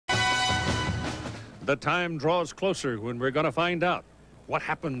The time draws closer when we're going to find out what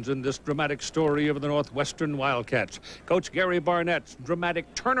happens in this dramatic story of the Northwestern Wildcats. Coach Gary Barnett's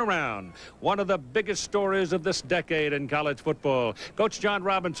dramatic turnaround, one of the biggest stories of this decade in college football. Coach John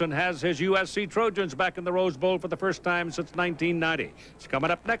Robinson has his USC Trojans back in the Rose Bowl for the first time since 1990. It's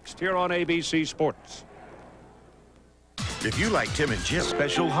coming up next here on ABC Sports. If you like Tim and Jim's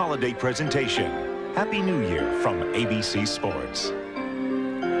special holiday presentation, Happy New Year from ABC Sports.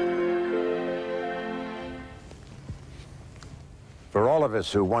 For all of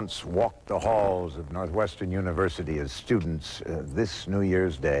us who once walked the halls of Northwestern University as students, this New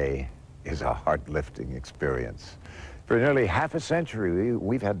Year's Day is a heart-lifting experience. For nearly half a century,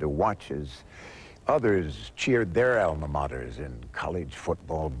 we've had to watch as others cheered their alma maters in college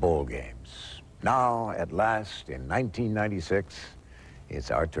football bowl games. Now, at last, in 1996,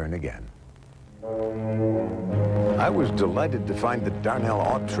 it's our turn again. I was delighted to find that Darnell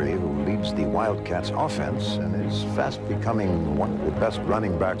Autry, who leads the Wildcats offense and is fast becoming one of the best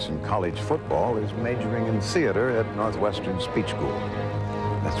running backs in college football, is majoring in theater at Northwestern Speech School.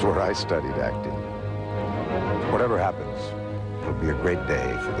 That's where I studied acting. Whatever happens, it'll be a great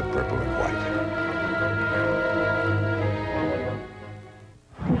day for the purple and white.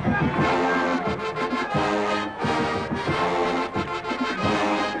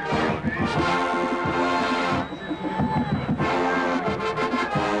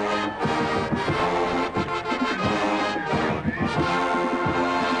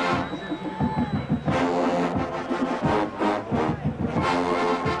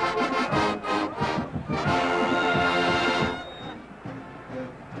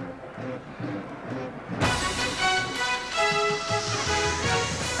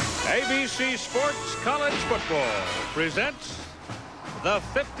 ABC Sports College Football presents the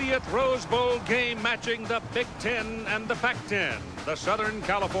 50th Rose Bowl game matching the Big Ten and the Pac-10, the Southern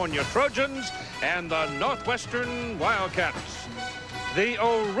California Trojans and the Northwestern Wildcats. The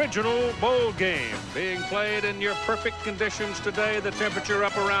original bowl game being played in near perfect conditions today, the temperature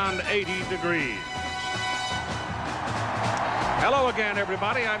up around 80 degrees. Hello again,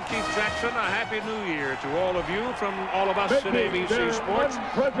 everybody. I'm Keith Jackson. A Happy New Year to all of you from all of us at ABC Sports.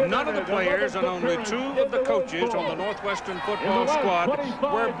 None of the players and only two of the coaches on the Northwestern football squad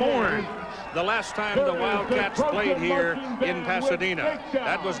were born the last time the Wildcats played here in Pasadena.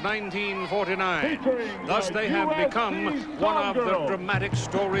 That was 1949. Thus, they have become one of the dramatic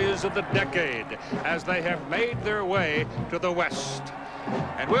stories of the decade as they have made their way to the West.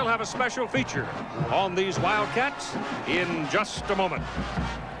 And we'll have a special feature on these Wildcats in just a moment.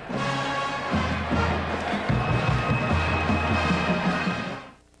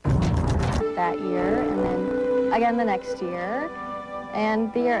 That year, and then again the next year,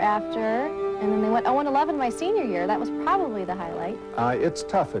 and the year after, and then they went 0-11 my senior year. That was probably the highlight. It's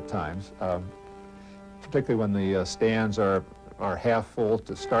tough at times, particularly when the stands are half full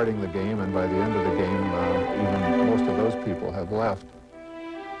to starting the game, and by the end of the game, even most of those people have left.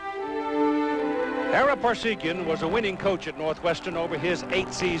 Ara Parsekian was a winning coach at Northwestern over his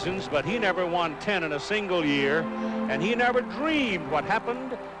 8 seasons, but he never won 10 in a single year, and he never dreamed what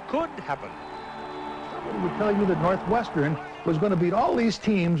happened could happen. Somebody would tell you that Northwestern was going to beat all these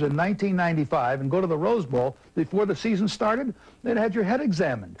teams in 1995 and go to the Rose Bowl before the season started. They'd had your head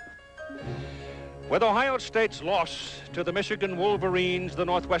examined. With Ohio State's loss to the Michigan Wolverines, the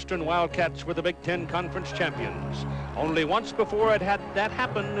Northwestern Wildcats were the Big Ten Conference champions. Only once before it had that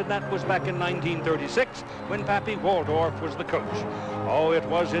happened, and that was back in 1936 when Pappy Waldorf was the coach. Oh, it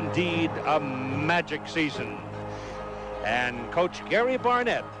was indeed a magic season. And Coach Gary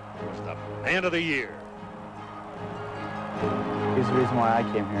Barnett was the man of the year. He's the reason why I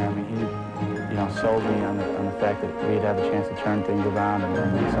came here. I mean, he, sold me on the fact that we'd have a chance to turn things around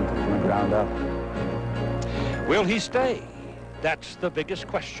and make something from the ground up. Will he stay? That's the biggest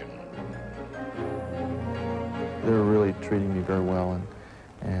question. They're really treating me very well,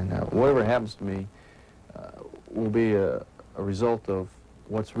 and whatever happens to me will be a result of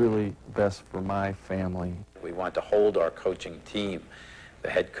what's really best for my family. We want to hold our coaching team, the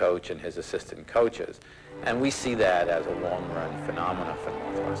head coach and his assistant coaches, and we see that as a long-run phenomenon for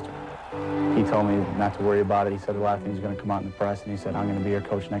Northwestern. He told me not to worry about it. He said a lot of things are going to come out in the press, and he said, I'm going to be your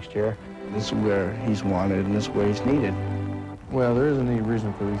coach next year. This is where he's wanted, and this is where he's needed. Well, there isn't any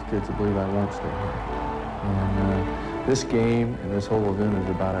reason for these kids to believe I won't stay here. And this game and this whole event is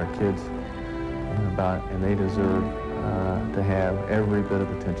about our kids, and they deserve to have every bit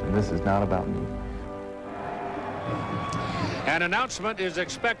of attention. This is not about me. An announcement is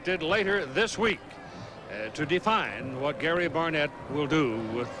expected later this week to define what Gary Barnett will do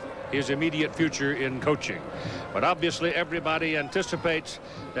with his immediate future in coaching. But obviously everybody anticipates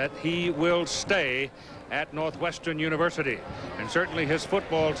that he will stay at Northwestern University. And certainly his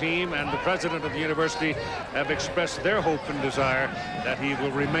football team and the president of the university have expressed their hope and desire that he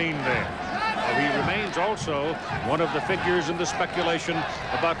will remain there. He remains also one of the figures in the speculation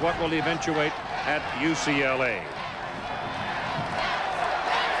about what will eventuate at UCLA.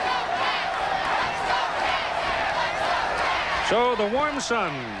 So the warm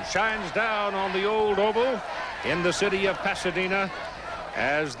sun shines down on the old oval in the city of Pasadena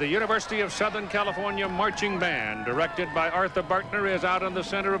as the University of Southern California marching band, directed by Arthur Bartner, is out in the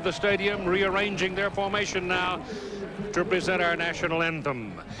center of the stadium rearranging their formation now to present our national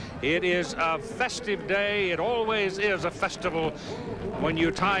anthem. It is a festive day. It always is a festival when you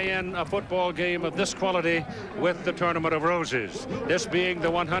tie in a football game of this quality with the Tournament of Roses. This being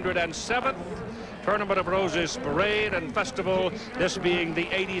the 107th Tournament of Roses parade and festival, this being the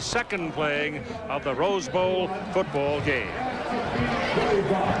 82nd playing of the Rose Bowl football game.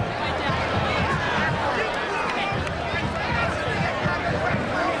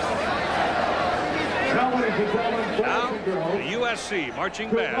 Now, the USC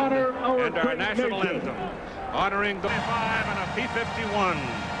marching band and our national anthem, honoring the 5 and a P-51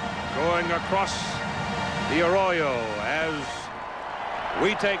 going across the Arroyo as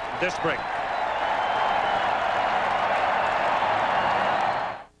we take this break.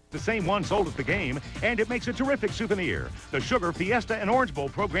 The same one sold at the game, and it makes a terrific souvenir. The Sugar, Fiesta, and Orange Bowl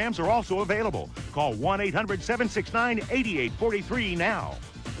programs are also available. Call 1-800-769-8843 now.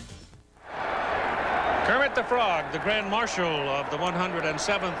 Kermit the Frog, the Grand Marshal of the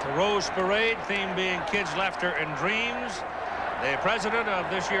 107th Rose Parade, theme being Kids, Laughter, and Dreams. The president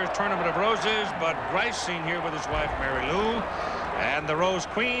of this year's Tournament of Roses, Bud Grice, seen here with his wife, Mary Lou. And the Rose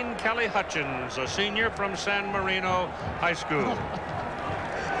Queen, Kelly Hutchins, a senior from San Marino High School.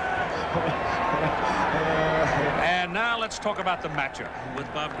 And now let's talk about the matchup with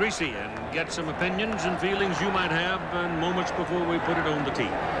Bob Griese and get some opinions and feelings you might have in moments before we put it on the tee.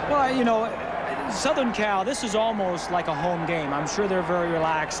 Well, you know, Southern Cal, this is almost like a home game. I'm sure they're very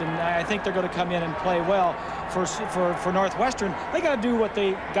relaxed, and I think they're going to come in and play well. For Northwestern, they got to do what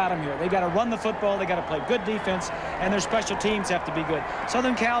they got them here. They got to run the football, they got to play good defense, and their special teams have to be good.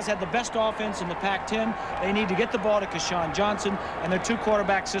 Southern Cal's had the best offense in the Pac-10. They need to get the ball to Keshawn Johnson, and their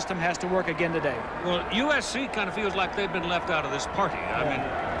two-quarterback system has to work again today. Well, USC kind of feels like they've been left out of this party. I mean,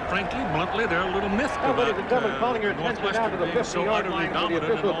 frankly, bluntly, they're a little miffed about Northwestern being so utterly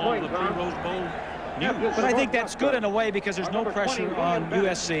dominant in all the pre-Rose Bowl news. But I think that's good in a way because there's no pressure on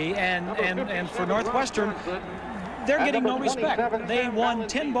USC, and for Northwestern, they're getting no respect. They won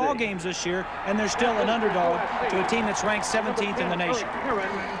 10 ball games this year, and they're still an underdog to a team that's ranked 17th in the nation.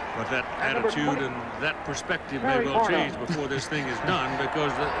 But that attitude and that perspective may well change before this thing is done,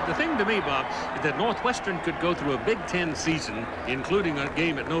 because the thing to me, Bob, is that Northwestern could go through a Big Ten season, including a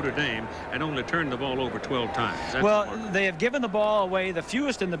game at Notre Dame, and only turn the ball over 12 times. That's well, they have given the ball away the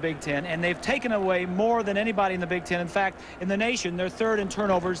fewest in the Big Ten, and they've taken away more than anybody in the Big Ten. In fact, in the nation, they're third in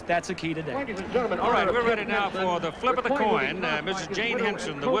turnovers. That's a key today. All right, we're ready now for the flip of the coin. Mrs. Jane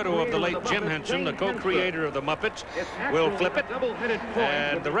Henson, the widow of the late Jim Henson, the co-creator of the Muppets, will flip it.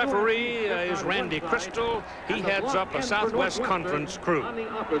 And the referee is Randy Crystal. He heads up a Southwest Conference crew. On the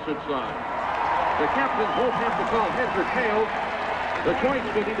opposite side, the captains both have to call heads or tails. The choice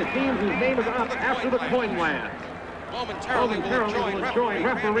will be the team whose name is up after the coin lands. Momentarily will join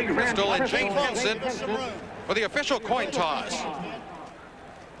referee Crystal and Jane Henson for the official coin toss.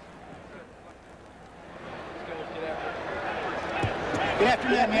 Good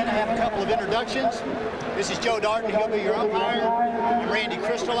afternoon, men. I have a couple of introductions. This is Joe Darton. He'll be your umpire. And Randy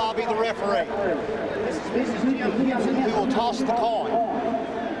Crystal, I'll be the referee. This is Jim Henson, who will toss the coin.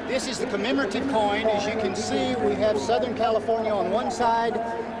 This is the commemorative coin. As you can see, we have Southern California on one side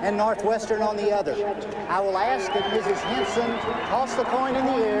and Northwestern on the other. I will ask that Mrs. Henson toss the coin in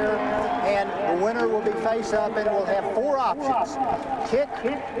the air, and the winner will be face up, and we'll have 4 options: kick,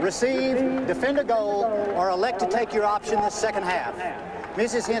 receive, defend a goal, or elect to take your option this second half.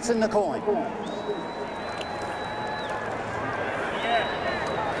 Mrs. Henson, the coin.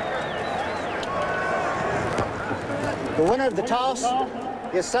 The winner of the toss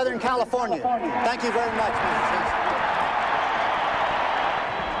is Southern California. Thank you very much, Mrs. Henson.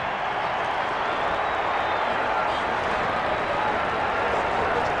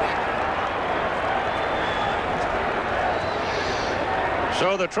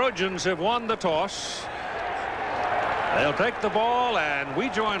 So the Trojans have won the toss. They'll take the ball, and we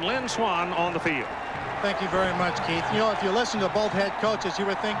join Lynn Swan on the field. Thank you very much, Keith. You know, if you listen to both head coaches, you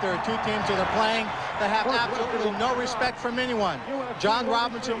would think there are two teams that are playing that have absolutely no respect from anyone. John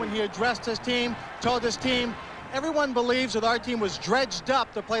Robinson, when he addressed his team, told his team, everyone believes that our team was dredged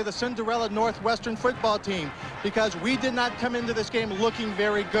up to play the Cinderella Northwestern football team because we did not come into this game looking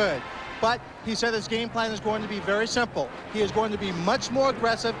very good. But he said his game plan is going to be very simple. He is going to be much more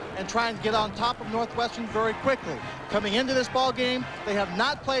aggressive and try and get on top of Northwestern very quickly. Coming into this ball game, they have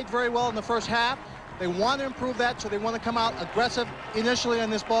not played very well in the first half. They want to improve that, so they want to come out aggressive initially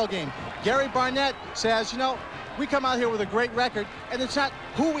in this ball game. Gary Barnett says, you know, we come out here with a great record, and it's not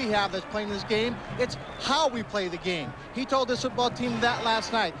who we have that's playing this game, it's how we play the game. He told this football team that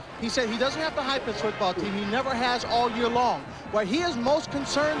last night. He said he doesn't have to hype his football team. He never has all year long. What he is most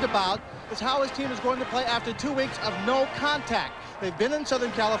concerned about is how his team is going to play after 2 weeks of no contact. They've been in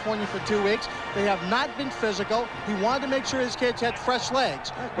Southern California for 2 weeks. They have not been physical. He wanted to make sure his kids had fresh legs.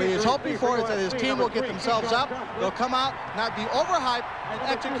 What he is hoping for is that his team will get themselves up. They'll come out, not be overhyped, and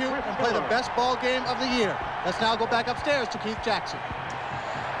execute and play the best ball game of the year. Let's now go back upstairs to Keith Jackson.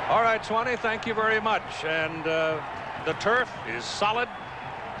 All right, Swanee, thank you very much. And the turf is solid.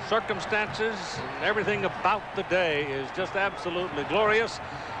 Circumstances and everything about the day is just absolutely glorious.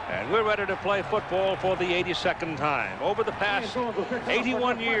 And we're ready to play football for the 82nd time. Over the past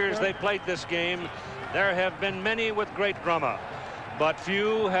 81 years they played this game, there have been many with great drama, but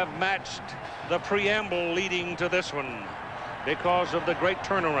few have matched the preamble leading to this one because of the great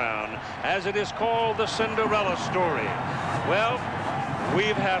turnaround, as it is called the Cinderella story. Well,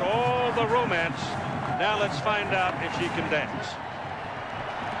 we've had all the romance. Now let's find out if she can dance.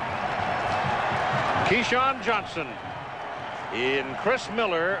 Keyshawn Johnson and Chris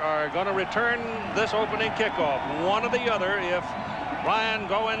Miller are going to return this opening kickoff. One or the other if Ryan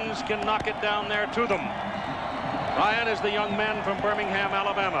Goins can knock it down there to them. Ryan is the young man from Birmingham,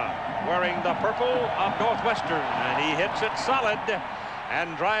 Alabama, wearing the purple of Northwestern, and he hits it solid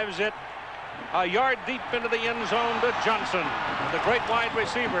and drives it a yard deep into the end zone to Johnson. The great wide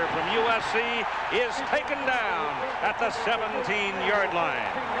receiver from USC is taken down at the 17-yard line.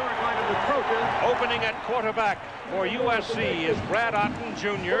 Opening at quarterback for USC is Brad Otten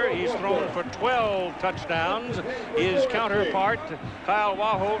Jr. He's thrown for 12 touchdowns. His counterpart, Kyle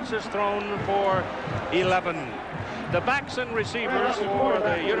Waholtz, has thrown for 11. The backs and receivers for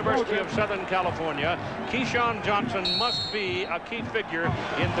the University of Southern California, Keyshawn Johnson must be a key figure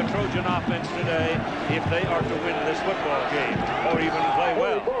in the Trojan offense today if they are to win this football game or even play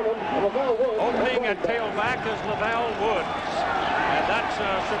well. Opening at tailback is Laval Woods. And that's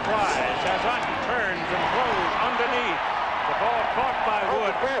a surprise as Otten turns and throws underneath. The ball caught by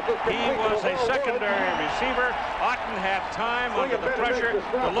Wood. He was a secondary receiver. Otten had time under the pressure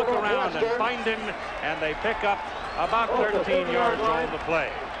to look around and find him, and they pick up about 13 yards on the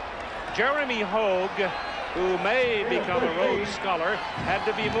play. Jeremy Hogue, who may become a Rhodes Scholar, had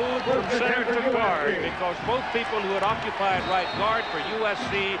to be moved from center to guard because both people who had occupied right guard for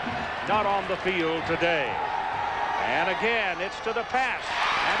USC not on the field today. And again, it's to the pass.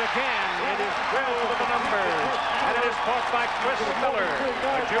 And again, it is drilled to the numbers. And it is caught by Chris Miller,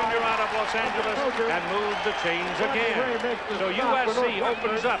 a junior out of Los Angeles, and moved the chains again. So USC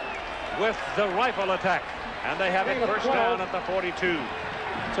opens up with the rifle attack. And they have it first down at the 42.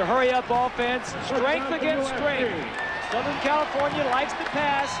 It's a hurry-up offense, strength against strength. Southern California likes the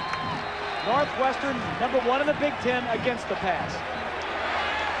pass. Northwestern, #1 in the Big Ten against the pass.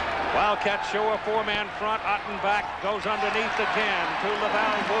 Wildcats show a four-man front. Otten back goes underneath again to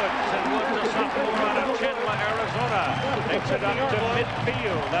Laval Woods. And Woods, a sophomore out of Chandler, Arizona, takes it up to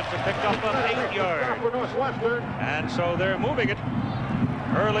midfield. That's a pickup of 8 yards. And so they're moving it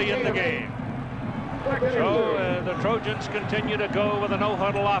early in the game. So the Trojans continue to go with a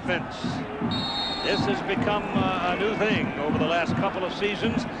no-huddle offense. This has become a new thing over the last couple of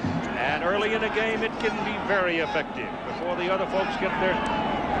seasons. And early in a game, it can be very effective before the other folks get their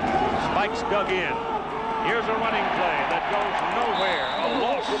spikes dug in. Here's a running play that goes nowhere. A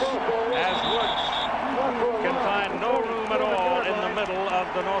loss as Woods can find no room at all in the middle of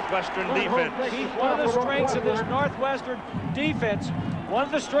the Northwestern defense. One of the strengths of this Northwestern defense, one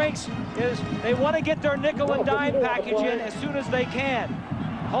of the strengths is they want to get their nickel and dime package in as soon as they can.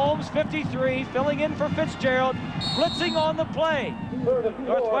 Holmes, 53, filling in for Fitzgerald, blitzing on the play.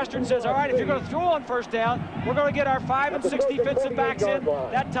 Northwestern says, all right, if you're going to throw on first down, we're going to get our 5 and 6 defensive backs in.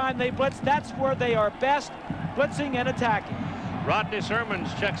 That time they blitz. That's where they are best, blitzing and attacking. Rodney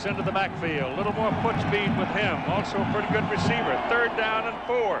Sermons checks into the backfield. A little more foot speed with him. Also a pretty good receiver. 3rd down and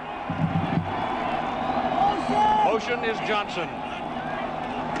 4. Motion is Johnson.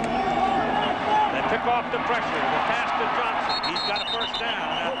 The Took off the pressure. The pass to Johnson. He's got a first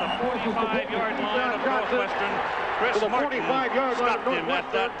down at the 45-yard line of Northwestern. Chris Martin stopped him at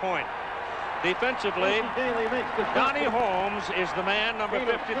that point. Defensively, Donnie Holmes is the man, number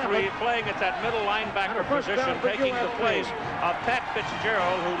 53, playing at that middle linebacker position, taking the place of Pat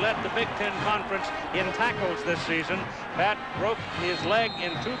Fitzgerald, who led the Big Ten Conference in tackles this season. Pat broke his leg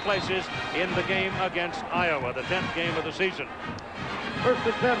in 2 places in the game against Iowa, the 10th game of the season. First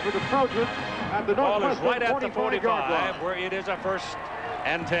and 10 for the Trojans at the Ball is Northwestern right at the 45 where it is a 1st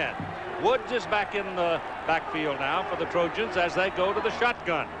and 10. Woods is back in the backfield now for the Trojans as they go to the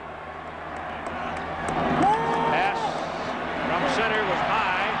shotgun. Pass from center was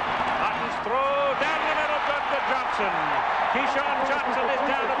high. Otten's throw down the middle, good to Johnson. Keyshawn Johnson is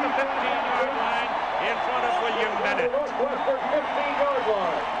down at the 15-yard line in front of William Bennett.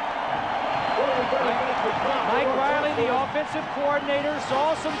 Mike Riley, the offensive coordinator,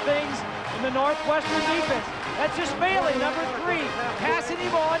 saw some things in the Northwestern defense. That's just Bailey, number 3, passing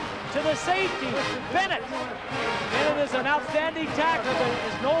him on to the safety, Bennett. Bennett is an outstanding tackler, but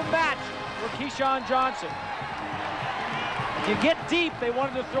is no match for Keyshawn Johnson. If you get deep, they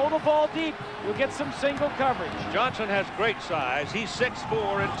wanted to throw the ball deep, you'll get some single coverage. Johnson has great size. He's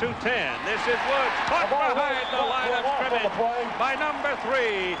 6'4" and 210. This is Woods, caught behind the line of scrimmage by number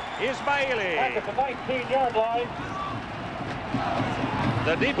 3 is Bailey. Back at the 19-yard line.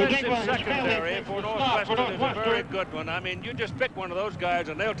 The defensive secondary for Northwestern is a very good one. I mean, you just pick one of those guys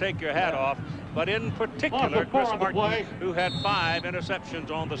and they'll take your hat off. But in particular, Chris Martin, who had 5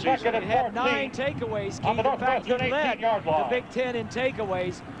 interceptions on the season. He had 9 takeaways, Keith. In fact, he led the Big Ten in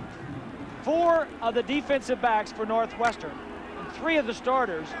takeaways. 4 of the defensive backs for Northwestern, and 3 of the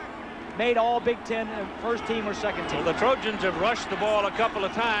starters made all Big Ten first team or second team. Well, the Trojans have rushed the ball a couple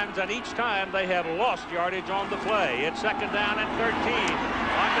of times, and each time they have lost yardage on the play. It's 2nd down and 13.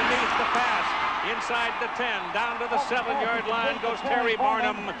 Underneath the pass. Inside the 10, down to the 7-yard line goes Terry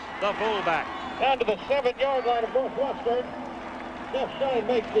Barnum, the fullback. Down to the 7-yard line of Northwestern. Jeff Stein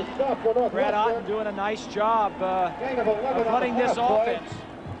makes the stop for Northwestern. Brad Otten doing a nice job of running this offense.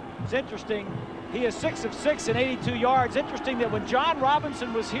 It's interesting. He is 6 of 6 and 82 yards. Interesting that when John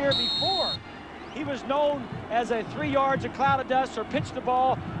Robinson was here before, he was known as a 3 yards, a cloud of dust, or pitch the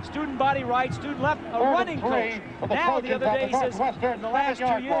ball, student body right, student left, a running coach. Now, the other day, he says, in the last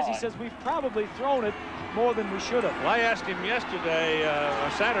 2 years, he says, we've probably thrown it more than we should have. Well, I asked him yesterday,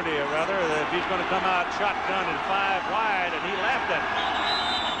 or Saturday, or rather, if he's going to come out shotgun and 5 wide, and he laughed at it.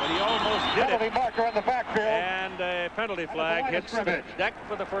 But he almost did it. Penalty marker in the backfield. And a penalty flag hits the deck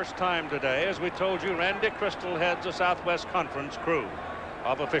for the first time today. As we told you, Randy Crystal heads the Southwest Conference crew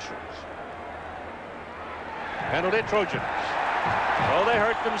of officials. Penalty Trojans. Well, they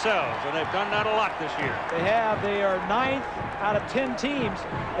hurt themselves, and they've done that a lot this year. They have. They are 9th out of 10 teams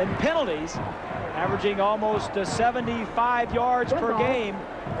in penalties, averaging almost 75 yards per game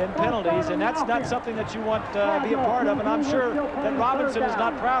in penalties, and that's not something that you want to be a part of, and I'm sure that Robinson is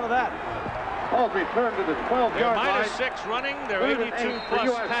not proud of that. Ball's returned to the 12-yard line. -6 running. They're 82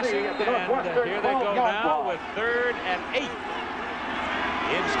 plus passing, and here they go now with 3rd and 8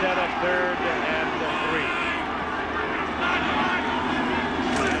 instead of 3rd and 3.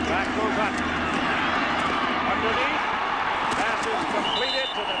 Back goes up. Underneath. Pass is completed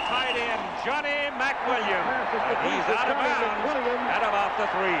to the tight end, Johnny McWilliams. And he's out of bounds at about the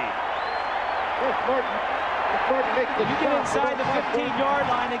 3. You get inside the 15-yard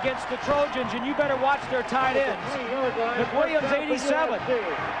line against the Trojans, and you better watch their tight ends. McWilliams, 87,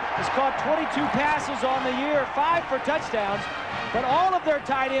 has caught 22 passes on the year, 5 for touchdowns. But all of their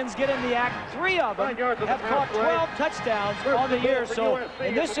tight ends get in the act. 3 of them have caught 12 touchdowns on the year. So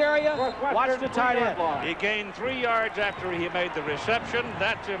in this area, watch the tight end. He gained 3 yards after he made the reception.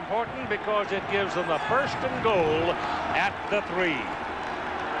 That's important because it gives them a 1st and goal at the 3.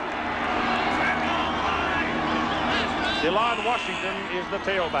 DeLon Washington is the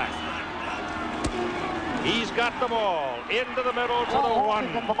tailback. He's got the ball into the middle to the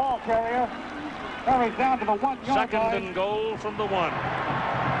 1. The ball carrier. Carries down to the 1-yard line. 2nd and goal from the 1.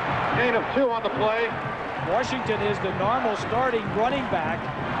 Gain of 2 on the play. Washington is the normal starting running back.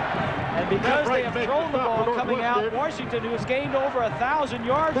 And because they have thrown the ball coming out, Washington, who has gained over 1,000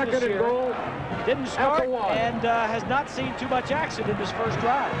 yards this year, didn't start and has not seen too much action in this first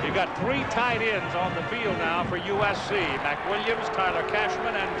drive. You got 3 tight ends on the field now for USC. McWilliams, Tyler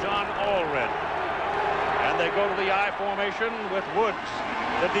Cashman, and John Allred. And they go to the I formation with Woods,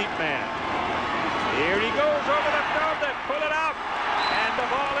 the deep man. Here he goes over the field. They pull it out, and the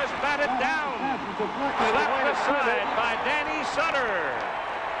ball is batted down. Slapped aside by Danny Sutter.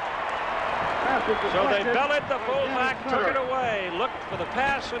 So they bellied the fullback, took it away, looked for the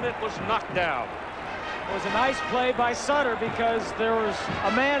pass, and it was knocked down. It was a nice play by Sutter because there was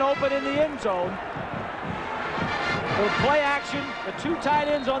a man open in the end zone. For play action, the two tight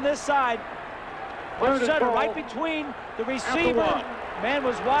ends on this side. Sutter right between the receiver. Man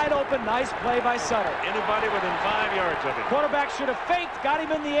was wide open. Nice play by Sutter. Anybody within 5 yards of him. Quarterback should have faked, got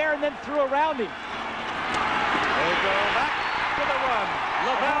him in the air, and then threw around him. They go back to the run.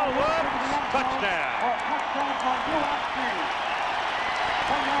 Lavelle Woods, touchdown.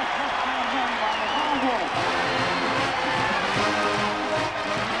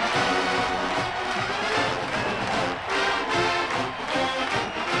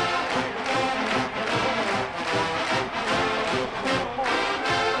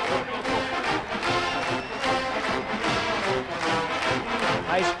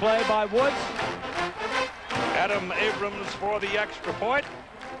 Nice play by Woods. Adam Abrams for the extra point.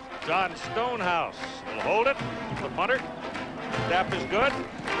 John Stonehouse will hold it. The punter. Snap is good.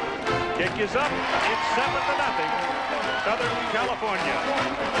 Kick is up. It's 7-0. Southern California.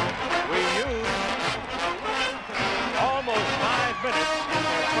 We used almost 5 minutes in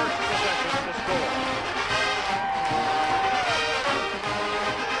their first possession to score.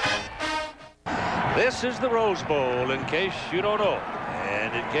 This is the Rose Bowl, in case you don't know.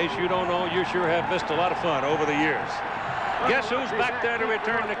 And in case you don't know, you sure have missed a lot of fun over the years. Guess who's back there to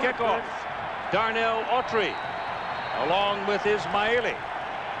return the kickoff? Darnell Autry, along with Ismaili,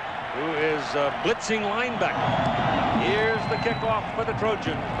 who is a blitzing linebacker. Here's the kickoff for the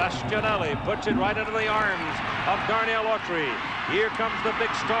Trojans. Bastianelli puts it right into the arms of Darnell Autry. Here comes the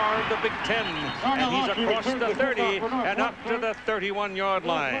big star of the Big Ten, and he's across the 30 and up to the 31-yard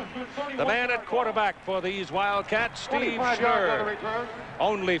line. The man at quarterback for these Wildcats, Steve Schnurr.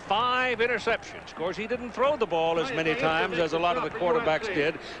 Only 5 interceptions. Of course, he didn't throw the ball as many times as a lot of the quarterbacks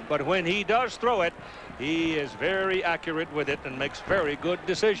did, but when he does throw it, he is very accurate with it and makes very good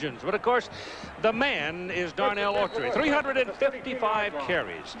decisions. But of course, the man is Darnell Autry. 355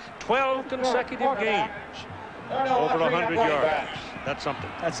 carries, 12 consecutive games, over 100 yards. That's something.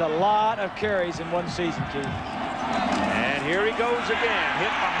 That's a lot of carries in one season, Keith. And here he goes again, hit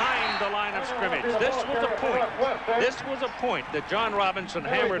behind the line of scrimmage. This was a point. This was a point that John Robinson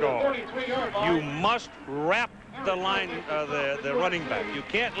hammered on. You must wrap the line, the running back. You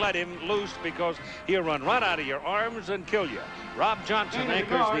can't let him loose because he'll run right out of your arms and kill you. Rob Johnson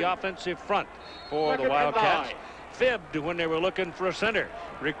anchors the offensive front for the Wildcats. Fibbed when they were looking for a center.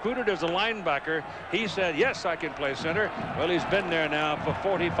 Recruited as a linebacker, he said, yes, I can play center. Well, he's been there now for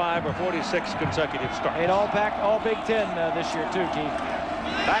 45 or 46 consecutive starts. Made all Big Ten this year, too, Keith.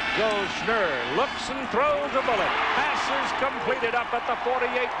 Back goes Schnurr, looks and throws a bullet. Passes completed up at the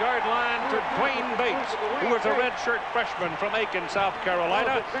 48-yard line to Dwayne Bates, who was a redshirt freshman from Aiken, South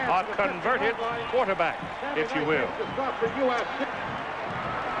Carolina, a converted quarterback, if you will.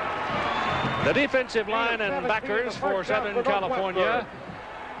 The defensive line and backers for Southern California.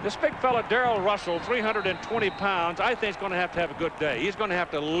 This big fella, Darrell Russell, 320 pounds, I think is going to have a good day. He's going to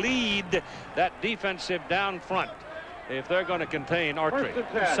have to lead that defensive down front if they're going to contain Autry.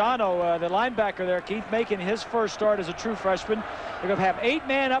 Sano, the linebacker there, Keith, making his first start as a true freshman. They're going to have 8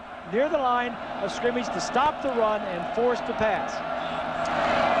 men up near the line of scrimmage to stop the run and force the pass.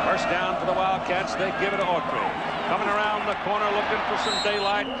 First down for the Wildcats. They give it to Autry. Coming around the corner looking for some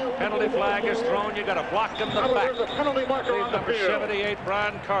daylight. Penalty flag is thrown. You got a block in the back. Number 78,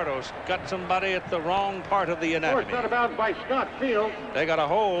 Brian Cardos, got somebody at the wrong part of the anatomy. They got a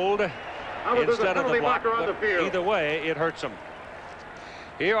hold instead of the block. But either way, it hurts them.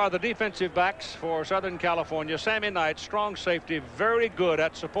 Here are the defensive backs for Southern California. Sammy Knight, strong safety, very good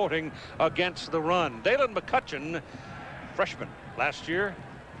at supporting against the run. Dalen McCutcheon, freshman last year,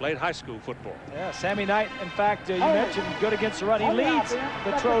 played high school football. Yeah, Sammy Knight, in fact, you mentioned good against the run. He leads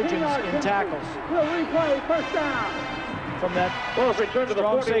the Trojans in tackles. First down. From that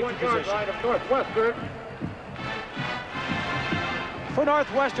strong safety position. Northwestern. For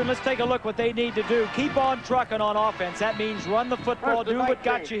Northwestern, let's take a look what they need to do. Keep on trucking on offense. That means run the football, do what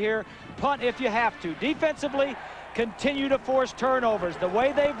got you here, punt if you have to. Defensively, continue to force turnovers the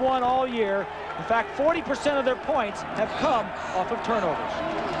way they've won all year. In fact, 40% of their points have come off of turnovers.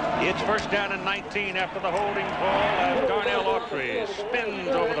 It's first down and 19 after the holding call as Darnell Autry spins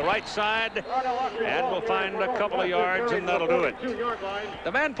over the right side and will find a couple of yards, and that'll do it.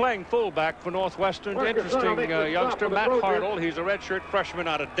 The man playing fullback for Northwestern, interesting youngster, Matt Hartle. He's a redshirt freshman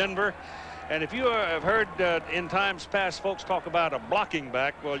out of Denver. And if you have heard in times past folks talk about a blocking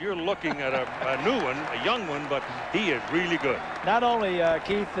back, well, you're looking at a new one, a young one, but he is really good. Not only,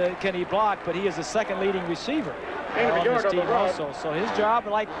 Keith, can he block, but he is the second leading receiver on this team also. So his job,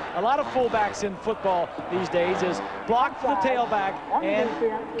 like a lot of fullbacks in football these days, is block for the tailback and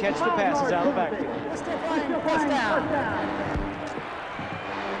catch the passes out of the backfield.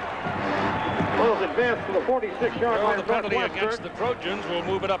 Bulls advance to the 46-yard line. The penalty against the Trojans will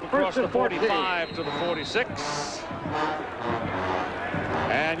move it up across the 45 to the 46.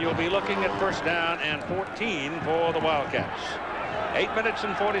 And you'll be looking at first down and 14 for the Wildcats. 8 minutes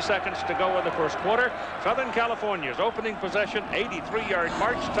and 40 seconds to go in the first quarter. Southern California's opening possession, 83-yard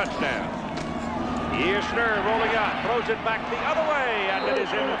march touchdown. Here's Schnurr rolling out, throws it back the other way, and it is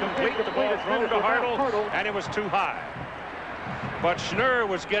incomplete. The ball thrown to Hartle, and it was too high. But Schnurr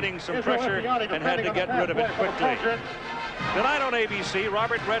was getting some pressure and had to get rid of it quickly. Tonight on ABC,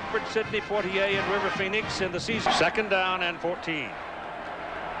 Robert Redford, Sidney Poitier, and River Phoenix in the season. Second down and 14.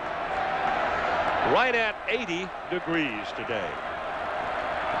 Right at 80 degrees today.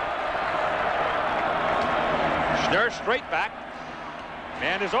 Schnurr straight back.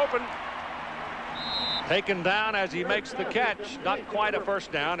 Man is open. Taken down as he makes the catch. Not quite a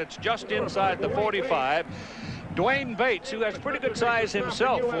first down. It's just inside the 45. Dwayne Bates, who has pretty good size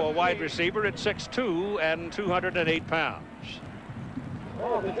himself for a wide receiver at 6'2" and 208 pounds.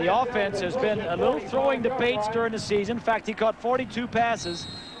 The offense has been a little throwing to Bates during the season. In fact, he caught 42 passes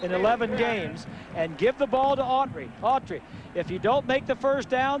in 11 games. And give the ball to Autry. If you don't make the first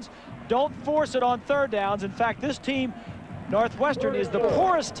downs, don't force it on third downs. In fact, this team, Northwestern, is the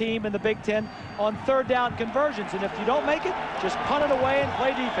poorest team in the Big Ten on third down conversions. And if you don't make it, just punt it away and play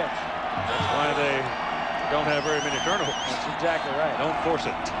defense. That's why they don't have very many turnovers. That's exactly right. Don't force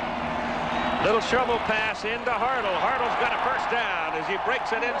it. Little shovel pass into Hartle. Hartle's got a first down as he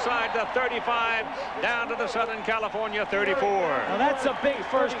breaks it inside the 35 down to the Southern California 34. Now that's a big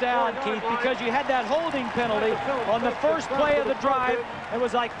first down, Keith, because you had that holding penalty on the first play of the drive. It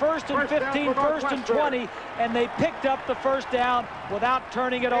was like 1st and 15, 1st and 20, and they picked up the first down without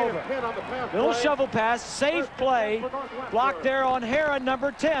turning it over. Little shovel pass, safe play, blocked there on Heron,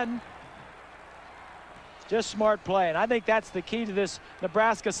 number 10. Just smart play, and I think that's the key to this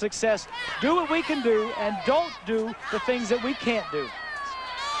Nebraska success. Do what we can do, and don't do the things that we can't do.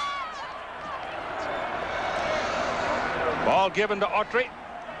 Ball given to Autry,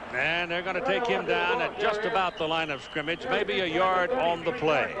 and they're going to take him down at just about the line of scrimmage, maybe a yard on the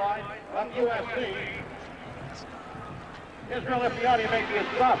play. Israel Epiati making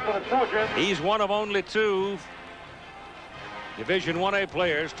a stop for the Trojans. He's one of only 2 Division 1A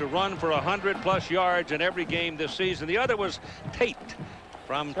players to run for 100+ yards in every game this season. The other was Tate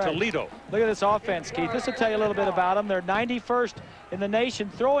from Toledo. Look at this offense, Keith. This will tell you a little bit about them. They're 91st in the nation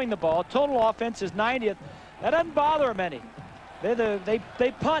throwing the ball. Total offense is 90th. That doesn't bother them any.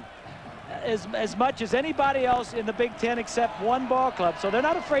 They punt as much as anybody else in the Big Ten except one ball club. So they're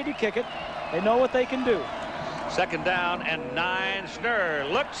not afraid to kick it. They know what they can do. Second down and 9.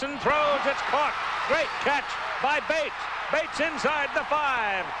 Schnurr looks and throws. It's caught. Great catch by Bates. Bates inside the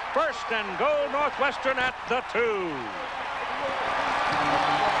 5. First and goal, Northwestern at the 2.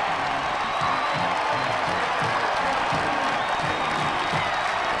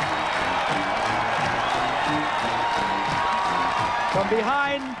 From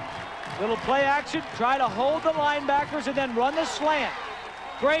behind, little play action, try to hold the linebackers and then run the slant.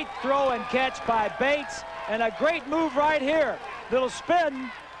 Great throw and catch by Bates, and a great move right here. Little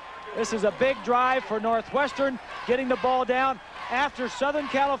spin. This is a big drive for Northwestern, getting the ball down after Southern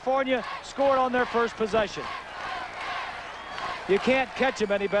California scored on their first possession. You can't catch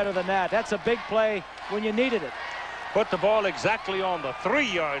them any better than that. That's a big play when you needed it. Put the ball exactly on the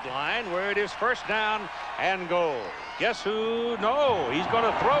 3-yard line where it is first down and goal. Guess who? No, he's going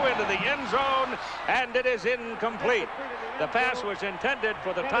to throw into the end zone, and it is incomplete. The pass was intended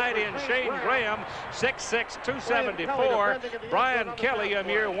for the tight end Shane Graham, 6'6", 274. Brian Kelly, a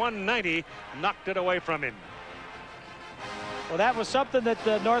mere 190, knocked it away from him. Well, that was something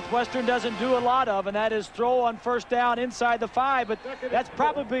that Northwestern doesn't do a lot of, and that is throw on first down inside the 5. But that's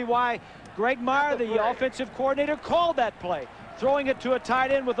probably why Greg Meyer, the offensive coordinator, called that play, throwing it to a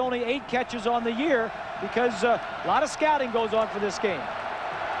tight end with only 8 catches on the year, because a lot of scouting goes on for this game.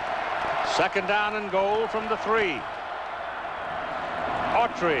 Second down and goal from the 3.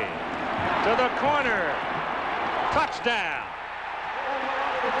 Autry to the corner. Touchdown.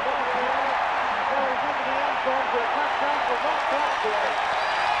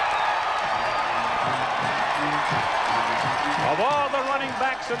 Of all the running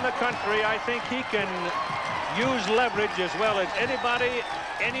backs in the country, I think he can use leverage as well as anybody,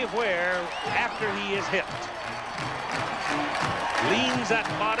 anywhere after he is hit. Leans that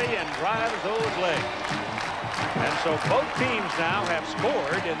body and drives those legs. And so both teams now have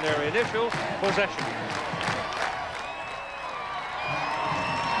scored in their initial possession.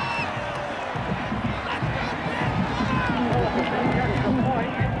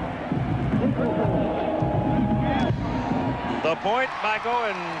 The point by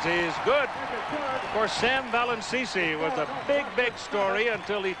Goins is good. Of course, Sam Valancisi was a big story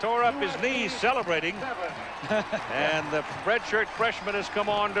until he tore up his knees celebrating. And the redshirt freshman has come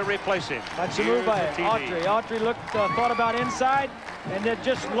on to replace him. That's a move by Autry. Autry thought about inside, and then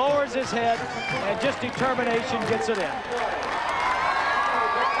just lowers his head, and just determination gets it in.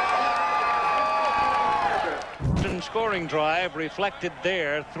 Scoring drive reflected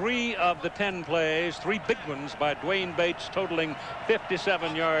there. 3 of the 10 plays, 3 big ones by Dwayne Bates, totaling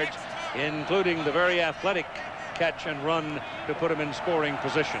 57 yards, including the very athletic catch and run to put him in scoring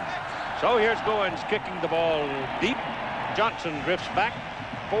position. So here's Goins kicking the ball deep. Johnson drifts back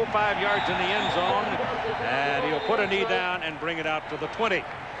 4 or 5 yards in the end zone, and he'll put a knee down and bring it out to the 20.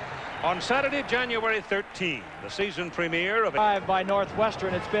 On Saturday, January 13, the season premiere of by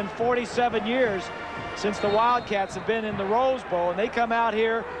Northwestern. It's been 47 years since the Wildcats have been in the Rose Bowl, and they come out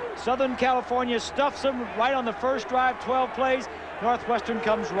here. Southern California stuffs them right on the first drive, 12 plays. Northwestern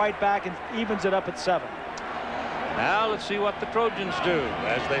comes right back and evens it up at 7. Now let's see what the Trojans do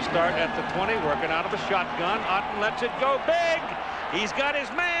as they start at the 20, working out of a shotgun. Otten lets it go big. He's got his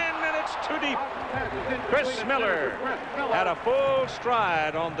man, and it's too deep. Chris Miller had a full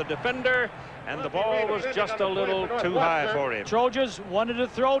stride on the defender, and the ball was just a little too high for him. Trojans wanted to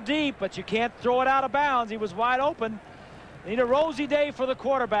throw deep, but you can't throw it out of bounds. He was wide open. They need a rosy day for the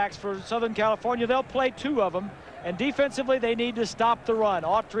quarterbacks for Southern California. They'll play 2 of them. And defensively, they need to stop the run.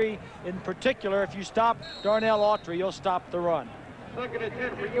 Autry in particular, if you stop Darnell Autry, you'll stop the run. 2nd and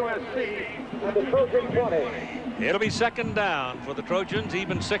 10 for USC at the Trojan 20. It'll be 2nd down for the Trojans.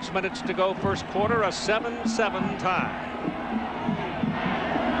 Even 6 minutes to go first quarter, a 7-7 tie.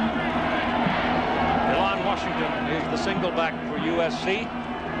 Elon Washington is the single back for USC.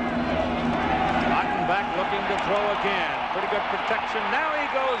 Otten back looking to throw again. Pretty good protection. Now he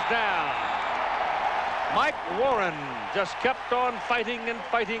goes down. Mike Warren just kept on fighting and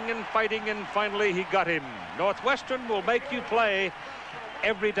fighting and fighting, and finally he got him. Northwestern will make you play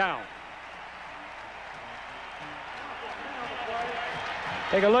every down.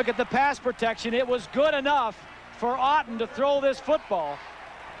 Take a look at the pass protection. It was good enough for Otten to throw this football.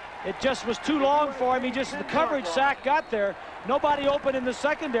 It just was too long for him. The coverage sack got there. Nobody open in the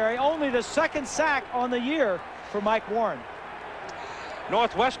secondary. Only the 2nd sack on the year for Mike Warren.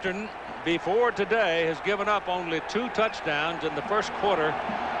 Northwestern, before today, has given up only 2 touchdowns in the first quarter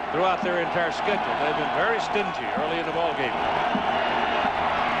throughout their entire schedule. They've been very stingy early in the ball game.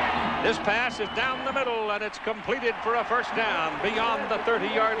 This pass is down the middle, and it's completed for a first down beyond the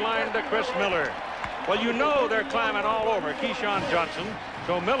 30-yard line to Chris Miller. Well, you know they're climbing all over Keyshawn Johnson,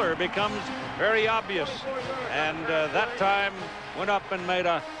 so Miller becomes very obvious. And that time went up and made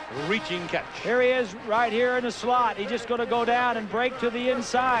a reaching catch. Here he is right here in the slot. He's just going to go down and break to the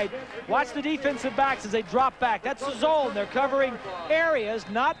inside. Watch the defensive backs as they drop back. That's the zone. They're covering areas,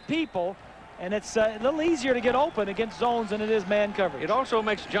 not people. And it's a little easier to get open against zones than it is man coverage. It also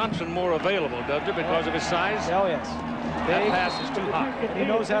makes Johnson more available, doesn't it, because of his size? Oh, yes. That pass is too high. He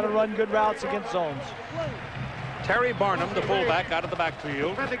knows how to run good routes against zones. Terry Barnum, the fullback, out of the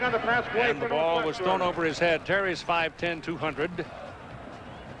backfield. And the ball was thrown over his head. Terry's 5'10", 200.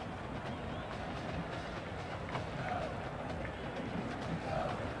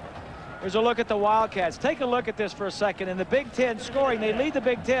 Here's a look at the Wildcats. Take a look at this for a second. In the Big Ten scoring, they lead the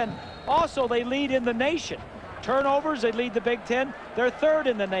Big Ten. Also, they lead in the nation. Turnovers, they lead the Big Ten. They're 3rd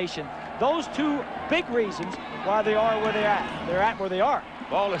in the nation. Those 2 big reasons why they are where they're at. They're at where they are.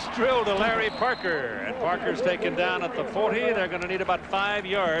 Ball is drilled to Larry Parker, and Parker's taken down at the 40. They're going to need about 5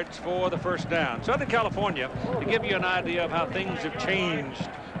 yards for the first down. Southern California, to give you an idea of how things have changed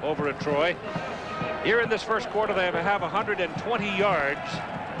over at Troy, here in this first quarter, they have 120 yards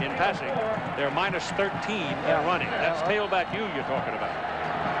in passing. They're minus 13 in running. That's tailback you're talking about.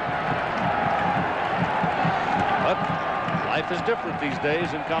 But life is different these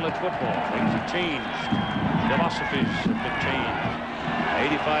days in college football. Things have changed. Philosophies have been changed.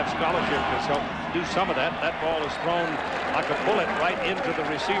 85 scholarship has helped do some of that. That ball is thrown like a bullet right into the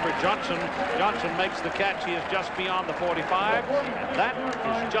receiver, Johnson. Johnson makes the catch. He is just beyond the 45, and that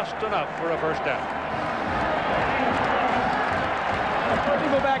is just enough for a first down. Let me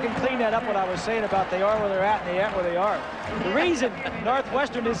go back and clean that up, what I was saying about they are where they're at and they at where they are. The reason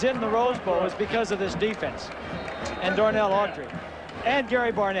Northwestern is in the Rose Bowl is because of this defense and Darnell Autry and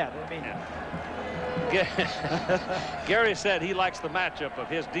Gary Barnett. I mean, Gary said he likes the matchup of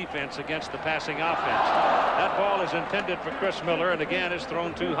his defense against the passing offense. That ball is intended for Chris Miller, and again is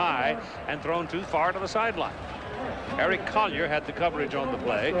thrown too high and thrown too far to the sideline. Eric Collier had the coverage on the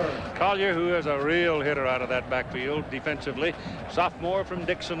play. Collier, who is a real hitter out of that backfield defensively, sophomore from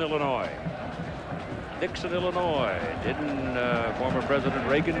Dixon, Illinois. Dixon, Illinois. Didn't former President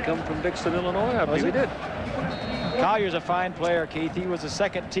Reagan come from Dixon, Illinois? I believe he did. Collier's a fine player, Keith. He was a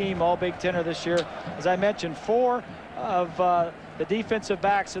second-team All-Big Tenner this year. As I mentioned, 4 of the defensive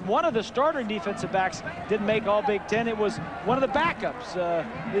backs, and one of the starting defensive backs didn't make All-Big Ten. It was one of the backups,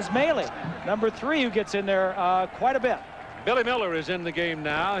 Ismaili, number 3, who gets in there quite a bit. Billy Miller is in the game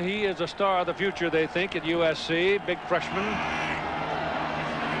now. He is a star of the future, they think, at USC. Big freshman.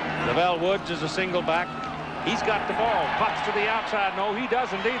 Lavelle Woods is a single back. He's got the ball. Pops to the outside. No, he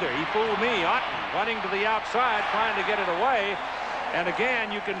doesn't either. He fooled me. Otten running to the outside, trying to get it away. And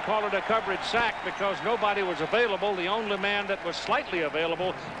again, you can call it a coverage sack because nobody was available. The only man that was slightly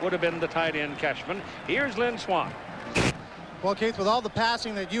available would have been the tight end Cashman. Here's Lynn Swan. Well, Keith, with all the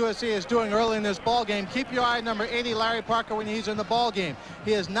passing that USC is doing early in this ball game, keep your eye on number 80, Larry Parker, when he's in the ball game.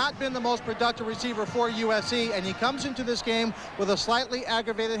 He has not been the most productive receiver for USC, and he comes into this game with a slightly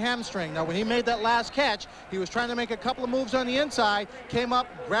aggravated hamstring. Now, when he made that last catch, he was trying to make a couple of moves on the inside, came up,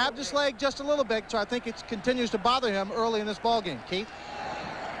 grabbed his leg just a little bit, so I think it continues to bother him early in this ball game. Keith?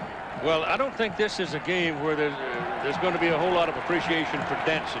 Well, I don't think this is a game where there's going to be a whole lot of appreciation for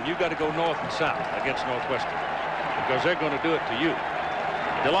Denson. You've got to go north and south against Northwestern, because they're going to do it to you.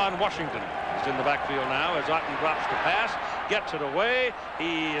 DeLon Washington is in the backfield now as Otten drops the pass, gets it away.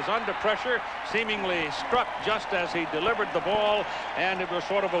 He is under pressure, seemingly struck just as he delivered the ball, and it was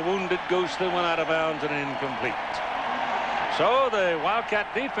sort of a wounded goose that went out of bounds and incomplete. So the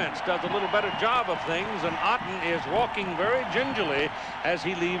Wildcat defense does a little better job of things, and Otten is walking very gingerly as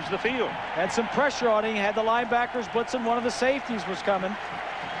he leaves the field. Had some pressure on him, had the linebackers blitzing. One of the safeties was coming.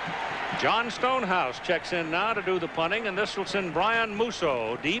 John Stonehouse checks in now to do the punting, and this will send Brian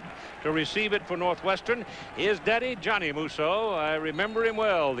Musso deep to receive it for Northwestern. His daddy, Johnny Musso, I remember him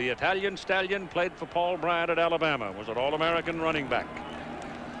well. The Italian stallion, played for Paul Bryant at Alabama, was an All-American running back.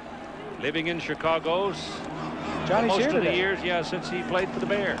 Living in Chicago's most of the years, since he played for the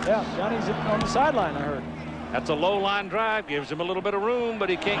Bears. Yeah, Johnny's on the sideline, I heard. That's a low line drive, gives him a little bit of room, but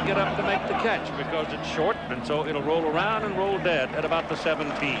he can't get up to make the catch because it's short, and so it'll roll around and roll dead at about the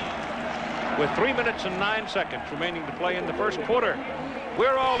 17. With 3 minutes and 9 seconds remaining to play in the first quarter,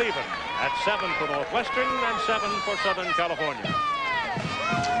 we're all even at 7 for Northwestern and 7 for Southern California.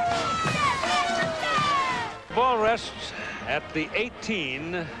 Ball rests at the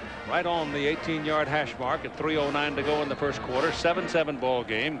 18, right on the 18-yard hash mark at 3:09 to go in the first quarter. 7-7 ball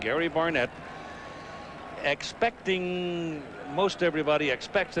game. Gary Barnett, expecting, most everybody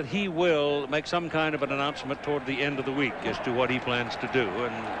expects that he will make some kind of an announcement toward the end of the week as to what he plans to do,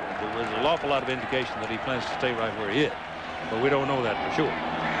 and there was an awful lot of indication that he plans to stay right where he is, but we don't know that for sure.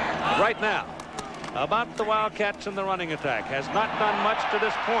 But right now, about the Wildcats in the running attack, has not done much to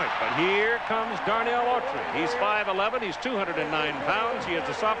this point, but here comes Darnell Autry. He's 5'11", he's 209 pounds, he is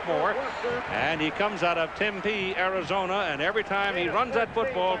a sophomore, and he comes out of Tempe, Arizona, and every time he runs that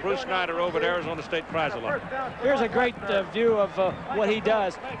football, Bruce Snyder over at Arizona State cries a lot. Here's a great view of what he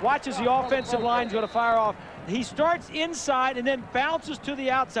does. Watches the offensive lines go to fire off. He starts inside and then bounces to the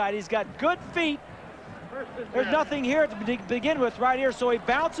outside. He's got good feet. There's nothing here to begin with right here, so he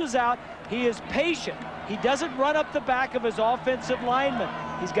bounces out. He is patient. He doesn't run up the back of his offensive lineman.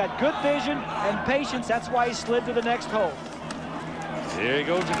 He's got good vision and patience. That's why he slid to the next hole. Here he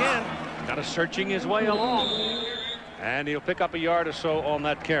goes again, kind of searching his way along. And he'll pick up a yard or so on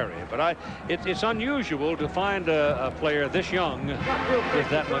that carry. But it's unusual to find a player this young with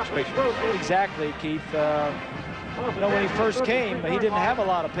that much patience. Exactly, Keith. You know, when he first came, he didn't have a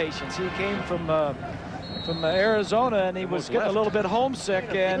lot of patience. He came from Arizona, and he was getting a little bit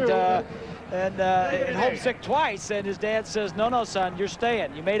homesick, and homesick twice. And his dad says, no, son, you're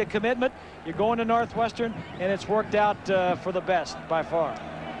staying. You made a commitment. You're going to Northwestern, and it's worked out for the best by far.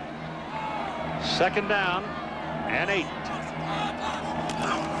 2nd down and 8.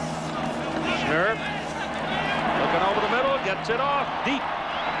 Schnurr looking over the middle, gets it off deep,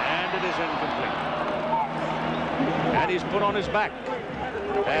 and it is incomplete. And he's put on his back.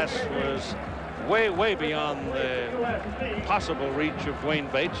 The pass was way beyond the possible reach of Wayne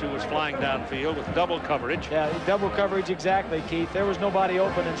Bates, who was flying downfield with double coverage. Yeah, double coverage, exactly, Keith. There was nobody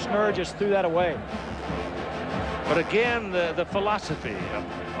open, and Schnurr just threw that away. But again, the philosophy of,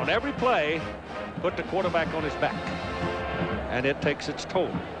 on every play, put the quarterback on his back, and it takes its toll.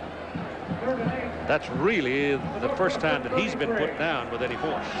 That's really the first time that he's been put down with any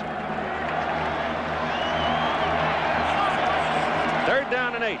force. 3rd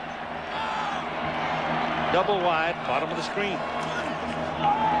down and 8. Double wide, bottom of the screen.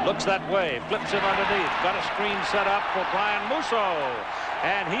 Looks that way, flips it underneath. Got a screen set up for Brian Musso.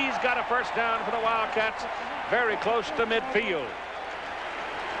 And he's got a first down for the Wildcats, very close to midfield.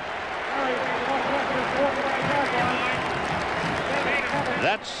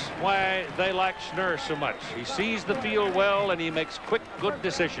 That's why they like Schnurr so much. He sees the field well, and he makes quick, good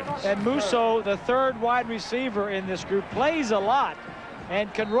decisions. And Musso, the third wide receiver in this group, plays a lot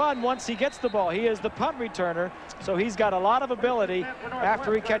and can run once he gets the ball. He is the punt returner, so he's got a lot of ability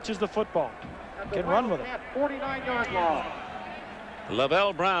after he catches the football. Can run with it. 49-yard line.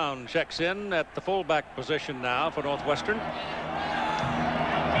 Lavelle Brown checks in at the fullback position now for Northwestern.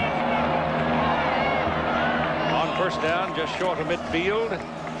 On first down, just short of midfield.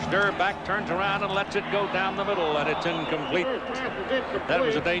 Schnurr back, turns around and lets it go down the middle, and it's incomplete. That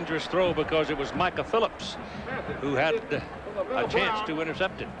was a dangerous throw because it was Micah Phillips who had a chance to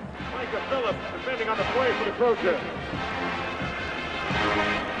intercept it. Micah Phillips defending on the play for the Trojans.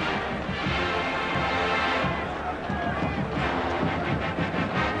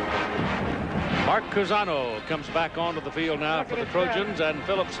 Mark Cusano comes back onto the field now for the Trojans, and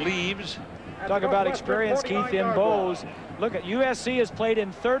Phillips leaves. Talk about experience, Keith, in Bowls. Look at USC has played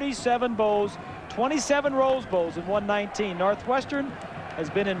in 37 Bowls, 27 Rose Bowls, and won 19. Northwestern has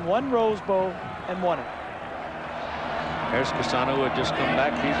been in 1 Rose Bowl and won it. There's Cusano, who had just come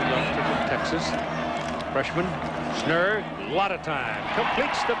back. He's a youngster from Texas. Freshman. Schnurr, a lot of time.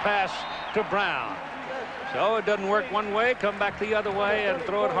 Completes the pass to Brown. So it doesn't work one way, come back the other way and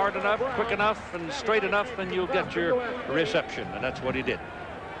throw it hard enough, quick enough, and straight enough, and you'll get your reception. And that's what he did.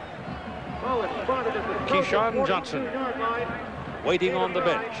 Keyshawn Johnson waiting on the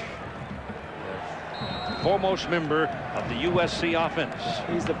bench. Foremost member of the USC offense.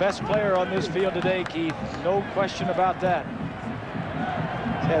 He's the best player on this field today, Keith. No question about that.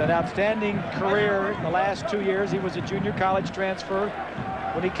 He's had an outstanding career in the last 2 years. He was a junior college transfer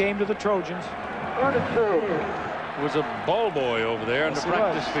when he came to the Trojans. Was a ball boy over there in the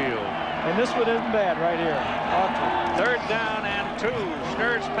practice field. And this one isn't bad right here. Third down and 2.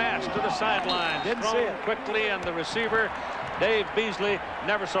 Schnurr's pass to the sideline. Didn't see it quickly, and the receiver, Dave Beasley,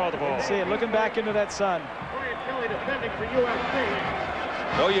 never saw the ball. Didn't see it. Looking back into that sun. Kelly defending for USC.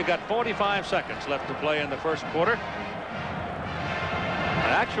 So you got 45 seconds left to play in the first quarter. And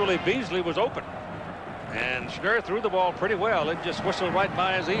actually, Beasley was open. And Schnurr threw the ball pretty well. It just whistled right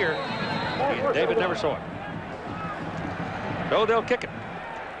by his ear. David never saw it. So they'll kick it.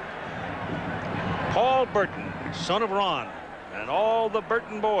 Paul Burton, son of Ron, and all the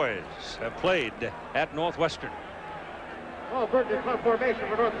Burton boys have played at Northwestern. Paul Burton in club formation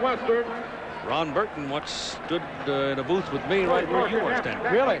for Northwestern. Ron Burton once stood in a booth with me right where you were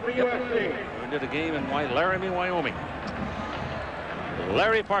standing. Really? Yep. We did a game in Laramie, Wyoming.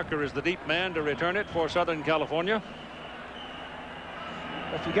 Larry Parker is the deep man to return it for Southern California.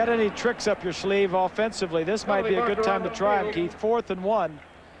 If you got any tricks up your sleeve offensively, this might be a good time to try them, Keith. 4th and 1.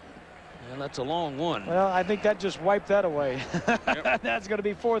 Well, that's a long one. Well, I think that just wiped that away. Yep. That's going to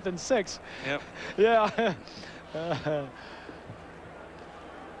be 4th and 6. Yep. Yeah.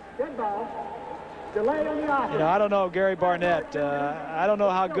 Good ball. Delay on the offense. You know, I don't know Gary Barnett. I don't know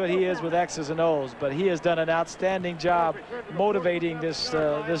how good he is with X's and O's, but he has done an outstanding job motivating this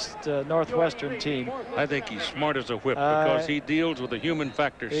Northwestern team. I think he's smart as a whip because he deals with the human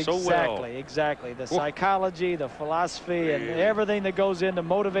factor so well. Exactly. The psychology, the philosophy, and everything that goes into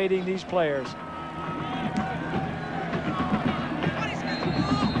motivating these players.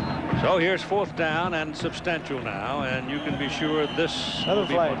 So here's 4th down and substantial now, and you can be sure this will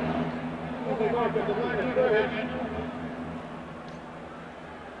be fun.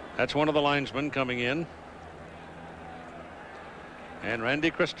 That's one of the linesmen coming in. And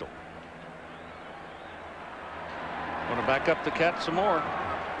Randy Crystal. Want to back up the Cats some more.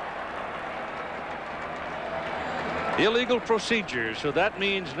 Illegal procedures, so that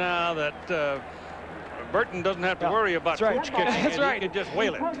means now that Burton doesn't have to worry about pooch kicking. That's right. He can just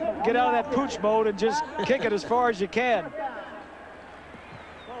whale it. Get out of that pooch mode and just kick it as far as you can.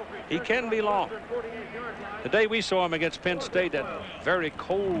 He can be long. The day we saw him against Penn State, that very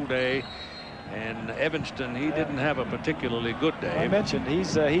cold day in Evanston, he didn't have a particularly good day. I mentioned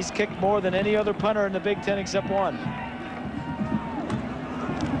he's kicked more than any other punter in the Big Ten except one.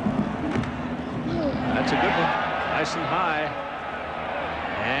 That's a good one. Nice and high.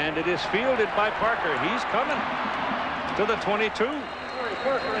 And it is fielded by Parker. He's coming to the 22.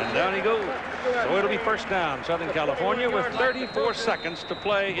 And down he goes. So it'll be first down, Southern California, with 34 seconds to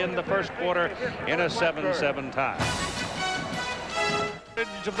play in the first quarter in a 7-7 tie.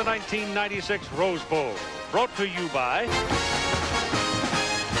 Of the 1996 Rose Bowl, brought to you by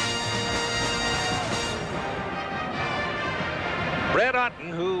Brad Otten,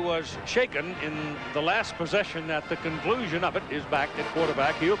 who was shaken in the last possession at the conclusion of it, is back at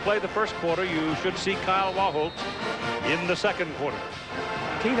quarterback. He'll play the first quarter. You should see Kyle Wahholtz in the second quarter.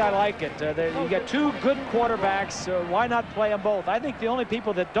 Keith, I like it. You get two good quarterbacks. Why not play them both? I think the only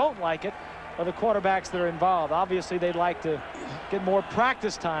people that don't like it are the quarterbacks that are involved. Obviously, they'd like to get more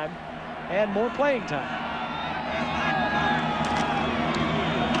practice time and more playing time.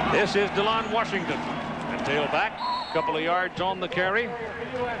 This is DeLon Washington. And tailback, a couple of yards on the carry.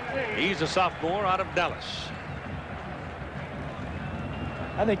 He's a sophomore out of Dallas.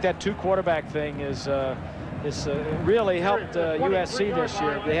 I think that two quarterback thing is really helped USC this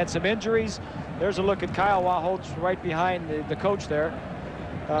year. They had some injuries. There's a look at Kyle Wahholtz right behind the coach there.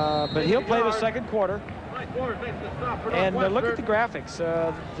 But he'll play the second quarter. And look at the graphics.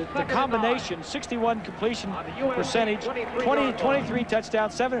 The combination, 61 completion percentage, 23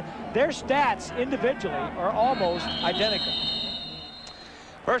 touchdowns, 7. Their stats individually are almost identical.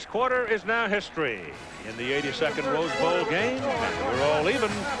 First quarter is now history in the 82nd Rose Bowl game. We're all even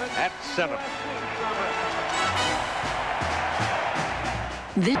at 7.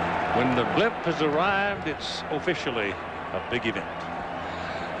 When the blimp has arrived, it's officially a big event.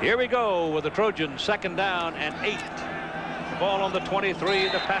 Here we go with the Trojans, 2nd down and 8. The ball on the 23,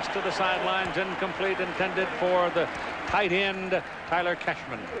 the pass to the sidelines, incomplete, intended for the tight end, Tyler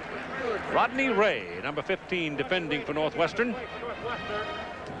Cashman. Rodney Ray, number 15, defending for Northwestern.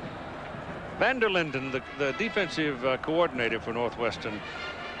 Vanderlinden, the defensive coordinator for Northwestern.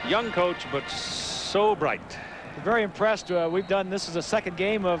 Young coach, but so bright. Very impressed. This is the second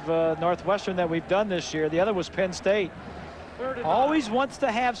game of Northwestern that we've done this year. The other was Penn State. Always wants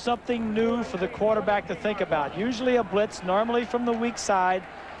to have something new for the quarterback to think about. Usually a blitz, normally from the weak side.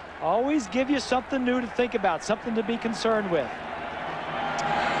 Always give you something new to think about, something to be concerned with.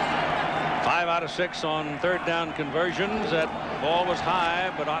 5 out of 6 on 3rd down conversions. That ball was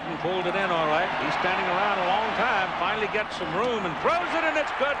high, but Otten pulled it in all right. He's standing around a long time, finally gets some room and throws it, and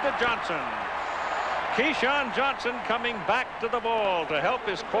it's good to Johnson. Keyshawn Johnson coming back to the ball to help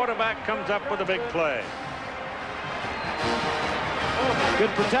his quarterback, comes up with a big play. Good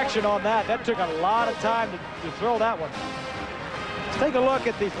protection on that. That took a lot of time to throw that one. Let's take a look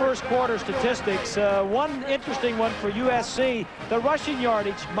at the first quarter statistics. One interesting one for USC, the rushing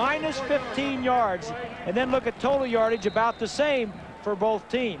yardage, minus 15 yards. And then look at total yardage, about the same for both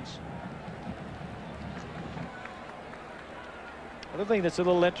teams. Another thing that's a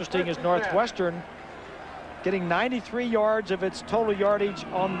little interesting is Northwestern getting 93 yards of its total yardage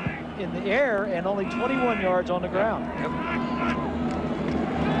in the air and only 21 yards on the ground.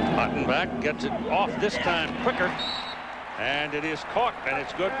 Ottenbach gets it off this time quicker, and it is caught, and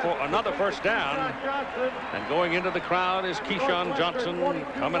it's good for another first down. And going into the crowd is Keyshawn Johnson,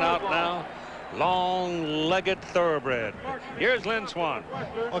 coming out now. Long-legged thoroughbred. Here's Lynn Swan.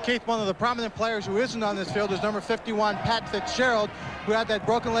 Well, Keith, one of the prominent players who isn't on this field is number 51, Pat Fitzgerald, who had that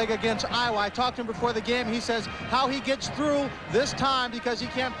broken leg against Iowa. I talked to him before the game. He says how he gets through this time because he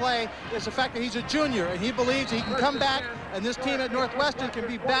can't play is the fact that he's a junior, and he believes he can come back, and this team at Northwestern can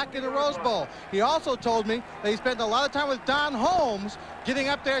be back in the Rose Bowl. He also told me that he spent a lot of time with Don Holmes, getting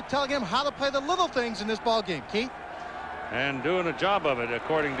up there, telling him how to play the little things in this ball game. Keith? And doing a job of it,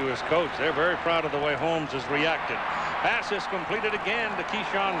 according to his coach. They're very proud of the way Holmes has reacted. Pass is completed again to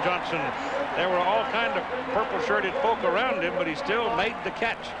Keyshawn Johnson. There were all kind of purple-shirted folk around him, but he still made the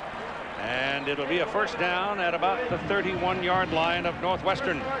catch. And it'll be a first down at about the 31-yard line of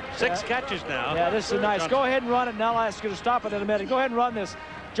Northwestern. 6 catches now. Yeah, this is nice. Johnson. Go ahead and run it. Now I'll ask you to stop it in a minute. Go ahead and run this.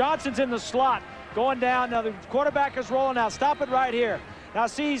 Johnson's in the slot, going down. Now the quarterback is rolling out. Stop it right here. Now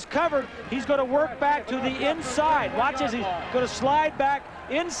see, he's covered. He's going to work back to the inside. Watch as he's going to slide back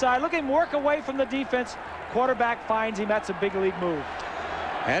inside. Look at him work away from the defense. Quarterback finds him. That's a big league move.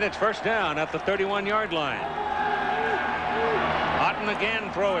 And it's first down at the 31-yard line. Otten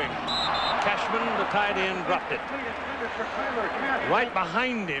again throwing. Cashman, the tight end, dropped it. Right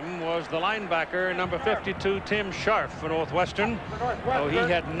behind him was the linebacker, number 52, Tim Scharf for Northwestern. Though he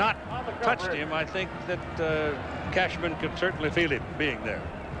had not touched him, I think that Cashman could certainly feel him being there.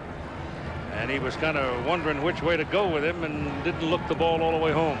 And he was kind of wondering which way to go with him and didn't look the ball all the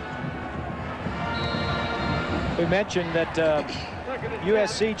way home. We mentioned that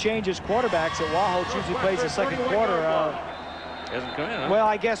USC changes quarterbacks. That Wahholtz usually plays the second quarter. Hasn't come in, huh? Well,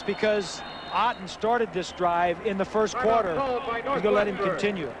 I guess because Otten started this drive in the first quarter. We're going to let him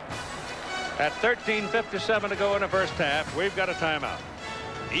continue. At 13:57 to go in the first half, we've got a timeout.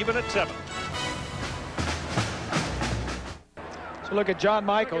 Even at 7. Look at John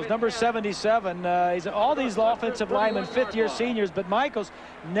Michaels, number 77. He's all these offensive linemen, fifth-year seniors, but Michaels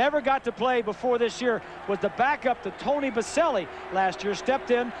never got to play before this year. Was the backup to Tony Baselli last year, stepped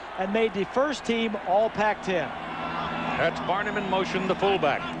in and made the first team all Pac-10. That's Barnum in motion, the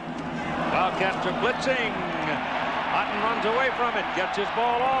fullback. Wildcats are blitzing. Otten runs away from it, gets his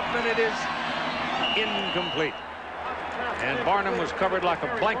ball off, and it is incomplete. And Barnum was covered like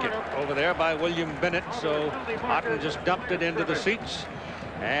a blanket over there by William Bennett, so Otten just dumped it into the seats,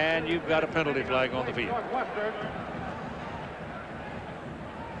 and you've got a penalty flag on the field.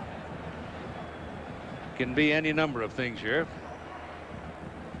 Can be any number of things here.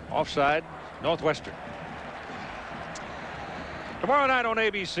 Offside, Northwestern. Tomorrow night on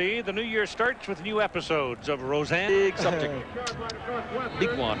ABC, the new year starts with new episodes of Roseanne. Big subject.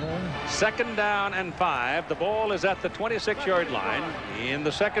 Big one. 2nd down and 5. The ball is at the 26-yard line. In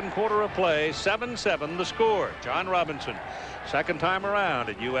the second quarter of play, 7-7 the score. John Robinson, second time around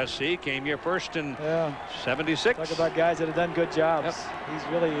at USC, came here first in 76. Talk about guys that have done good jobs. Yep.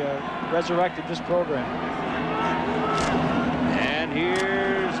 He's really resurrected this program. And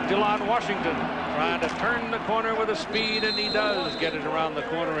here's Delon Washington trying to turn the corner with a speed, and he does get it around the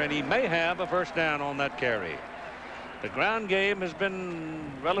corner, and he may have a first down on that carry. The ground game has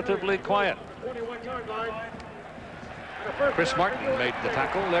been relatively quiet. Chris Martin made the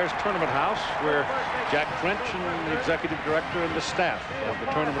tackle. There's Tournament House, where Jack French and the executive director and the staff of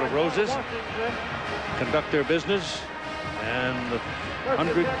the Tournament of Roses conduct their business, and the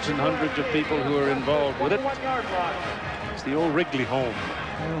hundreds and hundreds of people who are involved with it. It's the old Wrigley home.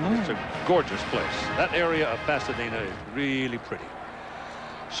 It's a gorgeous place. That area of Pasadena is really pretty.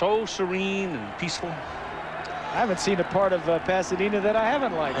 So serene and peaceful. I haven't seen a part of Pasadena that I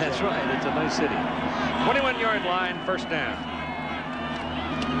haven't liked. That's right. It's a nice city. 21-yard line, first down.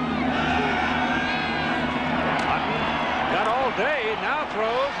 Otten got all day. Now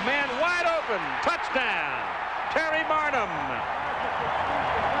throws. Man wide open. Touchdown. Terry Barnum.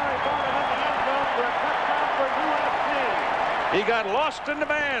 He got lost in the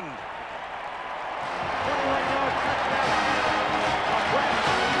band.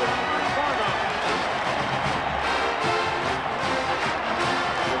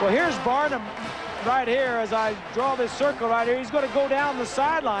 Well, here's Barnum right here as I draw this circle right here. He's going to go down the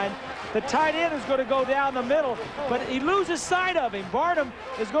sideline. The tight end is going to go down the middle, but he loses sight of him. Barnum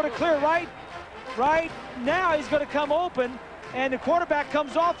is going to clear right now. He's going to come open, and the quarterback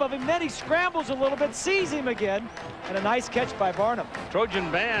comes off of him. Then he scrambles a little bit, sees him again, and a nice catch by Barnum.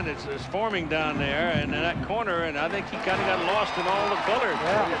 Trojan band is forming down there, and in that corner, and I think he kind of got lost in all the colors.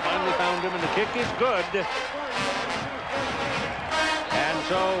 Yeah. Finally found him, and the kick is good. And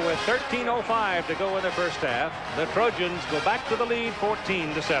so with 13:05 to go in the first half, the Trojans go back to the lead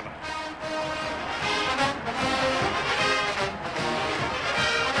 14-7.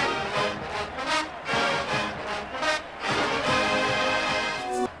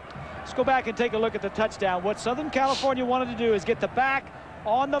 Let's go back and take a look at the touchdown. What Southern California wanted to do is get the back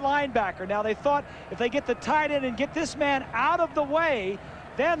on the linebacker. Now they thought if they get the tight end and get this man out of the way,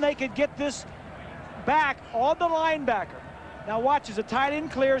 then they could get this back on the linebacker. Now watch as the tight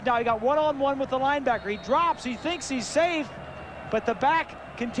end clears. Now he got one-on-one with the linebacker. He drops, he thinks he's safe, but the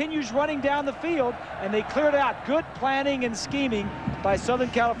back continues running down the field, and they cleared out. Good planning and scheming by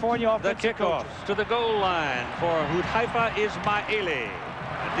Southern California offensive The kickoff coaches. to the goal line for Hudhaifa Ismaili.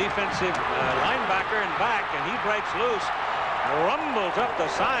 Defensive linebacker and back, and he breaks loose, rumbles up the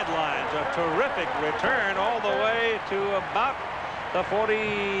sidelines. A terrific return all the way to about the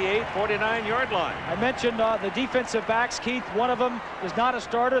 48, 49-yard line. I mentioned the defensive backs, Keith. One of them is not a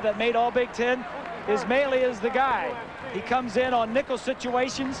starter that made all Big Ten. Ismaili is the guy. He comes in on nickel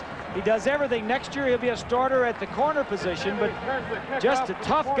situations. He does everything. Next year he'll be a starter at the corner position, but just a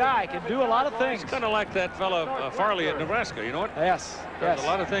tough guy, can do a lot of things. It's kind of like that fellow Farley at Nebraska, you know what? Yes, does a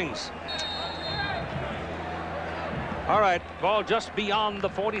lot of things. All right, ball just beyond the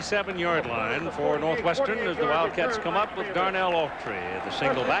 47-yard line for Northwestern as the Wildcats come up with Darnell Autry, the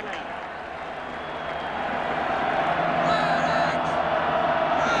single back.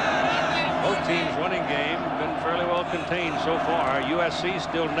 Both teams' running game been fairly well contained so far. USC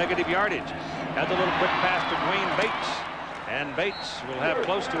still negative yardage. Had the little quick pass to Dwayne Bates, and Bates will have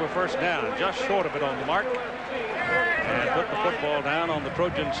close to a first down, just short of it on the mark, and put the football down on the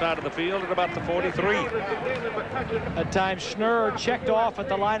Trojan side of the field at about the 43. At times, Schnurr checked off at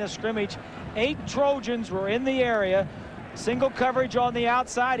the line of scrimmage. 8 Trojans were in the area. Single coverage on the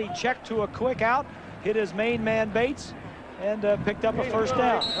outside. He checked to a quick out, hit his main man Bates, and picked up a first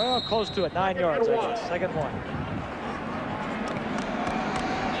down. Oh, close to it, 9 yards, I guess. Second one.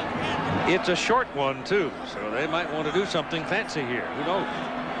 It's a short one, too, so they might want to do something fancy here. Who knows?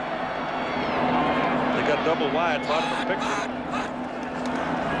 They got double wide, bottom of the picture.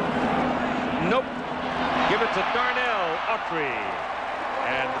 Nope. Give it to Darnell Autry.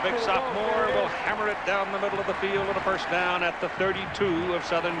 And the big sophomore will hammer it down the middle of the field on a first down at the 32 of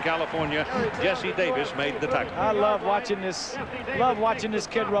Southern California. Jesse Davis made the tackle. I love watching this. Love watching this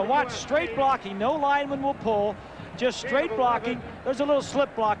kid run. Watch, straight blocking. No lineman will pull. Just straight blocking. There's a little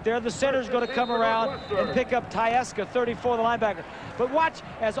slip block there. The center's going to come around and pick up Tyeska, 34, the linebacker. But watch,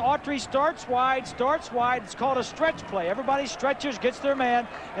 as Autry starts wide. It's called a stretch play. Everybody stretches, gets their man,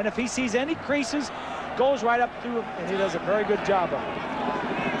 and if he sees any creases, goes right up through him, and he does a very good job of it.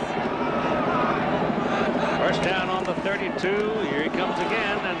 First down on the 32. Here he comes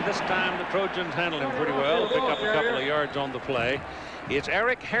again, and this time the Trojans handle him pretty well. Pick up a couple of yards on the play. It's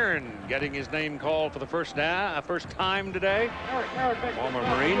Eric Heron getting his name called for the first time today. Former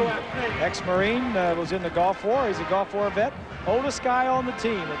Marine. Ex-Marine, was in the Gulf War. He's a Gulf War vet. Oldest guy on the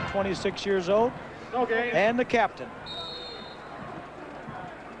team at 26 years old. And the captain.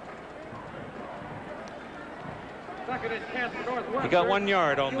 He got 1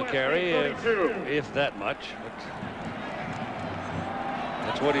 yard on the carry, if that much. But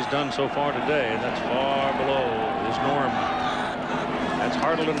that's what he's done so far today, and that's far below his norm. That's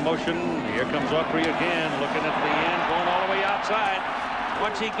Hartle in motion. Here comes Autry again, looking at the end, going all the way outside.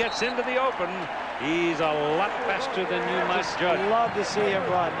 Once he gets into the open, he's a lot faster than you might judge. Love to see him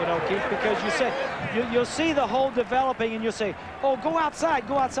run, you know, Keith, because you say you'll see the hole developing, and you'll say, "Oh, go outside,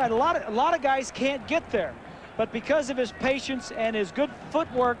 go outside." A lot of guys can't get there. But because of his patience and his good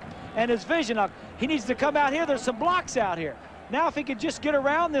footwork and his vision, he needs to come out here. There's some blocks out here. Now, if he could just get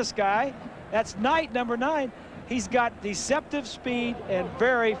around this guy, that's Knight, number 9. He's got deceptive speed and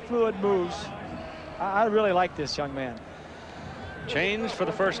very fluid moves. I really like this young man. Change for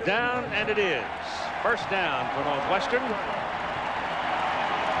the first down, and it is. First down for Northwestern.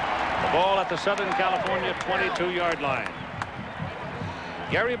 The ball at the Southern California 22-yard line.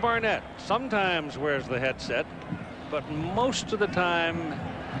 Gary Barnett sometimes wears the headset, but most of the time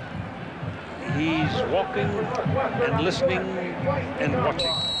he's walking and listening and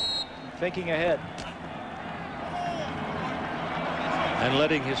watching. Thinking ahead. And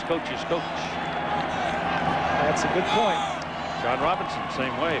letting his coaches coach. That's a good point. John Robinson,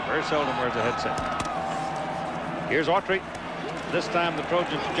 same way. Very seldom wears a headset. Here's Autry. This time the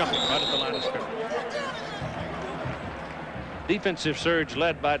Trojans jumping right at the line of scrimmage. Defensive surge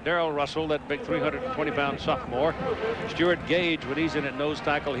led by Darrell Russell, that big 320-pound sophomore. Stuart Gage, when he's in at nose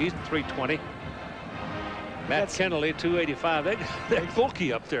tackle, he's 320. Matt Kennelly, 285. They're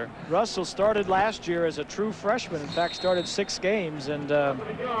bulky up there. Russell started last year as a true freshman. In fact, started 6 games. And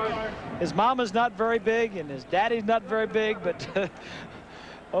his mama's not very big, and his daddy's not very big. But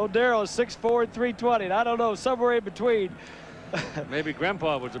Darrell is 6'4", 320. And I don't know, somewhere in between. Maybe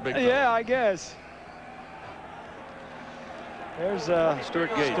Grandpa was a big guy. Yeah, I guess. There's Stuart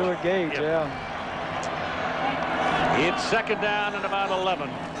Gage. Stuart Gage, yep. Yeah. It's second down and about 11.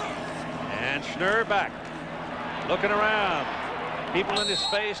 And Schnurr back. Looking around. People in his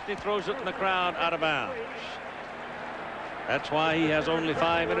face, and he throws it in the crowd out of bounds. That's why he has only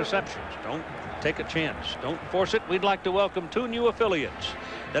 5 interceptions. Don't take a chance. Don't force it. We'd like to welcome 2 new affiliates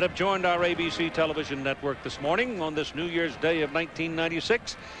that have joined our ABC television network this morning on this New Year's Day of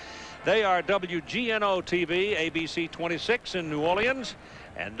 1996. They are WGNO-TV, ABC 26 in New Orleans,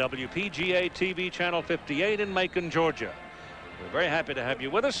 and WPGA-TV, Channel 58 in Macon, Georgia. We're very happy to have you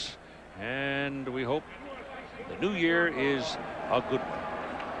with us, and we hope the new year is a good one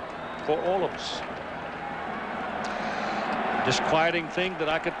for all of us. Disquieting thing that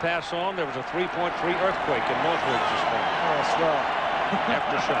I could pass on, there was a 3.3 earthquake in Northwoods this morning. Oh, swell.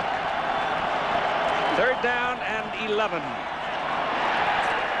 Aftershock. Third down and 11.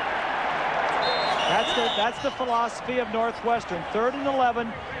 That's the philosophy of Northwestern. 3rd and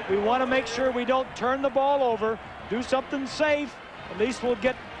 11. We want to make sure we don't turn the ball over. Do something safe. At least we'll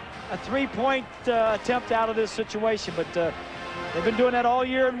get a 3-point attempt out of this situation. But they've been doing that all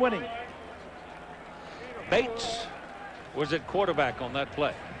year and winning. Bates was at quarterback on that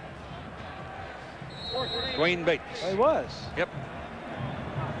play. Dwayne Bates. He was. Yep.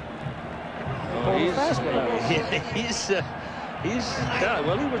 Well,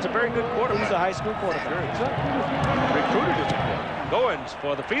 he was a very good quarterback. He's a high school quarterback. Recruited as a quarterback. Goins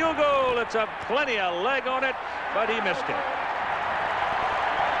for the field goal. It's a plenty of leg on it, but he missed it.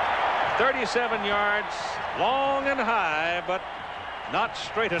 37 yards, long and high, but not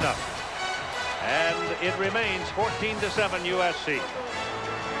straight enough. And it remains 14-7 USC.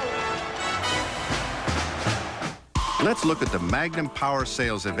 Let's look at the Magnum Power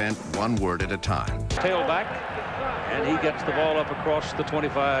Sales event one word at a time. Tailback, and he gets the ball up across the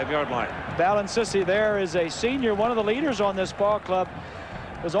 25-yard line. Balancisi there is a senior, one of the leaders on this ball club.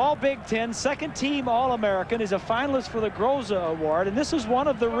 Was all Big Ten, second team All-American. He's a finalist for the Groza Award, and this is one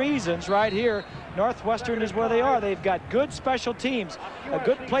of the reasons right here Northwestern is where they are. They've got good special teams, a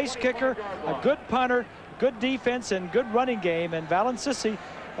good place kicker, a good punter, good defense, and good running game. And Balancisi,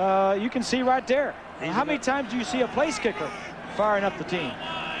 you can see right there. How many times do you see a place kicker firing up the team?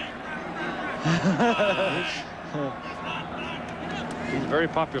 He's very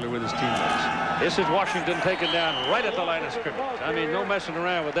popular with his teammates. This is Washington taken down right at the line of scrimmage. I mean, no messing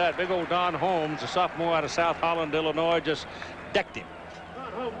around with that. Big old Don Holmes, a sophomore out of South Holland, Illinois, just decked him.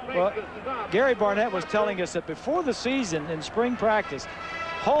 Well, Gary Barnett was telling us that before the season in spring practice,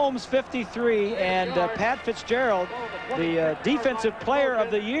 Holmes, 53, and Pat Fitzgerald, the defensive player of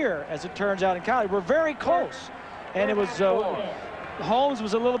the year, as it turns out in college, were very close. And it was Holmes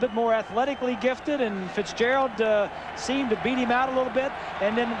was a little bit more athletically gifted, and Fitzgerald seemed to beat him out a little bit.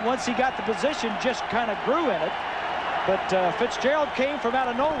 And then once he got the position, just kind of grew in it. But Fitzgerald came from out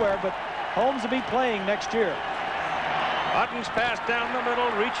of nowhere, but Holmes will be playing next year. Otten's pass down the middle,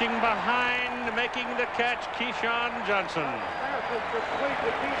 reaching behind, making the catch, Keyshawn Johnson.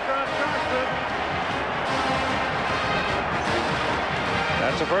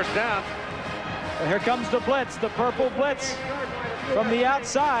 That's a first down. And here comes the blitz, the purple blitz from the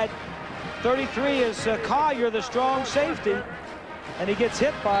outside. 33 is Collier, the strong safety, and he gets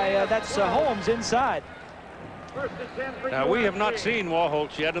hit by, that's Holmes inside. Now, we have not seen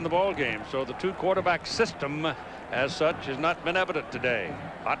Warholtz yet in the ball game, so the two quarterback system as such has not been evident today.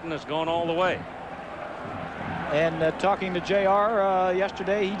 Otten has gone all the way. And talking to JR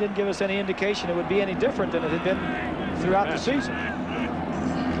yesterday, he didn't give us any indication it would be any different than it had been throughout the season.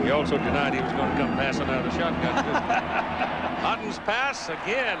 He also denied he was going to come passing out of the shotgun. Otten's pass,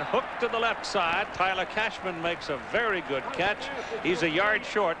 again, hooked to the left side. Tyler Cashman makes a very good catch. He's a yard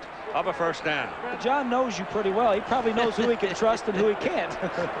short of a first down. John knows you pretty well. He probably knows who he can trust and who he can't.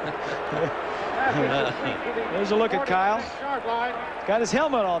 There's a look at Kyle. Got his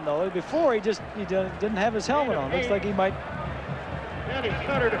helmet on, though. Before, he didn't have his helmet on. Looks like he might be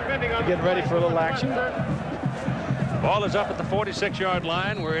getting ready for a little action. Ball is up at the 46-yard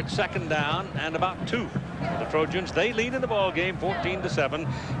line. We're at second down and about 2. The Trojans, they lead in the ball game 14-7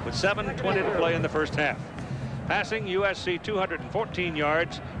 with 7:20 to play in the first half. Passing, USC 214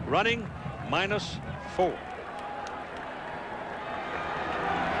 yards, running -4.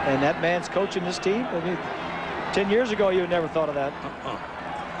 And that man's coaching this team. I mean, 10 years ago, you would never thought of that.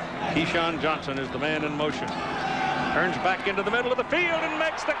 Keyshawn Johnson is the man in motion. Turns back into the middle of the field and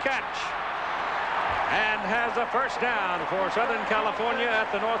makes the catch. And has a first down for Southern California at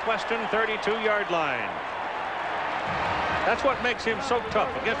the Northwestern 32-yard line. That's what makes him so tough.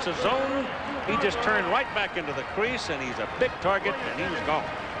 Against a zone, he just turned right back into the crease, and he's a big target, and he was gone.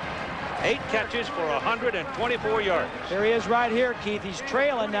 8 catches for 124 yards. There he is right here, Keith. He's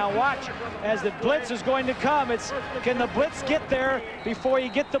trailing. Now watch as the blitz is going to come. Can the blitz get there before you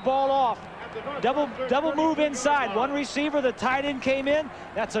get the ball off? Double move inside. One receiver, the tight end came in.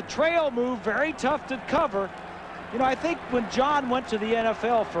 That's a trail move, very tough to cover. You know, I think when John went to the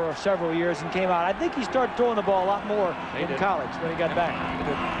NFL for several years and came out, I think he started throwing the ball a lot more in college when he got back.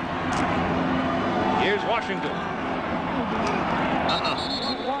 Here's Washington.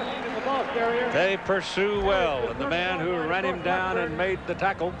 They pursue well, and the man who ran him down and made the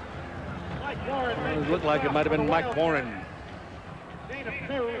tackle, it looked like it might have been Mike Warren.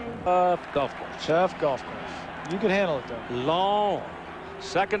 Golf course. Tough golf course. You can handle it, though. Long.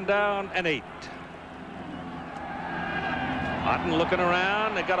 Second down and 8. Otten looking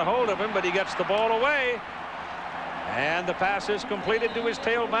around. They got a hold of him, but he gets the ball away. And the pass is completed to his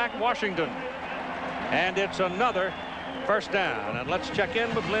tailback, Washington. And it's another first down. And let's check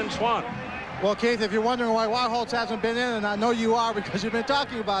in with Lynn Swan. Well, Keith, if you're wondering why Warholtz hasn't been in, and I know you are because you've been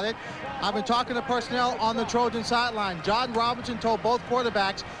talking about it, I've been talking to personnel on the Trojan sideline. John Robinson told both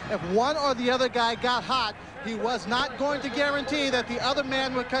quarterbacks if one or the other guy got hot, he was not going to guarantee that the other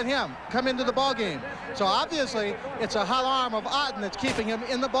man would come into the ball game. So obviously, it's a hot arm of Otten that's keeping him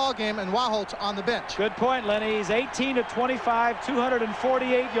in the ball game and Warholtz on the bench. Good point, Lenny. He's 18 of 25,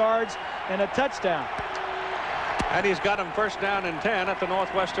 248 yards, and a touchdown. And he's got him first down and 10 at the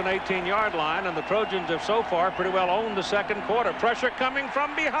Northwestern 18-yard line, and the Trojans have so far pretty well owned the second quarter. Pressure coming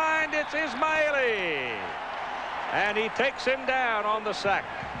from behind. It's Ismaili. And he takes him down on the sack.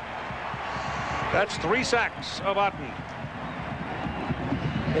 That's 3 sacks of Otten.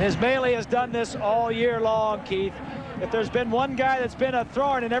 And Ismaili has done this all year long, Keith. if there's been one guy that's been a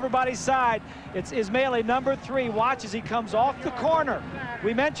thorn in everybody's side, it's Ismaili, number 3. Watch as he comes off the corner.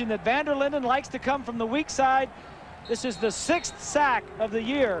 We mentioned that Vander Linden likes to come from the weak side. This is the 6th sack of the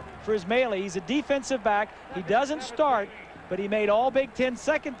year for Ismaili. He's a defensive back. He doesn't start, but he made all Big Ten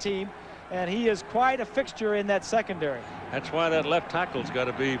second team, and he is quite a fixture in that secondary. That's why that left tackle's got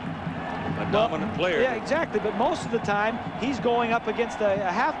to be a dominant player. Yeah, exactly. But most of the time, he's going up against a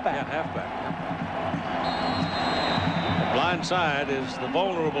halfback. Yeah, halfback. The blind side is the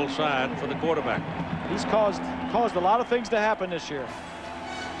vulnerable side for the quarterback. He's caused a lot of things to happen this year.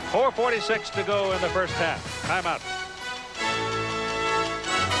 4:46 to go in the first half. Timeout.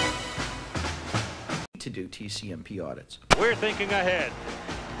 To do TCMP audits. We're thinking ahead.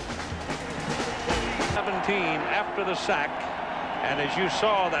 17 after the sack. And as you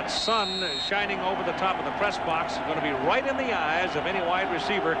saw, that sun shining over the top of the press box is going to be right in the eyes of any wide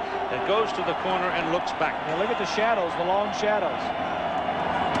receiver that goes to the corner and looks back. Now look at the shadows, the long shadows.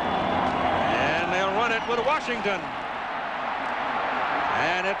 And they'll run it with Washington.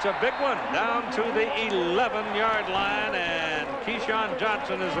 And it's a big one down to the 11-yard line, and Keyshawn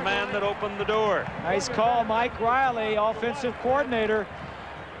Johnson is the man that opened the door. Nice call, Mike Riley, offensive coordinator.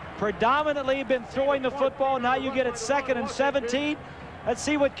 Predominantly been throwing the football. Now you get it 2nd and 17. Let's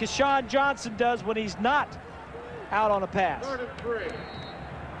see what Keyshawn Johnson does when he's not out on a pass.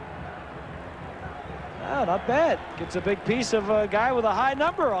 Oh, not bad. Gets a big piece of a guy with a high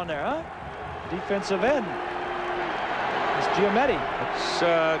number on there, huh? Defensive end. It's Giametti.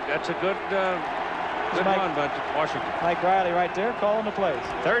 That's a good run by Washington. Mike Riley right there calling the plays.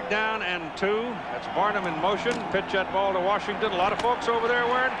 3rd down and 2. That's Barnum in motion. Pitch that ball to Washington. A lot of folks over there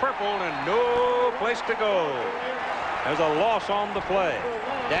wearing purple and no place to go. There's a loss on the play.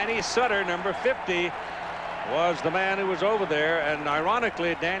 Danny Sutter, number 50, was the man who was over there. And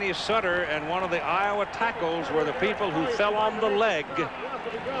ironically, Danny Sutter and one of the Iowa tackles were the people who fell on the leg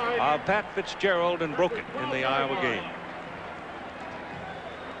of Pat Fitzgerald and broke it in the Iowa game.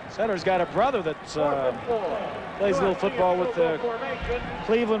 Sutter's got a brother that plays a little football with the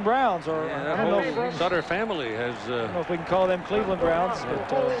Cleveland Browns, or yeah, I don't know if Sutter family has. I don't know if we can call them Cleveland Browns,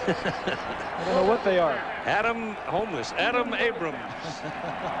 but I don't know what they are. Adam Abrams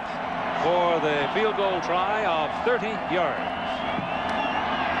for the field goal try of 30 yards.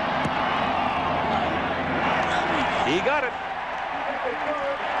 He got it.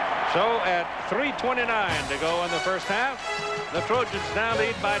 So at 3:29 to go in the first half, the Trojans now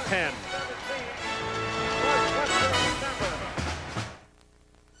lead by 10.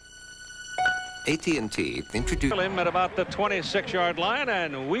 AT&T introduced him at about the 26-yard line,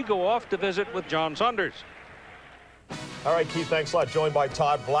 and we go off to visit with John Saunders. All right, Keith, thanks a lot. Joined by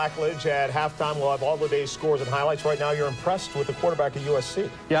Todd Blackledge. At halftime, we'll have all the day's scores and highlights. Right now, you're impressed with the quarterback at USC.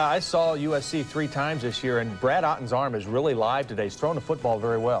 Yeah, I saw USC 3 times this year, and Brad Otten's arm is really live today. He's throwing the football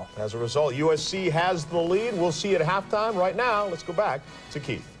very well. As a result, USC has the lead. We'll see at halftime. Right now, let's go back to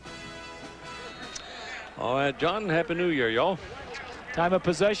Keith. All right, John, Happy New Year, y'all. Time of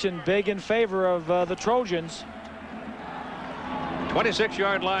possession big in favor of the Trojans.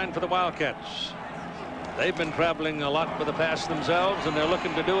 26-yard line for the Wildcats. They've been traveling a lot with the pass themselves, and they're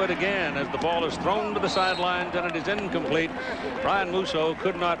looking to do it again as the ball is thrown to the sidelines and it is incomplete. Brian Musso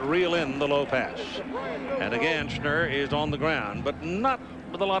could not reel in the low pass. And again, Schnurr is on the ground, but not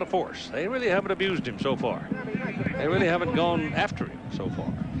with a lot of force. They really haven't abused him so far. They really haven't gone after him so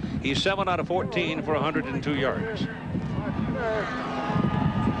far. He's 7 out of 14 for 102 yards.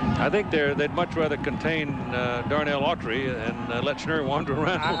 I think they'd much rather contain Darnell Autry and let Schnurr wander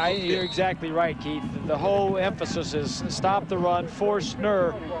around. You're exactly right, Keith. The whole emphasis is stop the run, force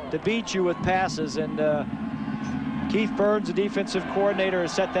Schnurr to beat you with passes, and Keith Burns, the defensive coordinator,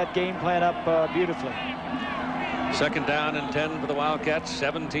 has set that game plan up beautifully. 2nd down and 10 for the Wildcats,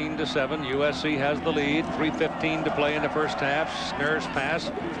 17-7. USC has the lead. 3:15 to play in the first half. Schnurr's pass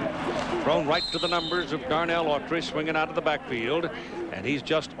thrown right to the numbers of Darnell Autry, swinging out of the backfield, and he's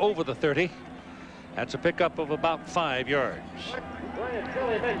just over the 30. That's a pickup of about 5 yards.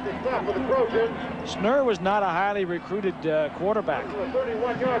 Schnurr was not a highly recruited quarterback.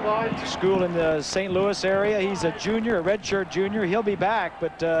 School in the St. Louis area. He's a junior, a redshirt junior. He'll be back,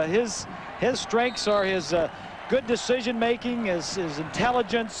 but his strengths are his good decision making, his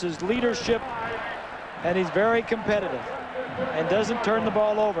intelligence, his leadership, and he's very competitive and doesn't turn the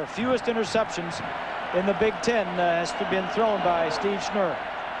ball over. Fewest interceptions in the Big Ten has been thrown by Steve Schnurr.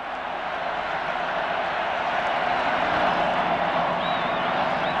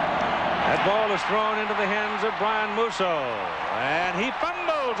 That ball is thrown into the hands of Brian Musso, and he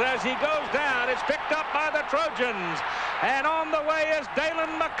fumbles as he goes down. It's picked up by the Trojans, and on the way is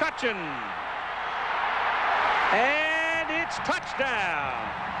Dalen McCutcheon. And it's touchdown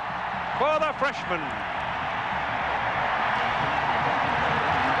for the freshman.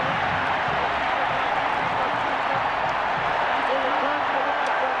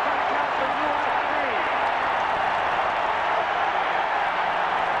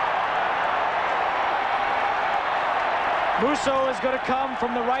 Musso is going to come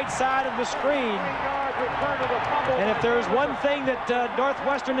from the right side of the screen. And if there's one thing that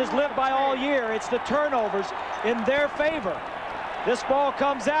Northwestern has lived by all year, it's the turnovers in their favor. This ball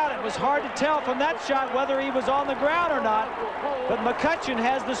comes out. It was hard to tell from that shot whether he was on the ground or not, but McCutcheon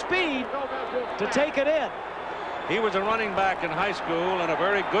has the speed to take it in. He was a running back in high school and a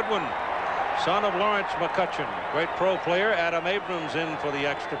very good one. Son of Lawrence McCutcheon, great pro player. Adam Abrams in for the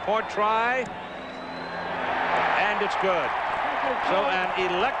extra point try. And it's good. So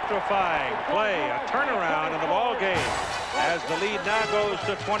an electrifying play, a turnaround in the ball game as the lead now goes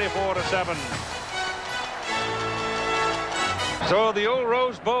to 24-7. So the old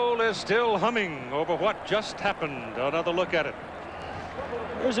Rose Bowl is still humming over what just happened. Another look at it.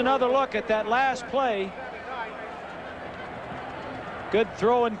 Here's another look at that last play. Good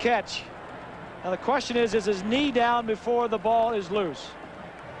throw and catch. Now the question is his knee down before the ball is loose?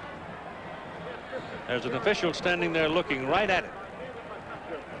 There's an official standing there looking right at it.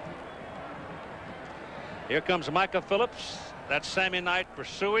 Here comes Micah Phillips. That's Sammy Knight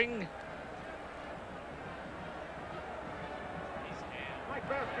pursuing.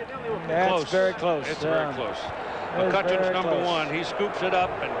 That's close. Very close. It's very close. McCutcheon's number one. He scoops it up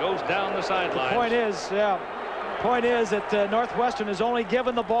and goes down the sideline. Point is that Northwestern has only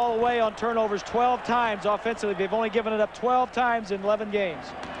given the ball away on turnovers 12 times offensively. They've only given it up 12 times in 11 games.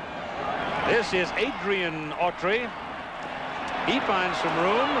 This is Adrian Autry. He finds some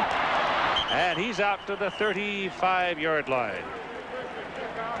room, and he's out to the 35-yard line.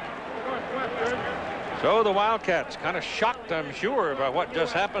 So the Wildcats kind of shocked, I'm sure, by what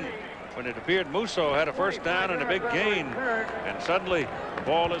just happened when it appeared Musso had a first down and a big gain, and suddenly the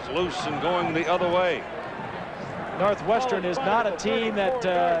ball is loose and going the other way. Northwestern is not a team that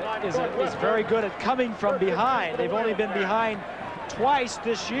is very good at coming from behind. They've only been behind twice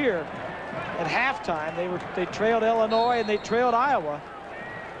this year. At halftime, they trailed Illinois and they trailed Iowa,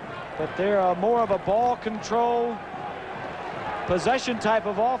 but they're more of a ball control, possession type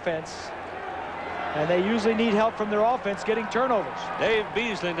of offense, and they usually need help from their offense getting turnovers. Dave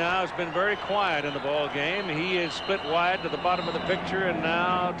Beasley now has been very quiet in the ball game. He is split wide to the bottom of the picture, and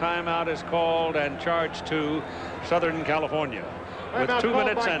now timeout is called and charged to Southern California with 2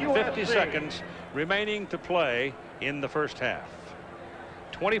 minutes and 50 seconds remaining to play in the first half.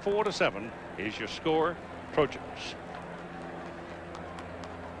 24-7 is your score, Trojans.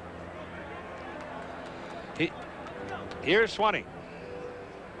 Here's Swanee.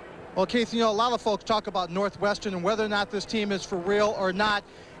 Well, Keith, you know, a lot of folks talk about Northwestern and whether or not this team is for real or not.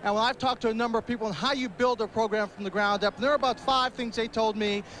 And when I've talked to a number of people on how you build a program from the ground up, and there are about 5 things they told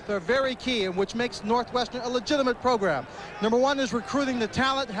me that are very key and which makes Northwestern a legitimate program. Number 1 is recruiting the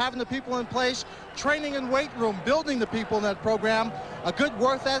talent, having the people in place, training and weight room, building the people in that program, a good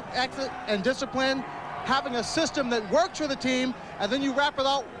work ethic and discipline, having a system that works for the team, and then you wrap it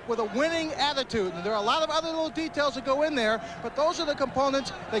out with a winning attitude. And there are a lot of other little details that go in there, but those are the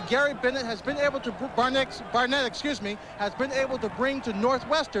components that Gary Bennett has been able to, Barnett, has been able to bring to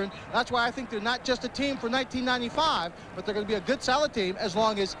Northwestern. That's why I think they're not just a team for 1995, but they're going to be a good, solid team as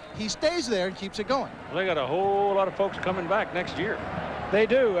long as he stays there and keeps it going. Well, they got a whole lot of folks coming back next year. They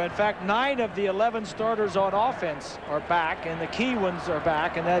do. In fact, 9 of the 11 starters on offense are back, and the key ones are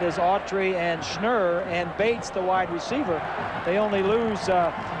back, and that is Autry and Schnurr and Bates, the wide receiver. They only lose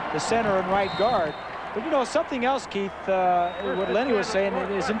the center and right guard. But, you know, something else, Keith, what Lenny was saying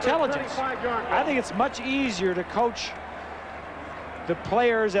is intelligence. I think it's much easier to coach the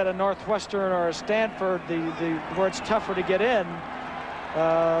players at a Northwestern or a Stanford, where it's tougher to get in,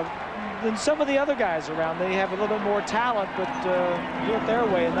 than some of the other guys around. They have a little bit more talent, but do it their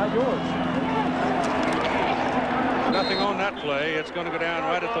way and not yours. Nothing on that play. It's going to go down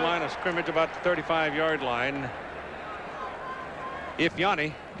right at the line of scrimmage, about the 35-yard line.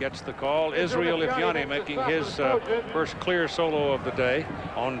 Ifeanyi gets the call. Israel Ifeanyi making his first clear solo of the day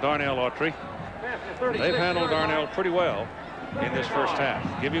on Darnell Autry. They've handled Darnell pretty well in this first half.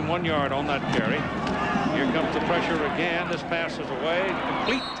 Give him 1 yard on that carry. Here comes the pressure again. This pass is away,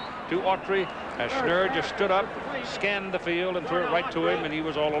 complete to Autry as Schnurr just stood up, scanned the field, and threw it right to him, and he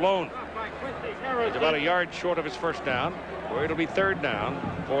was all alone. He's about a yard short of his first down, where it'll be 3rd down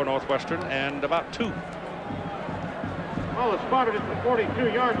for Northwestern and about 2. Well, it's spotted at the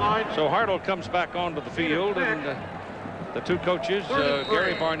 42-yard line. So Hartle comes back onto the field, and the 2 coaches,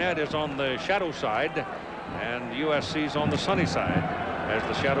 Gary Barnett is on the shadow side, And USC's on the sunny side as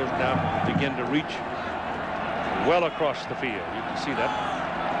the shadows now begin to reach well across the field. You can see that.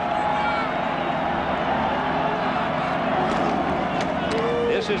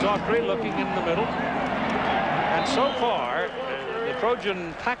 This is Autry looking in the middle. And so far, the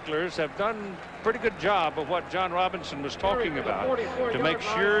Trojan tacklers have done a pretty good job of what John Robinson was talking about, to make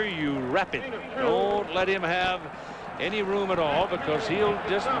sure you wrap it. Don't let him have any room at all, because he'll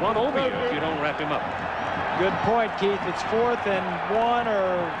just run over you if you don't wrap him up. Good point, Keith. It's 4th and 1,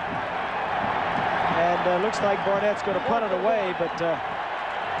 and looks like Barnett's going to punt it away. But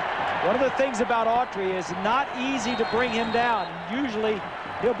one of the things about Autry is not easy to bring him down. Usually,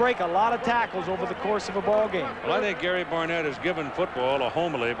 he'll break a lot of tackles over the course of a ball game. Well, I think Gary Barnett has given football a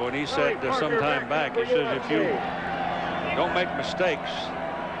homily when he said some time back, he says, if you don't make mistakes,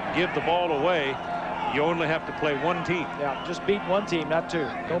 give the ball away, you only have to play one team. Yeah, just beat one team, not two.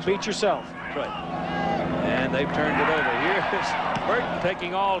 Don't beat yourself. That's right. And they've turned it over. Here's Burton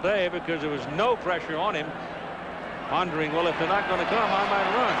taking all day because there was no pressure on him, pondering, well, if they're not going to come, I might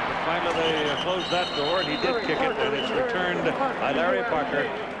run. But finally, they closed that door, and he did kick it, and it's returned by Larry Parker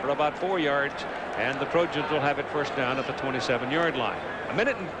for about 4 yards, and the Trojans will have it first down at the 27-yard line. 1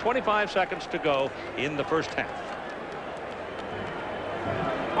 minute and 25 seconds to go in the first half.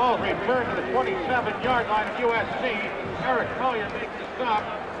 Ball returned to the 27-yard line of USC. Eric Collier makes the stop.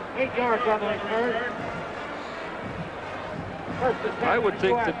 8 yards on the return. I would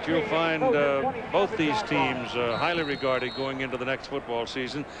think that you'll find both these teams highly regarded going into the next football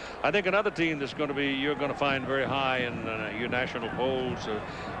season. I think another team that's going to be, you're going to find very high in your national polls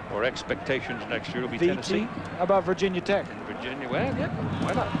or expectations next year will be Tennessee. How about Virginia Tech? And Virginia, well, yeah,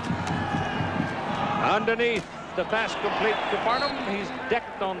 why not? Underneath, the pass complete to Barnum. He's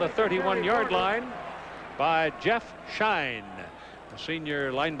decked on the 31-yard line by Jeff Shine, a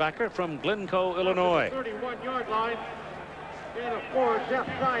senior linebacker from Glencoe, Illinois. 31-yard line.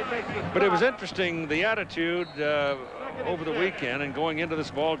 But it was interesting, the attitude over the weekend and going into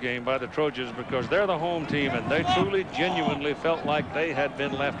this ball game by the Trojans, because they're the home team and they truly, genuinely felt like they had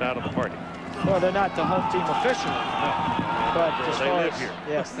been left out of the party. Well, they're not the home team officially, but as they far live as, here.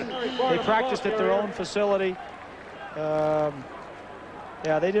 Yes, they practiced at their own facility.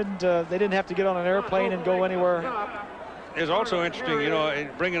 Yeah, they didn't have to get on an airplane and go anywhere. It's also interesting, you know,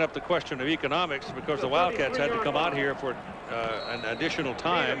 bringing up the question of economics, because the Wildcats had to come out here for an additional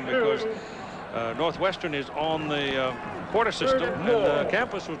time because Northwestern is on the quarter system, and the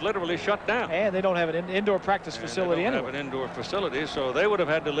campus was literally shut down. And they don't have an indoor practice facility anyway. They don't have an indoor facility, so they would have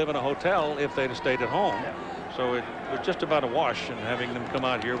had to live in a hotel if they'd have stayed at home. So it was just about a wash, and having them come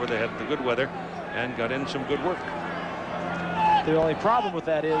out here where they had the good weather and got in some good work. The only problem with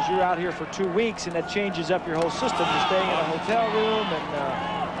that is you're out here for 2 weeks, and that changes up your whole system. You're staying in a hotel room, and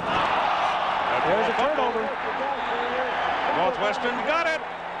there's a turnover. Northwestern got it.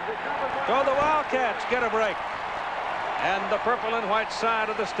 So the Wildcats get a break. And the purple and white side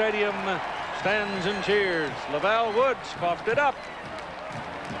of the stadium stands and cheers. Lavelle Woods puffed it up.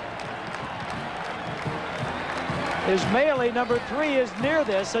 Ismaili, number 3, is near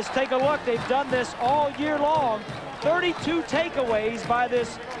this. Let's take a look. They've done this all year long. 32 takeaways by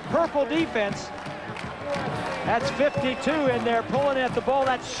this purple defense. That's 52, and they're pulling at the ball.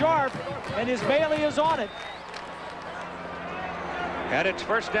 That's sharp, and Ismaili is on it. And it's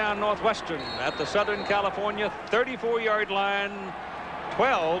first down Northwestern at the Southern California 34-yard line.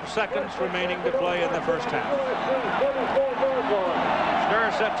 12 seconds remaining to play in the first half.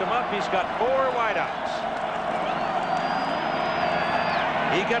 Schnurr sets him up. He's got 4 wideouts.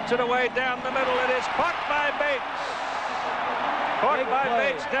 He gets it away down the middle. It is caught by Bates. Caught by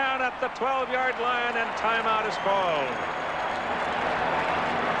Bates down at the 12-yard line, and timeout is called.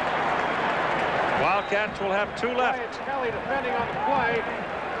 Wildcats will have 2 left. Kelly defending on the play.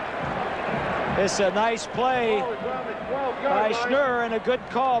 It's a nice play by Schnurr and a good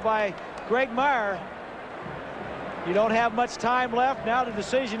call by Greg Meyer. You don't have much time left. Now the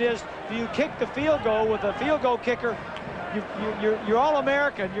decision is, do you kick the field goal with a field goal kicker? You're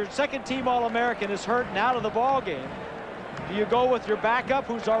All-American. Your second-team All-American is hurt and out of the ball game. Do you go with your backup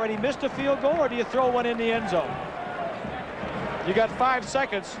who's already missed a field goal, or do you throw one in the end zone? You got 5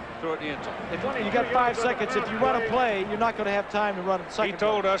 seconds. Throw it in the end zone. You got 5 seconds. If you run a play, you're not going to have time to run a second. He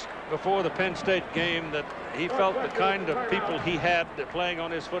told us before the Penn State game that he felt the kind of people he had playing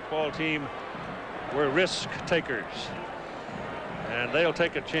on his football team were risk takers. And they'll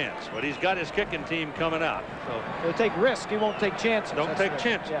take a chance. But he's got his kicking team coming out. So he'll take risk. He won't take chances. Don't take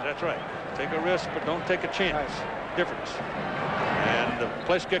chances. Yeah. That's right. Take a risk, but don't take a chance. Right. Difference. And the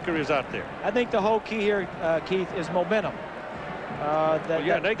place kicker is out there. I think the whole key here, Keith, is momentum.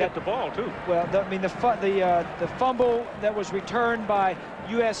 They get the ball too. Well, I mean, the fumble that was returned by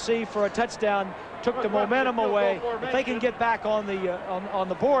USC for a touchdown took the momentum away. If they can get back on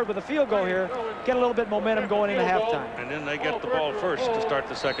the board with a field goal here, get a little bit momentum going into halftime. And then they get the ball first to start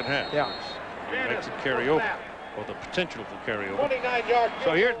the second half. Yeah. Makes it carry over, or the potential to carry over.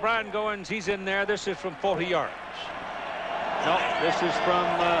 So here's Brian Goins. He's in there. This is from 40 yards. No, this is from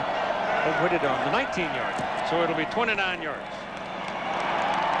what did on the 19-yard. So it'll be 29 yards.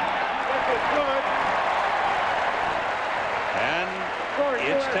 And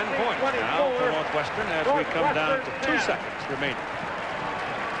it's 10 points now for Northwestern as we come down to 2 seconds remaining.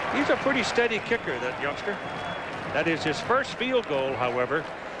 He's a pretty steady kicker, that youngster. That is his first field goal, however,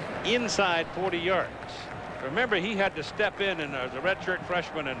 inside 40 yards. Remember, he had to step in as a redshirt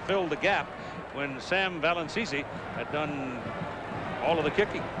freshman and fill the gap when Sam Valancisi had done all of the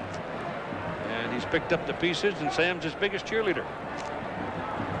kicking. And he's picked up the pieces, and Sam's his biggest cheerleader.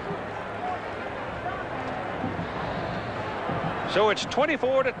 So it's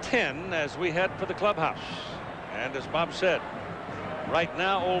 24-10 as we head for the clubhouse. And as Bob said, right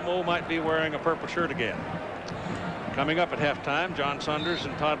now, Old Mo might be wearing a purple shirt again. Coming up at halftime, John Saunders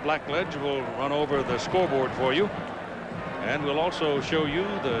and Todd Blackledge will run over the scoreboard for you. And we'll also show you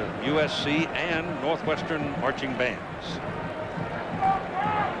the USC and Northwestern marching bands.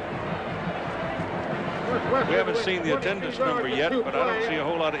 We haven't seen the attendance number yet, but I don't see a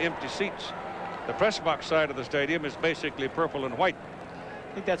whole lot of empty seats. The press box side of the stadium is basically purple and white.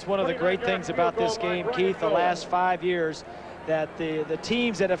 I think that's one of the great things about this game, Keith, the last 5 years, that the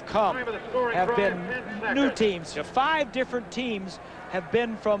teams that have come have been new teams. 5 different teams have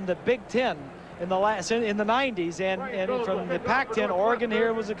been from the Big Ten in the 90s, and from the Pac-10. Oregon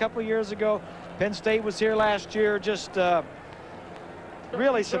here was a couple years ago. Penn State was here last year. Just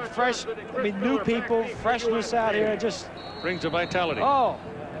really some fresh, new people, freshness out here. Just brings a vitality. Oh,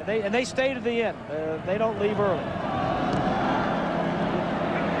 and they stay to the end. They don't leave early.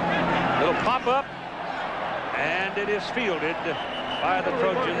 Little pop up, and it is fielded by the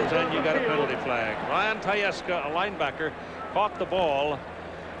Trojans, and you got a penalty flag. Ryan Tyeska, a linebacker, caught the ball,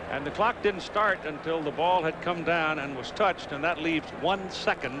 and the clock didn't start until the ball had come down and was touched, and that leaves 1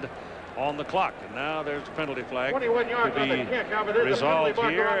 second on the clock. And now there's a penalty flag to be resolved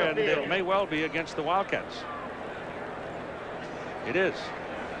here, and it may well be against the Wildcats. It is.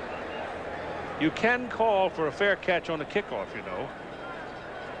 You can call for a fair catch on a kickoff, you know.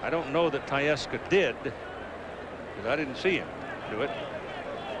 I don't know that Tyeska did, because I didn't see him do it.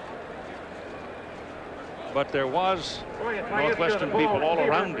 But there was Northwestern people all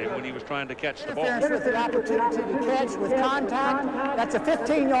around him when he was trying to catch the ball. Interference with an opportunity to catch with contact. That's a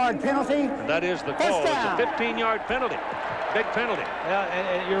 15-yard penalty. And that is the call. It's a 15-yard penalty. Big penalty. Yeah,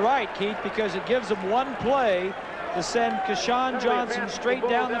 and you're right, Keith, because it gives them one play to send Keshawn Johnson straight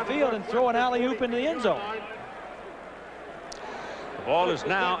down the field and throw an alley-oop into the end zone. The ball is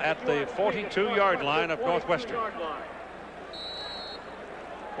now at the 42-yard line of Northwestern.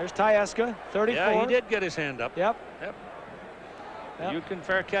 There's Tyeska, 34. Yeah, he did get his hand up. Yep. You can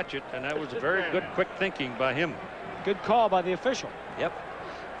fair catch it, and that was a very good quick thinking by him. Good call by the official. Yep.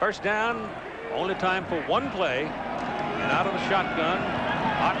 First down, only time for one play. And out of the shotgun,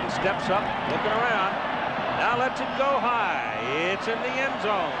 Otten steps up, looking around. Now lets it go high. It's in the end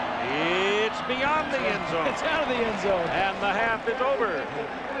zone. It's beyond the end zone. It's out of the end zone. And the half is over.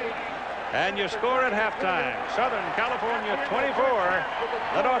 And you score at halftime. Southern California 24,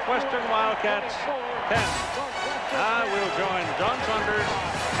 the Northwestern Wildcats 10. Now we'll join John Saunders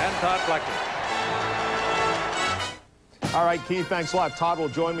and Todd Blackledge. All right, Keith, thanks a lot. Todd will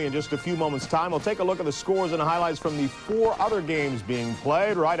join me in just a few moments' time. We'll take a look at the scores and highlights from the 4 other games being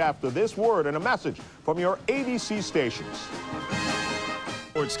played right after this word and a message from your ABC stations.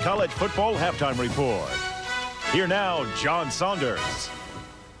 Sports College Football Halftime Report. Here now, John Saunders.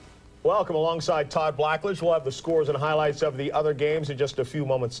 Welcome alongside Todd Blackledge. We'll have the scores and highlights of the other games in just a few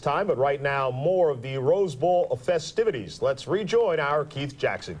moments' time. But right now, more of the Rose Bowl festivities. Let's rejoin our Keith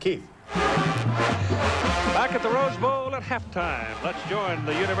Jackson. Keith. Back at the Rose Bowl at halftime. Let's join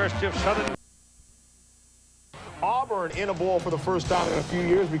the University of Southern. Auburn in a bowl for the first time in a few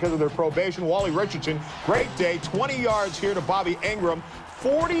years because of their probation. Wally Richardson, great day, 20 yards here to Bobby Ingram.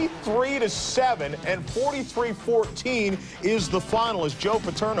 43-7 and 43-14 is the final as Joe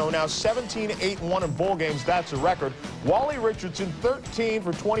Paterno now 17-8-1 in bowl games. That's a record. Wally Richardson 13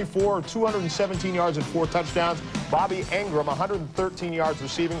 for 24, 217 yards and 4 touchdowns. Bobby Ingram 113 yards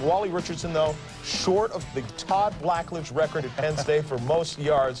receiving. Wally Richardson, though, short of the Todd Blackledge record at Penn State for most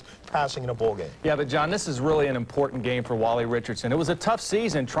yards passing in a bowl game. Yeah, but John, this is really an important important game for Wally Richardson. It was a tough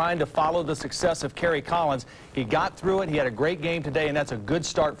season trying to follow the success of Kerry Collins. He got through it. He had a great game today, and that's a good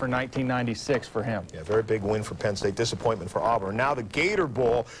start for 1996 for him. Yeah, very big win for Penn State. Disappointment for Auburn. Now the Gator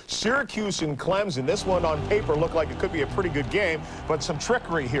Bowl, Syracuse and Clemson. This one on paper looked like it could be a pretty good game, but some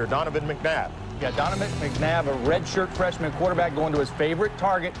trickery here. Donovan McNabb. Yeah, Donovan McNabb, a redshirt freshman quarterback, going to his favorite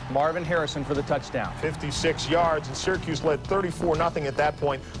target, Marvin Harrison, for the touchdown. 56 yards, and Syracuse led 34-0 at that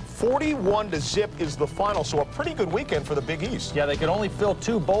point. 41-0 is the final, so a pretty good weekend for the Big East. Yeah, they could only fill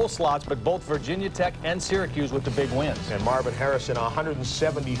 2 bowl slots, but both Virginia Tech and Syracuse with the big wins. And Marvin Harrison,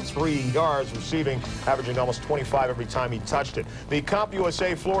 173 yards receiving, averaging almost 25 every time he touched it. The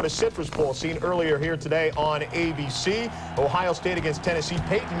CompUSA Florida Citrus Bowl seen earlier here today on ABC. Ohio State against Tennessee.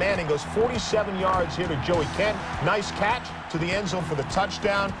 Peyton Manning goes 47 yards here to Joey Kent. Nice catch to the end zone for the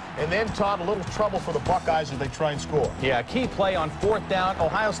touchdown. And then, Todd, a little trouble for the Buckeyes as they try and score. Yeah, key play on 4th down.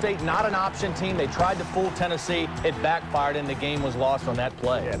 Ohio State not an option team. They tried to fool Tennessee. It backfired, and the game was lost on that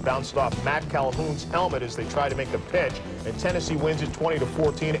play. Yeah, bounced off Matt Calhoun's helmet as they tried to make the pitch. And Tennessee wins it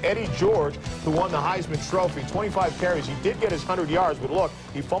 20-14. Eddie George, who won the Heisman Trophy, 25 carries. He did get his 100 yards, but look,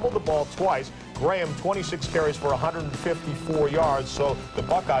 he fumbled the ball twice. Graham, 26 carries for 154 yards, so the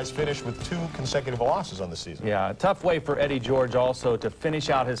Buckeyes finished with 2 consecutive losses on the season. Yeah, a tough way for Eddie George also to finish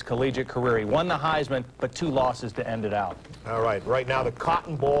out his collegiate career. He won the Heisman, but 2 losses to end it out. All right, right now the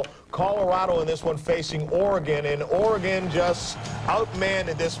Cotton Bowl. Colorado in this one facing Oregon, and Oregon just outmanned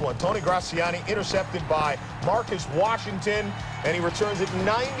in this one. Tony Graziani intercepted by Marcus Washington, and he returns it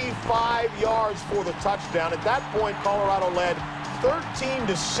 95 yards for the touchdown. At that point, Colorado led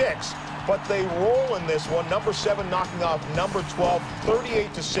 13-6. But they roll in this one. Number 7 knocking off number 12.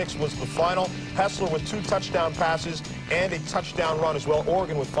 38-6 was the final. Hessler with 2 touchdown passes and a touchdown run as well.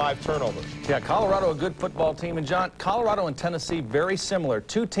 Oregon with 5 turnovers. Yeah, Colorado a good football team. And, John, Colorado and Tennessee very similar.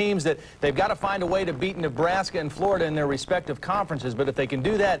 2 teams that they've got to find a way to beat Nebraska and Florida in their respective conferences. But if they can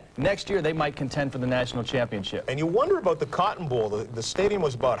do that, next year they might contend for the national championship. And you wonder about the Cotton Bowl. The stadium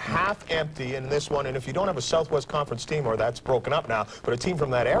was about half empty in this one. And if you don't have a Southwest Conference team, or that's broken up now, but a team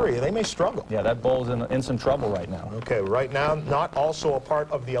from that area, they may struggle. Yeah, that bowl's in some trouble right now. Okay, right now, not also a part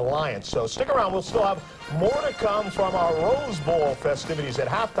of the Alliance. So stick around. We'll still have more to come from our Rose Bowl festivities at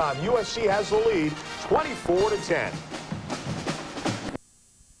halftime. USC has the lead, 24-10.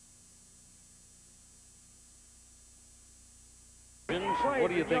 What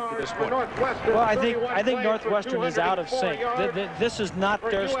do you think to this point? Well, I think Northwestern is out of sync. This is not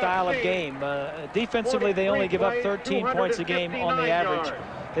their style of game. Defensively, they only give up 13 points a game on the average.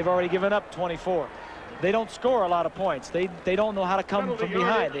 They've already given up 24. They don't score a lot of points. They don't know how to come from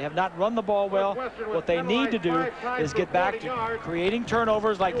behind. They have not run the ball well. What they need to do is get back to creating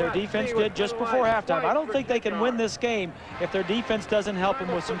turnovers like their defense did just before halftime. I don't think they can win this game if their defense doesn't help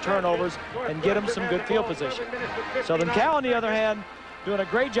them with some turnovers and get them some good field position. Southern Cal, on the other hand, doing a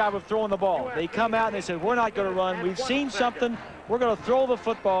great job of throwing the ball. They come out and they said, we're not going to run. We've seen something. We're going to throw the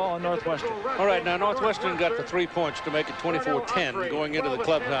football on Northwestern. All right, now Northwestern got the 3 points to make it 24-10 going into the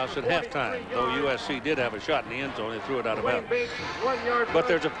clubhouse at halftime. Though USC did have a shot in the end zone, they threw it out of bounds. But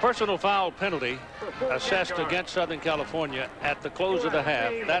there's a personal foul penalty assessed against Southern California at the close of the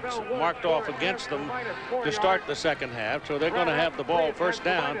half. That's marked off against them to start the second half. So they're going to have the ball first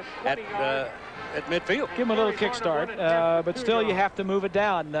down at midfield. Give them a little kickstart, but still you have to move it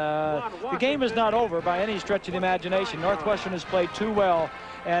down. The game is not over by any stretch of the imagination. Northwestern has played too well,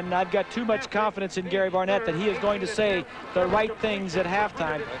 and I've got too much confidence in Gary Barnett that he is going to say the right things at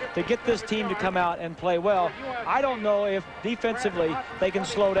halftime to get this team to come out and play well. I don't know if defensively they can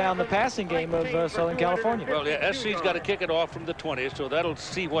slow down the passing game of Southern California. Well, yeah, SC's got to kick it off from the 20, so that'll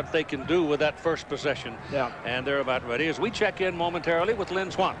see what they can do with that first possession. Yeah. And they're about ready as we check in momentarily with Lynn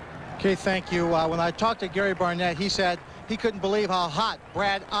Swan. Okay, thank you. When I talked to Gary Barnett, he said he couldn't believe how hot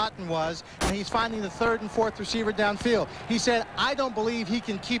Brad Otten was, and he's finding the 3rd and 4th receiver downfield. He said, I don't believe he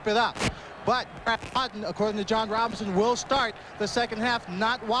can keep it up. But Brad Otten, according to John Robinson, will start the second half,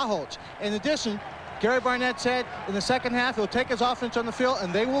 not Wahholz. In addition, Gary Barnett said in the second half he'll take his offense on the field,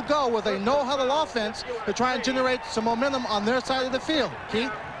 and they will go with a no-huddle offense to try and generate some momentum on their side of the field.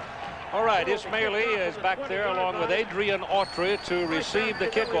 Keith? All right, Ismaili is back there along with Adrian Autry to receive the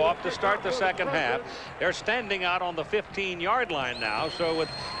kickoff to start the second half. They're standing out on the 15-yard line now, so with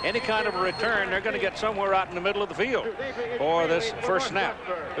any kind of a return, they're going to get somewhere out in the middle of the field for this first snap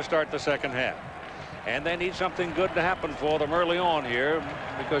to start the second half. And they need something good to happen for them early on here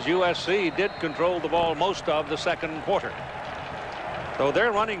because USC did control the ball most of the second quarter. So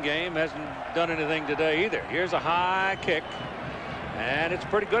their running game hasn't done anything today either. Here's a high kick. And it's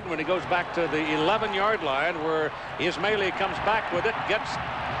pretty good when he goes back to the 11-yard line where Ismaili comes back with it, gets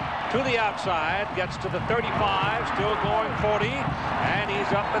to the outside, gets to the 35, still going 40, and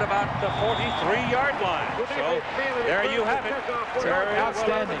he's up at about the 43-yard line. So there you have it. Very outstanding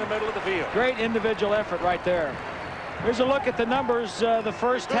Outstanding. in the middle of the field. Great individual effort right there. Here's a look at the numbers the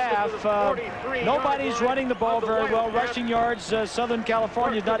first half. Nobody's running the ball very well. Rushing yards, Southern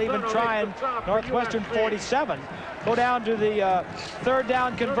California's not even trying. Northwestern 47. Go down to the third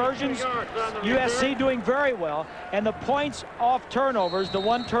down conversions. USC doing very well. And the points off turnovers, the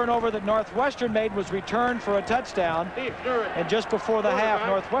one turnover that Northwestern made was returned for a touchdown. And just before the half,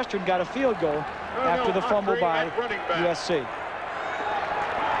 Northwestern got a field goal after the fumble by USC.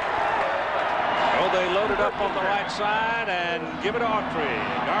 Oh, they load it up on the right side and give it to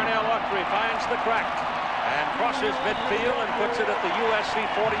Autry. Darnell Autry finds the crack and crosses midfield and puts it at the USC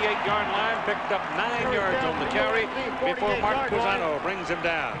 48-yard line. Picked up 9 yards on the carry before Mark Cusano brings him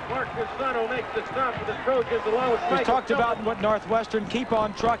down. Mark Cusano makes the stop for the Trojans along with We talked about what Northwestern keep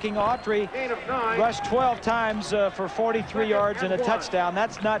on trucking. Autry rushed 12 times for 43 yards and a touchdown.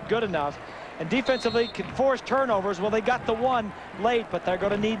 That's not good enough. And defensively can force turnovers. Well, they got the one late, but they're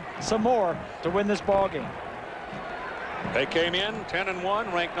going to need some more to win this ball game. They came in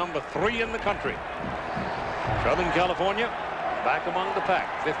 10-1, ranked number 3 in the country. Southern California back among the pack,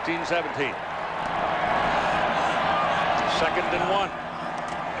 15-17. 2nd and 1.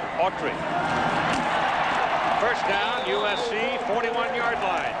 Autry. First down, USC 41-yard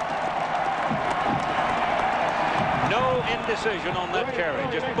line. No indecision on that carry,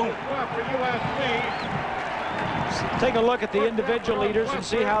 just boom. Take a look at the individual leaders and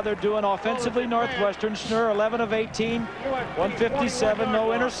see how they're doing offensively. Northwestern, Schnur 11 of 18, 157,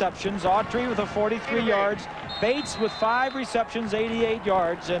 no interceptions. Autry with a 43 yards. Bates with 5 receptions, 88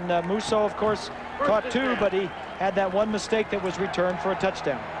 yards. And Musso, of course, caught 2, but he had that one mistake that was returned for a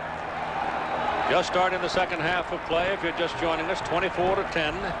touchdown. Just starting the second half of play, if you're just joining us,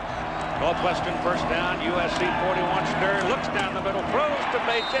 24-10. Northwestern first down, USC 41. Schnur looks down the middle, throws to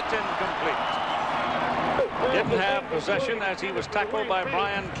Bates, it's incomplete. Didn't have possession as he was tackled by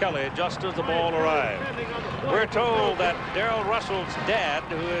Brian Kelly just as the ball arrived. We're told that Darrell Russell's dad,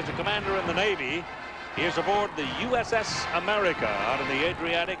 who is a commander in the Navy, is aboard the USS America out in the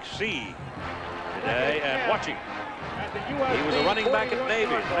Adriatic Sea today and watching. He was a running back at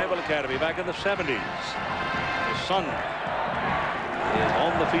Navy, Naval Academy, back in the 70s. His son is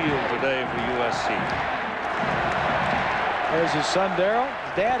on the field today for USC. There's his son, Darrell.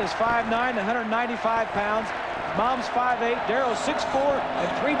 His dad is 5'9", 195 pounds. His mom's 5'8". Darrell's 6'4", and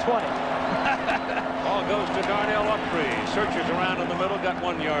 320. Ball goes to Darnell Autry. Searches around in the middle, got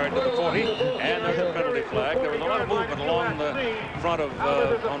 1 yard to the 40, and there's a penalty flag. There was a lot of movement along the front of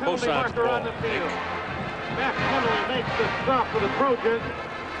on both sides of the ball. Matt Kennelly makes the stop for the Trojans.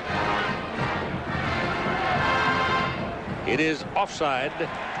 It is offside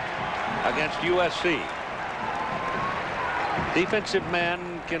against USC. Defensive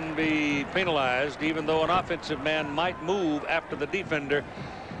man can be penalized even though an offensive man might move after the defender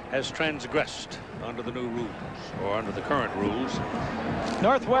has transgressed under the new rules or under the current rules.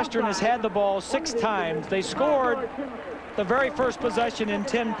 Northwestern has had the ball 6 times. They scored the very first possession in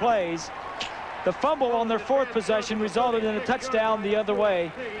 10 plays. The fumble on their 4th possession resulted in a touchdown the other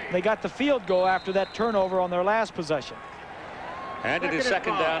way. They got the field goal after that turnover on their last possession. And it is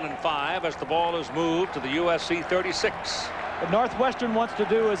 2nd down and 5 as the ball is moved to the USC 36. What Northwestern wants to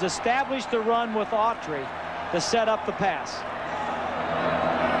do is establish the run with Autry to set up the pass.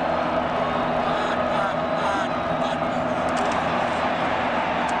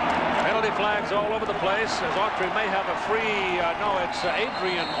 Penalty flags all over the place as Autry may have a free, no, it's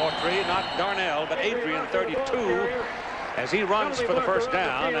Adrian Autry, not Darnell, but Adrian 32 as he runs for the first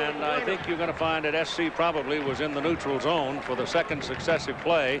down, and I think you're going to find that SC probably was in the neutral zone for the 2nd successive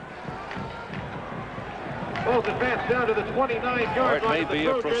play. Ball's advanced down to the 29-yard line. Or it may be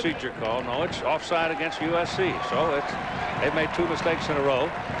a procedure call. No, it's offside against USC. So they've made 2 mistakes in a row.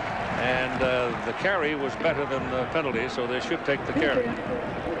 And the carry was better than the penalty, so they should take the carry.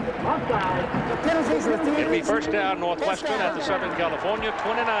 It'll be first down Northwestern at the Southern California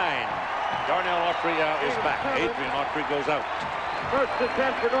 29. Darnell Autry is back. Adrian Autry goes out. First and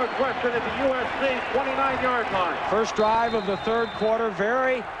 10 for Northwestern at the USC 29-yard line. First drive of the 3rd quarter,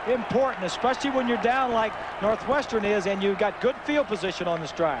 very important, especially when you're down like Northwestern is and you've got good field position on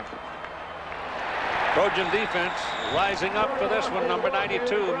this drive. Trojan defense rising up for this one. Number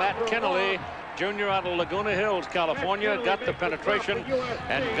 92, Matt Kennelly, junior out of Laguna Hills, California, got the penetration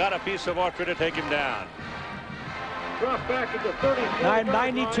and got a piece of Autry to take him down. Drop back at the 30.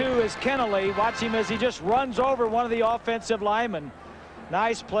 992 is Kennelly. Watch him as he just runs over one of the offensive linemen.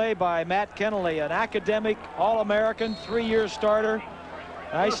 Nice play by Matt Kennelly, an academic All-American, 3-year starter.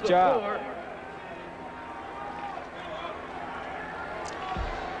 Nice job.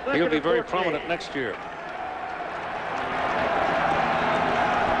 He'll be very prominent next year.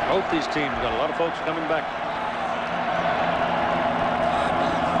 Both these teams got a lot of folks coming back.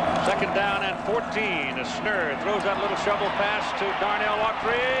 Second down and 14. Schnurr throws that little shovel pass to Darnell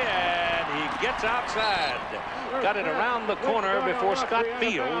Autry, and he gets outside. Got it around the corner before Scott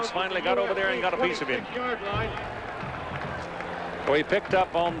Fields finally got over there and got a piece of it. So he picked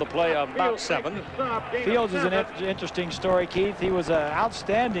up on the play of about 7. Fields is an interesting story, Keith. He was an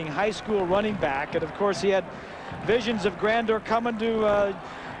outstanding high school running back, and of course he had visions of grandeur coming to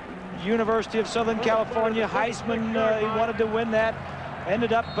University of Southern California. Heisman, he wanted to win that.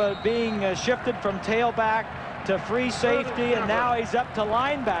 Ended up being shifted from tailback to free safety, and now he's up to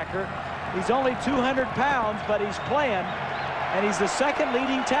linebacker. He's only 200 pounds, but he's playing, and he's the second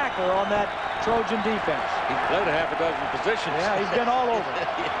leading tackler on that Trojan defense. He's played a half a dozen positions. Yeah, he's been all over.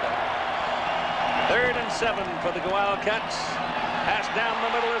 Yeah. 3rd and 7 for the Wildcats. Pass down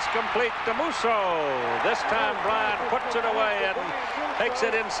the middle is complete to Musso. This time Bryant puts it away and takes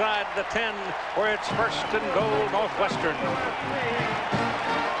it inside the 10, where it's 1st and goal, Northwestern.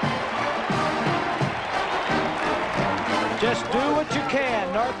 Just do what you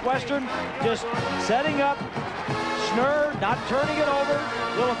can. Northwestern just setting up. Schnurr not turning it over.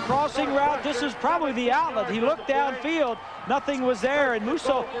 Little crossing route. This is probably the outlet. He looked downfield. Nothing was there, and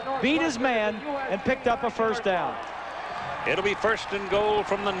Musso beat his man and picked up a first down. It'll be 1st and goal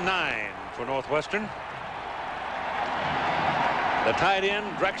from the 9 for Northwestern. The tight end,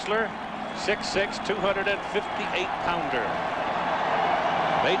 Drexler, 6'6", 258-pounder.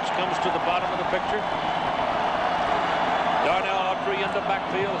 Bates comes to the bottom of the picture. Darnell Autry in the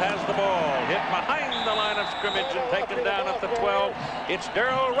backfield has the ball. Hit behind the line of scrimmage and taken down at the 12. It's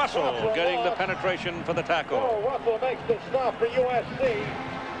Darrell Russell getting the penetration for the tackle. Russell makes the stop for USC.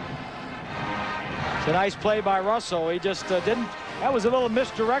 It's a nice play by Russell. He just didn't. That was a little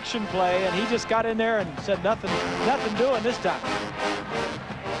misdirection play, and he just got in there and said nothing doing this time.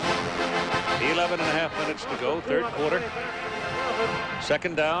 11.5 minutes to go, 3rd quarter.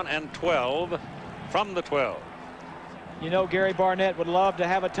 2nd down and 12 from the 12. You know, Gary Barnett would love to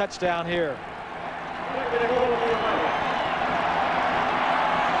have a touchdown here.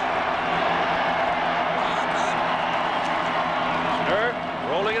 Schnurr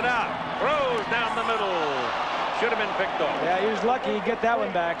rolling it out. Throws down the middle. Should have been picked off. Yeah, he was lucky to get that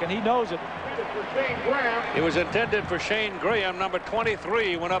one back, and he knows it. It was intended for Shane Graham. Number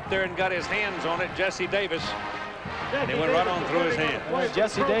 23 went up there and got his hands on it. Jesse Davis. And he went right on through his hand.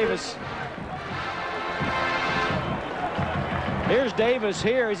 Jesse Davis. Here's Davis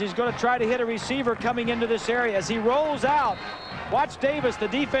here as he's going to try to hit a receiver coming into this area. As he rolls out, watch Davis, the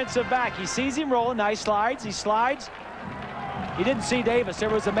defensive back. He sees him rolling. Nice slides. He slides. He didn't see Davis. There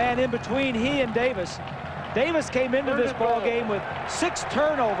was a man in between he and Davis. Davis came into this ball game with 6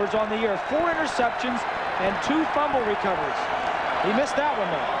 turnovers on the year, 4 interceptions, and 2 fumble recoveries. He missed that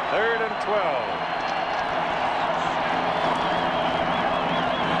one, though. 3rd and 12.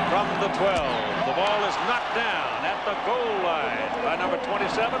 From the 12. The ball is knocked down at the goal line by number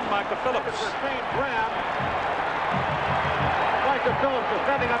 27, Micah Phillips. Micah Phillips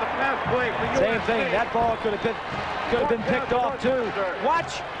defending on the pass play for USC. Same thing. That ball could have been picked off too.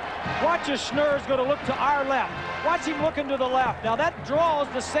 Watch as Schnurr's going to look to our left. Watch him looking to the left. Now that draws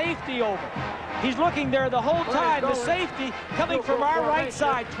the safety over. He's looking there the whole time. The safety coming from our right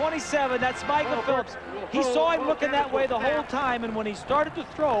side, 27. That's Micah Phillips. He saw him looking that way the whole time, and when he started to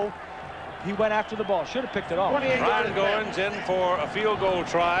throw, he went after the ball. Should have picked it off. Ryan Goins in for a field goal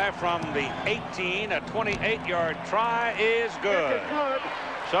try from the 18. A 28-yard try is good.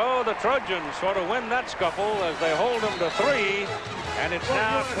 So the Trojans sort of win that scuffle as they hold them to 3, and it's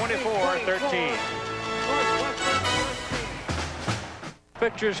now 24-13.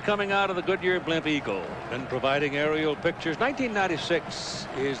 Pictures coming out of the Goodyear Blimp Eagle. Been providing aerial pictures. 1996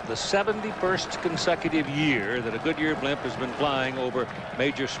 is the 71st consecutive year that a Goodyear Blimp has been flying over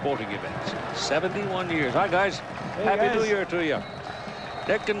major sporting events. 71 years. Hi, guys. Hey, Happy New Year to you.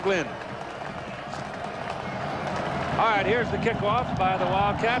 Dick and Glenn. All right, here's the kickoff by the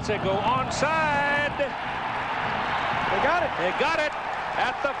Wildcats. They go onside. They got it. They got it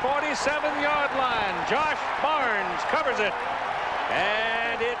at the 47-yard line. Josh Barnes covers it.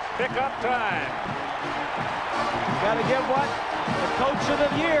 And it's pickup time. Got to give what? The coach of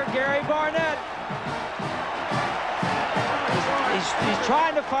the year, Gary Barnett. He's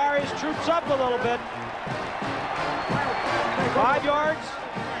trying to fire his troops up a little bit. 5 yards,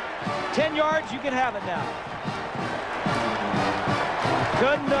 10 yards, you can have it now.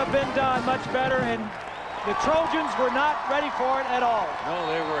 Couldn't have been done much better, and The Trojans were not ready for it at all. No,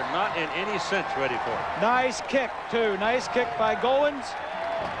 they were not in any sense ready for it. Nice kick, too. Nice kick by Goins.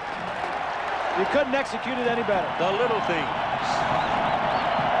 You couldn't execute it any better. The little things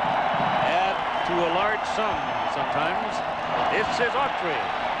add to a large sum sometimes. This is Autry,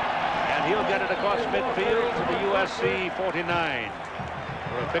 and he'll get it across midfield to the USC 49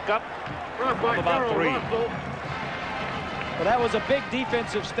 for a pickup of about 3. Well, that was a big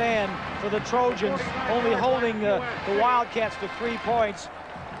defensive stand for the Trojans, only holding the Wildcats to 3 points.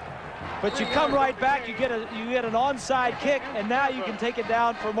 But you come right back, you get an onside kick, and now you can take it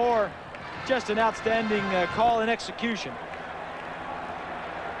down for more. Just an outstanding call and execution.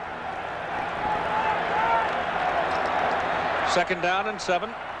 Second down and 7.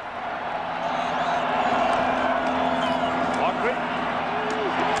 Autry.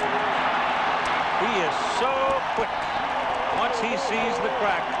 He is so quick. Once he sees the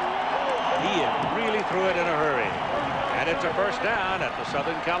crack, he is really through it in a hurry. And it's a first down at the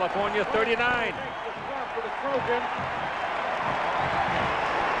Southern California 39.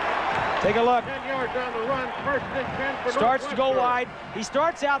 Take a look. 10 yards on the run. First and 10 for Starts to go Northwestern. wide. He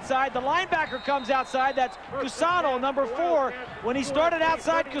starts outside. The linebacker comes outside. That's Cusano, number 4. When he started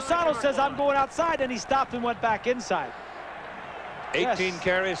outside, Cusano says, I'm going outside, and he stopped and went back inside. 18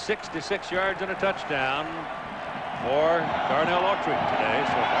 carries, 66 yards, and a touchdown for Darnell Autry today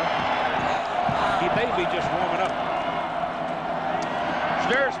so far. He may be just warming up.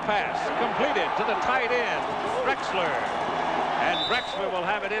 Schnurr's pass completed to the tight end, Drexler. And Drexler will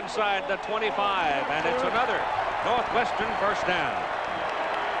have it inside the 25, and it's another Northwestern first down.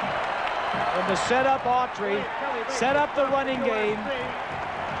 And to set up Autry, set up the running game,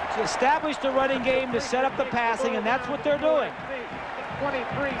 to establish the running game, to set up the passing, and that's what they're doing.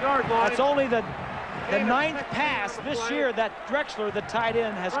 23-yard line. That's only the 9th pass this year that Drexler, the tight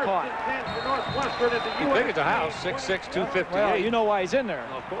end, has caught. He's big as a house, 6'6", 258. Well, you know why he's in there.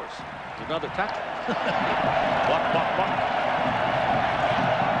 Well, of course. It's another tackle. Block, block, block.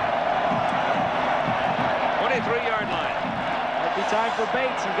 23-yard line. Might be time for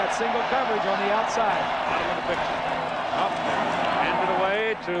Bates. He's got single coverage on the outside. Bottom of the picture. Up. Handed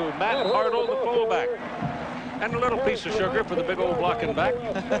away to Matt Hartle, the fullback. And a little piece of sugar for the big old blocking back.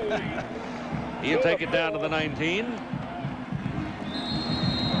 He'll take it down to the 19.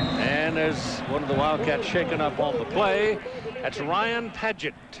 And there's one of the Wildcats shaken up on the play. That's Ryan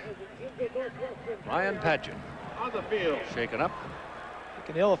Padgett. Ryan Padgett. On the field. Shaken up. They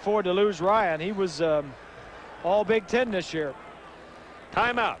can ill afford to lose Ryan. He was all Big Ten this year.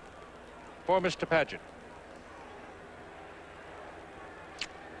 Timeout for Mr. Padgett.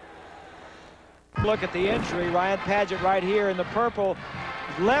 Look at the injury. Ryan Padgett right here in the purple.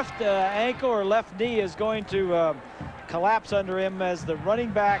 Left ankle or left knee is going to collapse under him as the running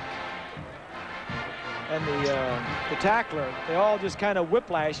back and the tackler. They all just kind of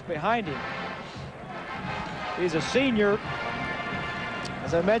whiplash behind him. He's a senior.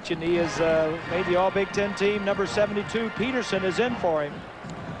 As I mentioned, he is made the All-Big Ten team. Number 72, Peterson, is in for him.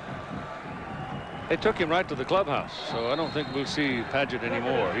 They took him right to the clubhouse, so I don't think we'll see Padgett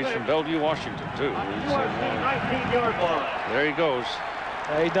anymore. He's from Bellevue, Washington, too. There he goes.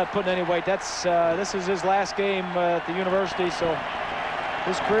 He's not putting any weight. This is his last game at the university, so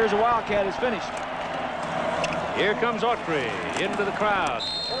his career as a Wildcat is finished. Here comes Autry into the crowd.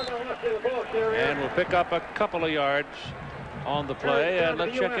 And we'll pick up a couple of yards on the play, and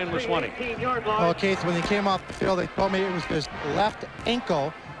let's check in with Swanee. Well, Keith, when he came off the field, they told me it was his left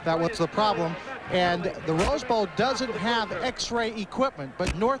ankle that was the problem. And the Rose Bowl doesn't have X-ray equipment,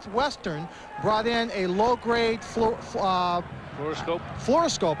 but Northwestern brought in a low-grade fluoroscope,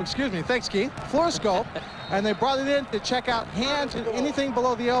 excuse me, thanks, Keith, fluoroscope, and they brought it in to check out hands and anything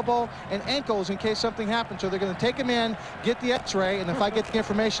below the elbow and ankles in case something happens. So they're going to take him in, get the X-ray, and if I get the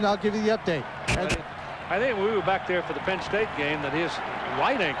information, I'll give you the update. I think we were back there for the Penn State game that his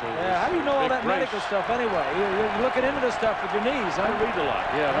right ankle was. Yeah, how do you know all that medical stuff anyway? You're looking into this stuff with your knees. I read a lot.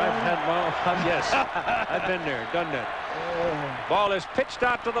 Yeah, I've had yes, I've been there, done that. Ball is pitched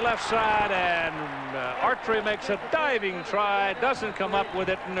out to the left side, and Autry makes a diving try, doesn't come up with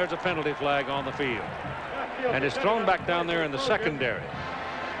it, and there's a penalty flag on the field. And it's thrown back down there in the secondary.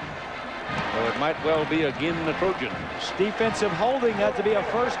 So it might well be again the Trojans. Defensive holding had to be a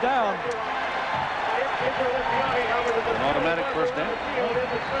first down. An automatic first down.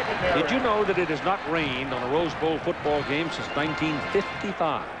 Did you know that it has not rained on a Rose Bowl football game since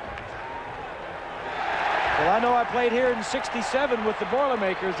 1955? Well, I know I played here in '67 with the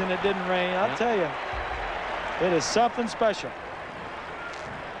Boilermakers, and it didn't rain. I'll tell you, it is something special.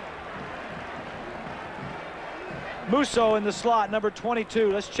 Musso in the slot, number 22.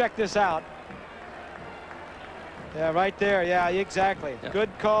 Let's check this out. Yeah, right there. Yeah, exactly. Yeah. Good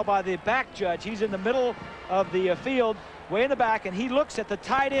call by the back judge. He's in the middle of the field, way in the back, and he looks at the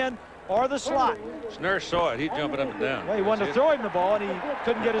tight end or the slot. Nurse saw it. He's jumping up and down. Well, he wanted to throw him the ball, and he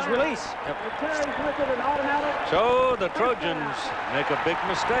couldn't get his release. Yep. So the Trojans make a big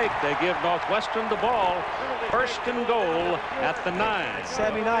mistake. They give Northwestern the ball. 1st and goal at the 9.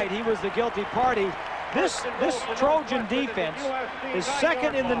 Sammy Knight, he was the guilty party. This Trojan defense is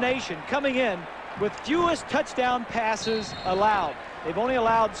 2nd in the nation, coming in with fewest touchdown passes allowed. They've only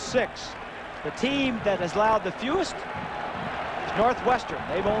allowed 6. The team that has allowed the fewest is Northwestern.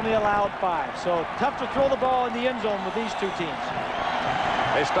 They've only allowed 5. So tough to throw the ball in the end zone with these 2 teams.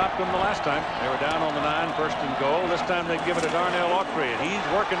 They stopped them the last time. They were down on the 9, 1st and goal. This time they give it to Darnell Autry, and he's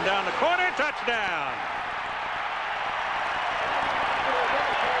working down the corner. Touchdown!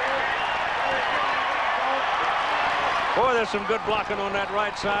 Boy, there's some good blocking on that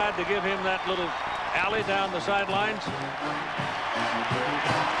right side to give him that little alley down the sidelines.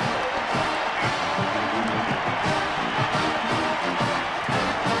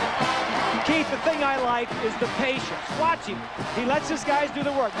 Keith, the thing I like is the patience. Watch him. He lets his guys do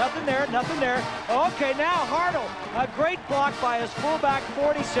the work. Nothing there, nothing there. Okay, now Hartle. A great block by his fullback,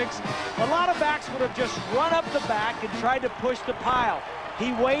 46. A lot of backs would have just run up the back and tried to push the pile.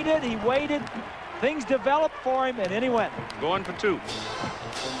 He waited, he waited. Things developed for him, and then he went. Going for 2.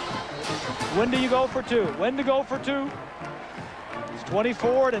 When do you go for 2? When to go for 2? It's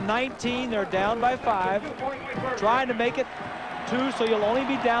 24-19. They're down by 5. Trying to make it 2, so you'll only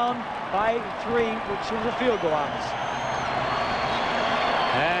be down by 3, which is a field goal on us.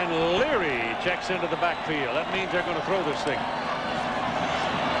 And Leary checks into the backfield. That means they're going to throw this thing.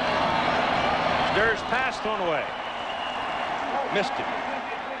 There's pass thrown away. Missed him.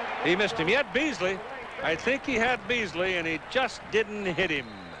 He missed him. He had Beasley. I think he had Beasley, and he just didn't hit him.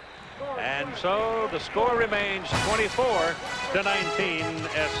 And so the score remains 24-19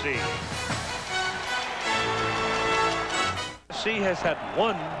 SC. SC has had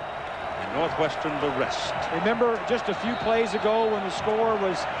 1, and Northwestern the rest. Remember just a few plays ago when the score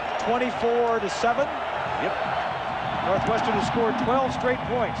was 24-7? Yep. Northwestern has scored 12 straight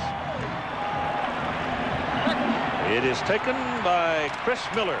points. It is taken by Chris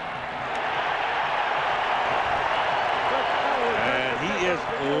Miller. And he is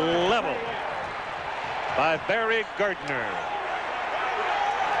leveled by Barry Gardner.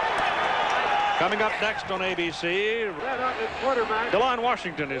 Coming up next on ABC, DeLon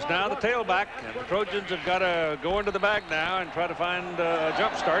Washington is now the tailback, and the Trojans have got to go into the bag now and try to find a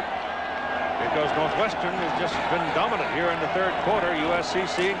jump start, because Northwestern has just been dominant here in the 3rd quarter. USC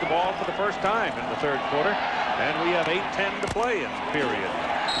seeing the ball for the first time in the 3rd quarter. And we have 8:10 to play in the period.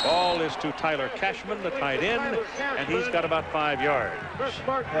 Ball is to Tyler Cashman, the tight end, and he's got about 5 yards.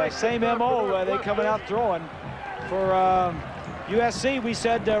 Same MO, they coming out throwing. For USC, we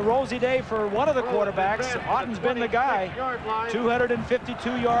said Rosie Day for one of the quarterbacks. Otten's been the guy.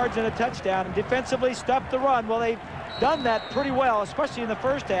 252 yards and a touchdown, and defensively stuffed the run. Well, they've done that pretty well, especially in the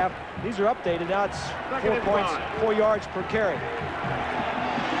first half. These are updated. Now it's 4 points, 4 yards per carry.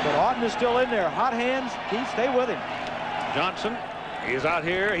 But Otten is still in there. Hot hands. Keith, stay with him. Johnson, he's out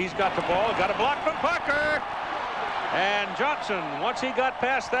here. He's got the ball. Got a block from Parker. And Johnson, once he got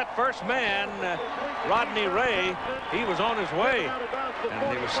past that first man, Rodney Ray, he was on his way.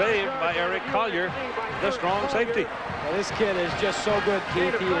 And he was saved by Eric Collier, the strong safety. Well, this kid is just so good,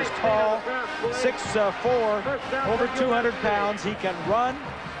 Keith. He is tall, 6'4", over 200 pounds. He can run.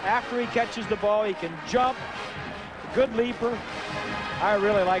 After he catches the ball, he can jump. Good leaper. I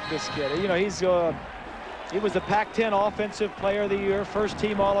really like this kid. You know, he was the Pac-10 Offensive Player of the Year, 1st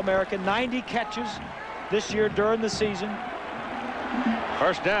team All-American, 90 catches this year during the season.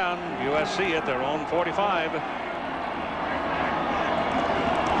 First down, USC at their own 45.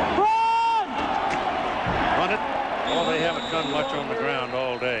 Run it. Well, they haven't done much on the ground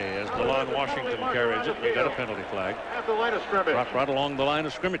all day as DeLon Washington carries it. They got a penalty flag. At the line of scrimmage. Right along the line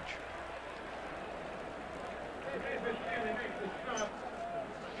of scrimmage.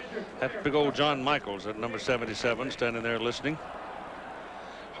 That big old John Michaels at number 77 standing there listening.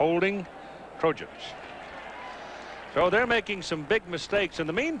 Holding Trojans. So they're making some big mistakes. In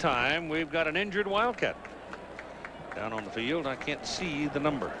the meantime, we've got an injured Wildcat down on the field. I can't see the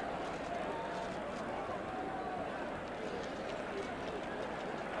number.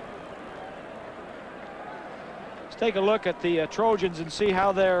 Let's take a look at the Trojans and see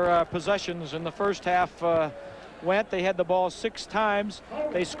how their possessions in the first half went. They had the ball 6 times.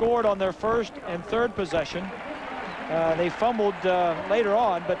 They scored on their first and third possession. They fumbled later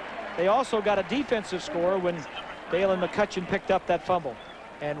on, but they also got a defensive score when Dalen McCutcheon picked up that fumble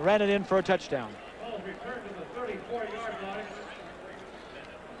and ran it in for a touchdown.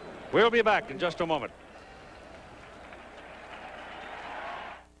 We'll be back in just a moment.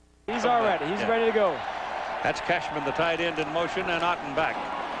 He's all ready. He's ready to go. That's Cashman, the tight end, in motion, and Otten back.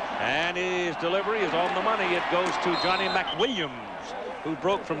 And his delivery is on the money. It goes to Johnny McWilliams, who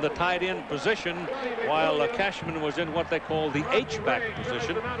broke from the tight end position while Cashman was in what they call the H-back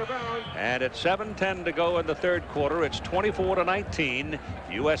position. And at 7:10 to go in the third quarter, it's 24-19,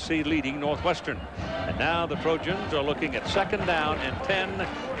 USC leading Northwestern. And now the Trojans are looking at second down and 10.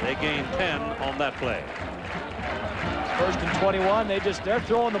 They gain 10 on that play. First and 21. They're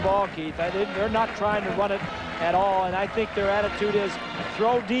throwing the ball, Keith. They're not trying to run it at all. And I think their attitude is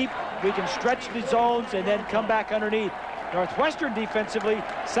throw deep. We can stretch the zones and then come back underneath. Northwestern defensively,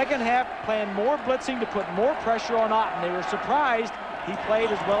 second half, playing more blitzing to put more pressure on Otten. They were surprised he played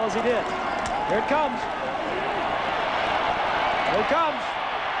as well as he did. Here it comes. Here it comes.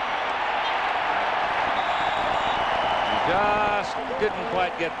 He just didn't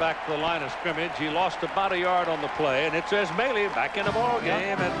quite get back to the line of scrimmage. He lost about a yard on the play, and it says Maley back in the ball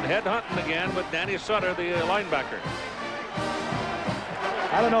game and head hunting again with Danny Sutter, the linebacker.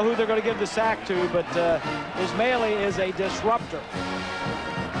 I don't know who they're going to give the sack to, but Ismaili is a disruptor.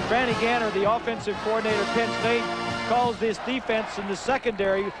 Franny Ganner, the offensive coordinator, Penn State, calls this defense in the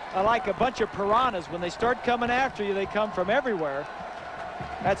secondary like a bunch of piranhas. When they start coming after you, they come from everywhere.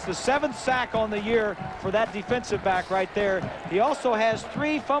 That's the 7th sack on the year for that defensive back right there. He also has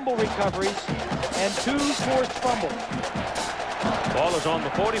 3 fumble recoveries and 2 forced fumbles. Ball is on the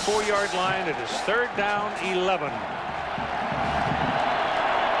 44-yard line. It is third down, 11.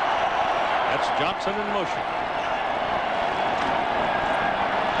 That's Johnson in motion.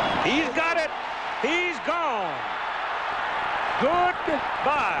 He's got it. He's gone.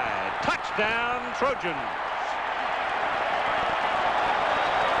 Goodbye. Touchdown, Trojans.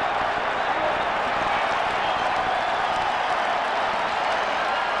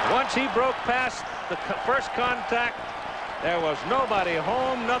 Once he broke past the first contact, there was nobody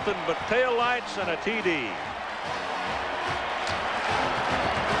home, nothing but taillights and a TD.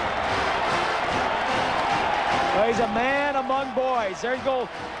 Well, he's a man among boys. There you go.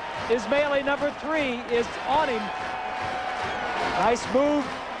 Ismaili, number 3, is on him. Nice move.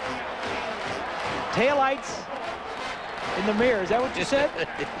 Taillights in the mirror. Is that what you said?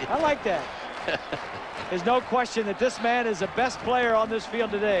 I like that. There's no question that this man is the best player on this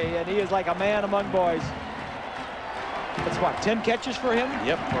field today, and he is like a man among boys. That's what, 10 catches for him?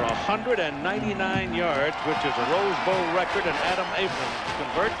 Yep, for 199 yards, which is a Rose Bowl record, and Adam Abrams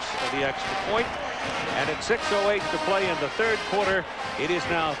converts for the extra point. And at 6:08 to play in the third quarter, it is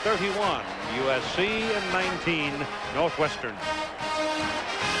now 31 USC and 19 Northwestern.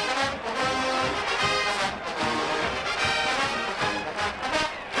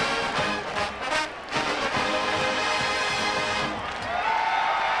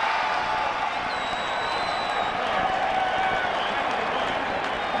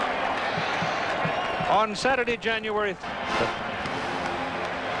 On Saturday, January 3rd,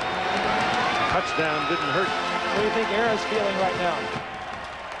 touchdown didn't hurt. What do you think Era's feeling right now?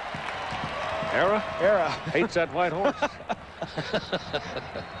 Era? Era. Hates that white horse.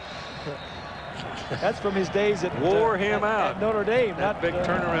 That's from his days at Wore him out. At Notre Dame. That not big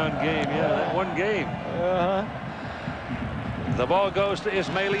turnaround game. Yeah, that one game. The ball goes to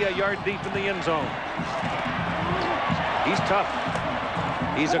Ismaili, a yard deep in the end zone. He's tough.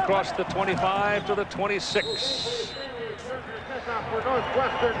 He's across the 25 to the 26. For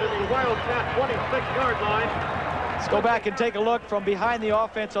Northwestern to the Wildcat 26-yard line. Let's go back and take a look from behind the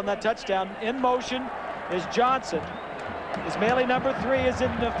offense on that touchdown. In motion is Johnson. Ismaili, number 3, is in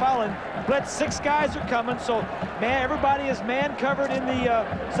the following blitz. 6 guys are coming, so man, everybody is man covered in the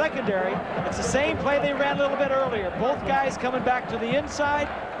secondary. It's the same play they ran a little bit earlier. Both guys coming back to the inside.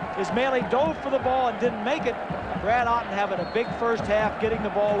 Ismaili dove for the ball and didn't make it. Brad Otten having a big first half, getting the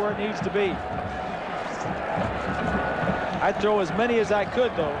ball where it needs to be. I'd throw as many as I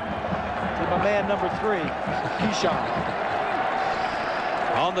could, though, to my man number 3, Keyshawn.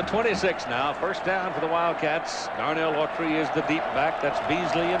 On the 26 now, first down for the Wildcats. Darnell Autry is the deep back. That's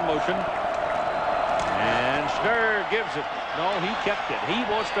Beasley in motion. And Schnurr gives it. No, he kept it. He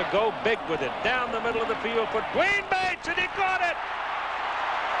wants to go big with it. Down the middle of the field for Dwayne Bates, and he caught it.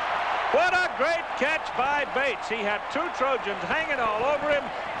 What a great catch by Bates. He had 2 Trojans hanging all over him.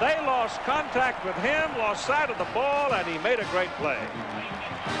 They lost contact with him, lost sight of the ball, and he made a great play.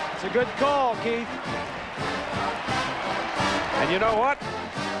 It's a good call, Keith. And you know what?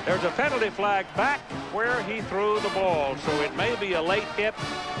 There's a penalty flag back where he threw the ball. So it may be a late hit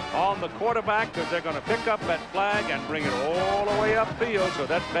on the quarterback because they're going to pick up that flag and bring it all the way upfield. So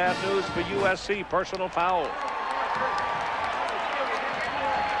that's bad news for USC. Personal foul.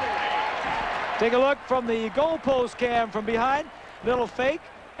 Take a look from the goalpost cam from behind. Little fake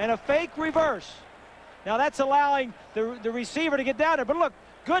and a fake reverse. Now that's allowing the receiver to get down there. But look,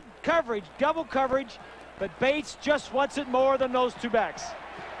 good coverage, double coverage. But Bates just wants it more than those two backs.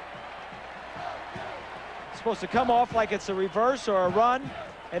 It's supposed to come off like it's a reverse or a run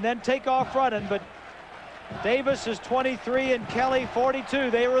and then take off running. But Davis is 23 and Kelly 42.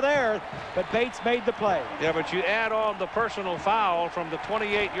 They were there, but Bates made the play. Yeah, but you add on the personal foul from the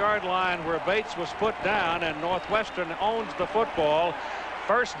 28-yard line where Bates was put down, and Northwestern owns the football.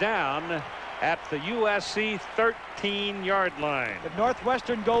 First down at the USC 13-yard line. If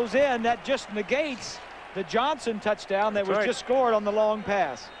Northwestern goes in, that just negates the Johnson touchdown that was just scored on the long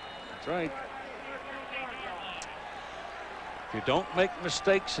pass. That's right. If you don't make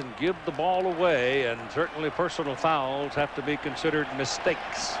mistakes and give the ball away, and certainly personal fouls have to be considered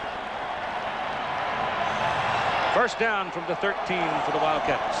mistakes. First down from the 13 for the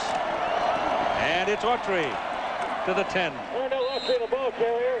Wildcats. And it's Autry to the 10. Darnell Autry, the ball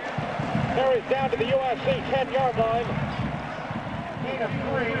carrier, carries down to the USC 10-yard line.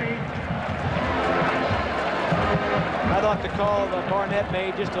 I thought the call that Barnett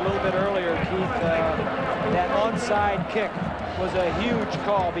made just a little bit earlier, Keith, that onside kick was a huge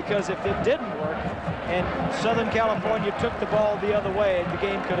call, because if it didn't work and Southern California took the ball the other way, the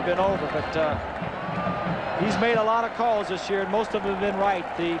game could have been over. But he's made a lot of calls this year, and most of them have been right.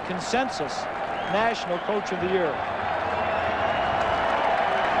 The consensus National Coach of the Year.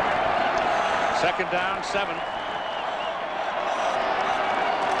 Second down, 7.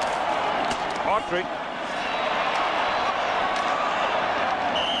 Autry.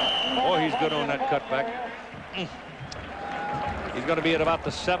 Boy, he's good on that cutback. He's going to be at about the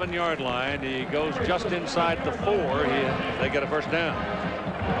 7-yard line. He goes just inside the 4. They get a first down.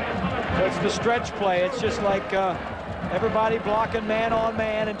 So it's the stretch play. It's just like everybody blocking man on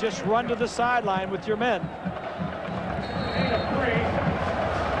man, and just run to the sideline with your men.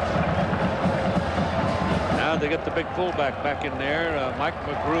 Now they get the big fullback back in there, Mike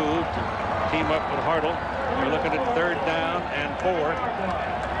McGrew, to team up with Hartle. We're looking at third down and 4.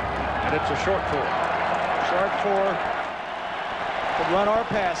 And it's a short 4. Short 4. Could run our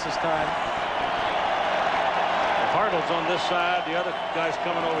pass this time. Hartle's on this side. The other guy's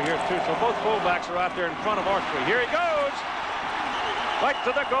coming over here too. So both fullbacks are out there in front of Autry. Here he goes. Right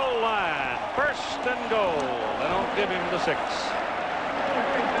to the goal line. First and goal. They don't give him the 6.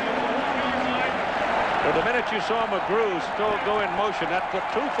 Well, the minute you saw McGrew still go in motion, that's the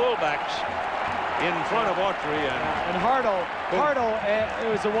two fullbacks in front of Autry. And Hartle, it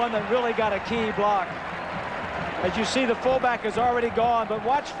was the one that really got a key block. As you see, the fullback is already gone, but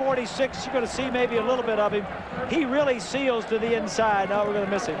watch 46. You're going to see maybe a little bit of him. He really seals to the inside. Now we're going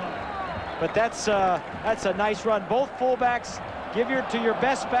to miss him. But that's a nice run. Both fullbacks give to your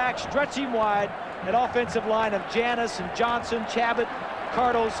best back, stretch him wide. An offensive line of Janis and Johnson, Chabot,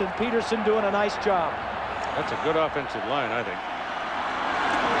 Cardos, and Peterson doing a nice job. That's a good offensive line, I think.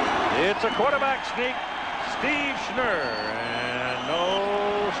 It's a quarterback sneak. Steve Schnurr. And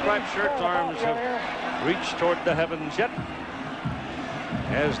no striped shirts. Arms have reached toward the heavens yet,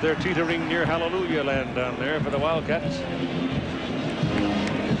 as they're teetering near Hallelujah Land down there for the Wildcats.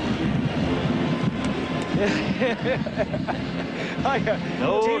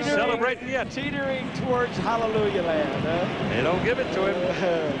 No celebrating yet. Teetering towards Hallelujah Land. They don't give it to him.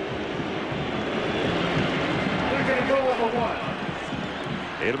 They're going to go over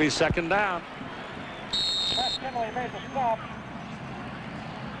 1. It'll be second down. Kinley made the stop.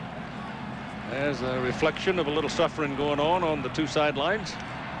 There's a reflection of a little suffering going on the two sidelines.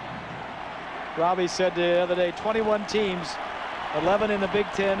 Robbie said the other day, 21 teams, 11 in the Big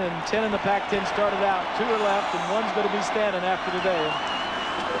Ten and 10 in the Pac-10 started out. 2 are left, and 1's going to be standing after today.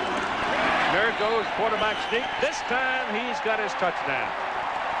 There goes quarterback sneak. This time he's got his touchdown.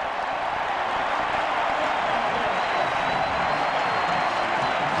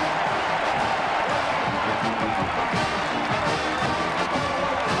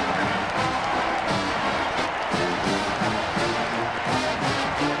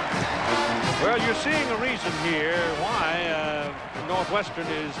 Well, you're seeing a reason here why Northwestern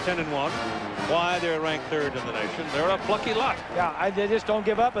is 10-1, why they're ranked 3rd in the nation. They're a plucky lot. Yeah, they just don't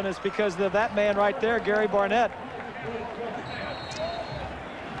give up, and it's because of that man right there, Gary Barnett.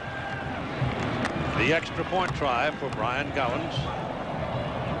 The extra point try for Brian Goins,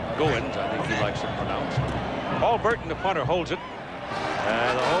 I think he likes it pronounced. Paul Burton, the punter, holds it.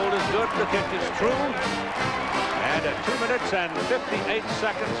 The hold is good. The kick is true. And at 2 minutes and 58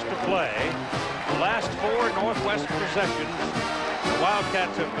 seconds to play, the last 4 Northwest possessions, the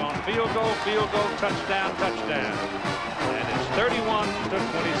Wildcats have gone field goal, touchdown, touchdown. And it's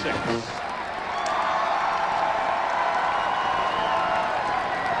 31-26.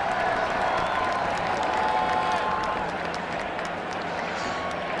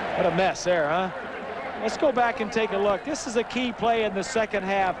 What a mess there, huh? Let's go back and take a look. This is a key play in the second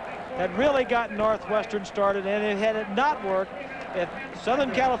half that really got Northwestern started, and had it not worked, if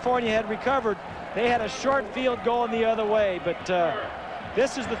Southern California had recovered, they had a short field going the other way. But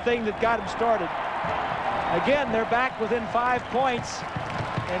this is the thing that got them started. Again, they're back within 5 points,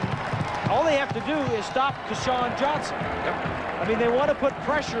 and all they have to do is stop Keshawn Johnson. I mean, they want to put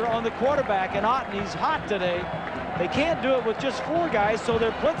pressure on the quarterback, and Otten, he's hot today. They can't do it with just 4 guys, so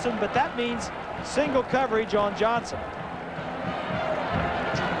they're blitzing, but that means single coverage on Johnson.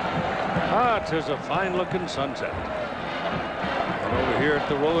 Ah, it is a fine-looking sunset. And over here at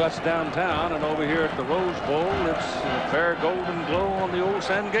the that's downtown, and over here at the Rose Bowl, it's a fair golden glow on the old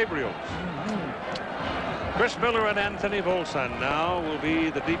San Gabriels. Chris Miller and Anthony Volson now will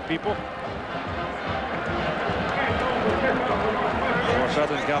be the deep people for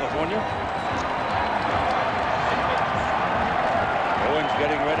Southern California. Owens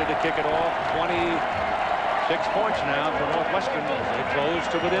getting ready to kick it off. 26 points now for Northwestern. They close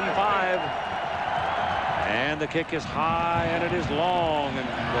to within 5. And the kick is high, and it is long, and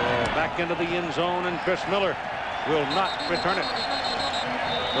back into the end zone, and Chris Miller will not return it.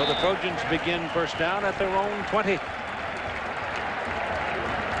 So the Trojans begin first down at their own 20.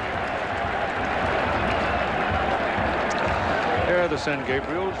 There are the San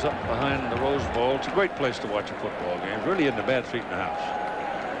Gabriels up behind the Rose Bowl. It's a great place to watch a football game. Really in the bad seat in the house.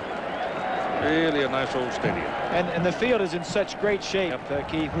 Really a nice old stadium. And the field is in such great shape,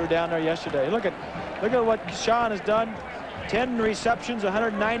 Keith. We were down there yesterday. Look at what Keshawn has done. 10 receptions,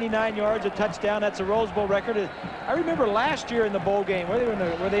 199 yards, a touchdown. That's a Rose Bowl record. I remember last year in the bowl game, were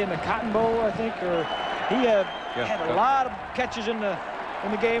they in the Cotton Bowl, I think, or he had a lot of catches in the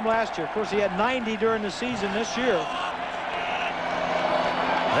game last year. Of course, he had 90 during the season this year.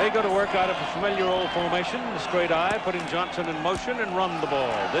 They go to work out of a familiar old formation, the straight eye, putting Johnson in motion and run the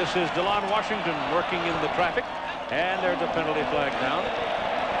ball. This is DeLon Washington working in the traffic, and there's a penalty flag down.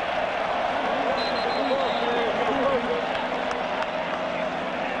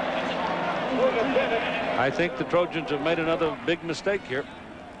 I think the Trojans have made another big mistake here.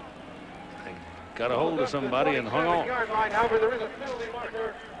 They got a hold of somebody and hung on.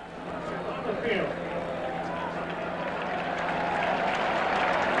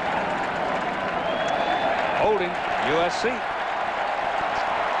 Holding USC.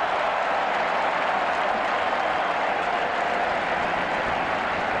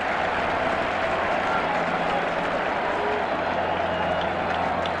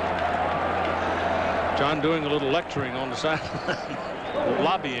 John doing a little lecturing on the sideline.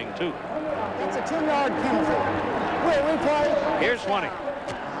 Lobbying, too. It's a 2-yard penalty. Will replay. Here's 20.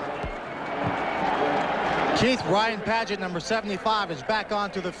 Keith, Ryan Padgett, number 75, is back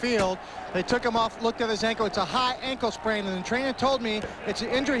onto the field. They took him off, looked at his ankle. It's a high ankle sprain, and the trainer told me it's an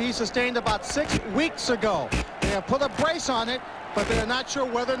injury he sustained about 6 weeks ago. They have put a brace on it, but they're not sure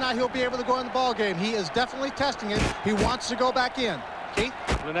whether or not he'll be able to go in the ball game. He is definitely testing it. He wants to go back in. Keith?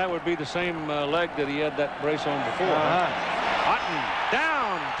 And that would be the same leg that he had that brace on before. Otten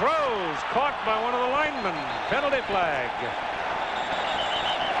down, throws, caught by one of the linemen. Penalty flag.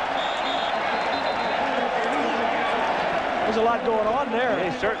 There's a lot going on there.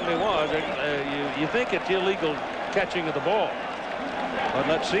 It certainly was. You think it's illegal catching of the ball. But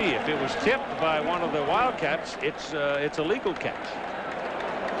let's see. If it was tipped by one of the Wildcats, it's a legal catch.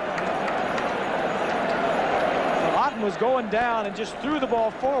 Otten was going down and just threw the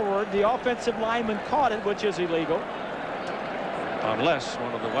ball forward. The offensive lineman caught it, which is illegal. Unless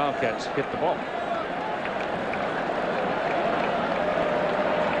one of the Wildcats hit the ball.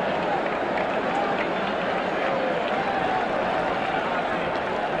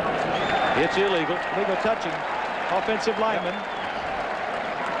 It's illegal. Legal touching. Offensive lineman.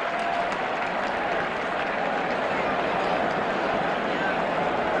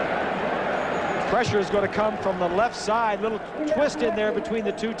 Pressure is going to come from the left side. Little twist in there between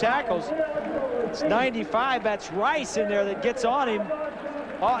the 2 tackles. It's 95. That's Rice in there that gets on him.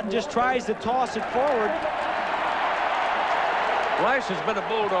 Otten just tries to toss it forward. Rice has been a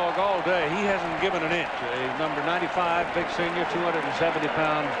bulldog all day. He hasn't given an inch. Number 95, big senior, 270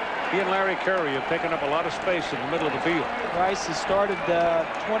 pounds. He and Larry Curry have taken up a lot of space in the middle of the field. Rice has started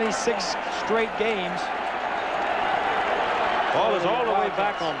 26 straight games. Ball is all the way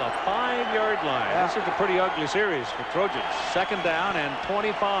back on the 5-yard line. Yeah. This is a pretty ugly series for Trojans. Second down and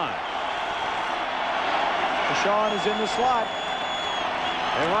 25. Keshawn is in the slot.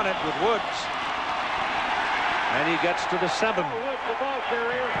 They run it with Woods. And he gets to the 7. So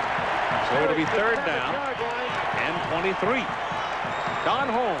it'll be third down and 23. Don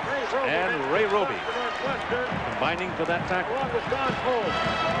Holmes and Ray Roby combining for that tackle. Along with Don Holmes.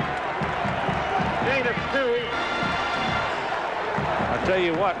 Gain of 2. I'll tell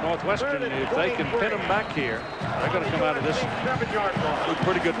you what, Northwestern, if they can pin them back here, they're going to come out of this with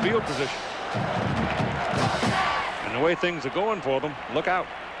pretty good field position. And the way things are going for them, look out.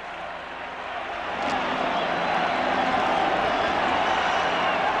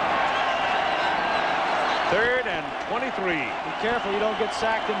 Third and 23. Be careful you don't get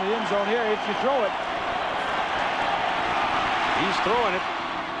sacked in the end zone here if you throw it. He's throwing it,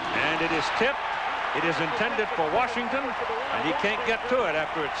 and it is tipped. It is intended for Washington, and he can't get to it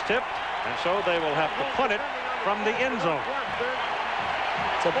after it's tipped, and so they will have to punt it from the end zone.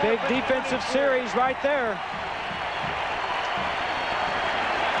 It's a big defensive series right there.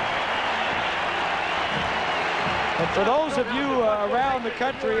 And for those of you around the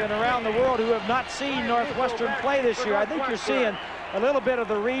country and around the world who have not seen Northwestern play this year, I think you're seeing a little bit of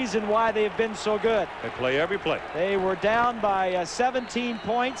the reason why they've been so good. They play every play. They were down by 17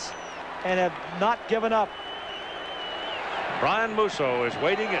 points and have not given up. Brian Musso is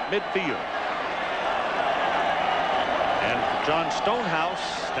waiting at midfield. And John Stonehouse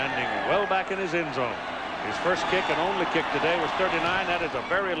standing well back in his end zone. His first kick and only kick today was 39. That is a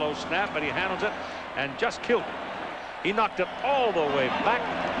very low snap, but he handles it and just killed it. He knocked it all the way back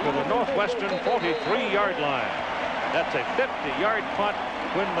to the Northwestern 43-yard line. That's a 50-yard punt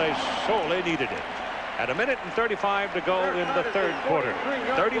when they sorely needed it. At 1:35 to go in the third quarter.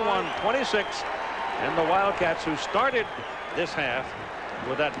 31-26. And the Wildcats, who started this half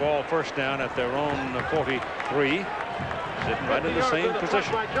with that ball first down at their own 43, sitting right in the same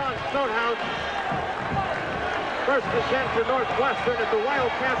position. By John Stonehouse. First and 10 to Northwestern at the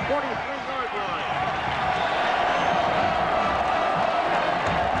Wildcats 43-yard line.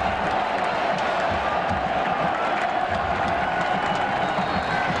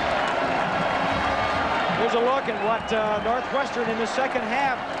 Here's a look at what Northwestern in the second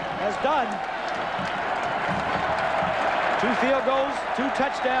half has done. 2 field goals, 2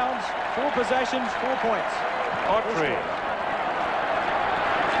 touchdowns, 4 possessions, 4 points. Autry.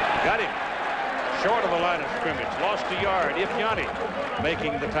 Got him. Short of the line of scrimmage. Lost a yard. Ifyani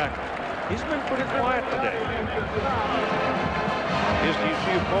making the tackle. He's been pretty quiet today.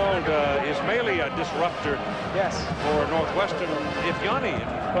 You've called Ismaili a disruptor. Yes. For Northwestern. Ifyani in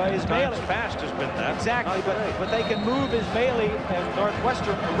times past has been that. Exactly, but they can move Ismaili and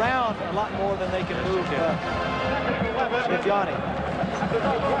Northwestern around a lot more than they can move Ifyani.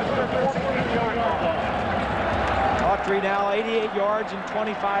 Autry now 88 yards and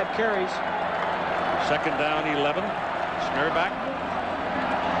 25 carries. Second down, 11. Schnur back.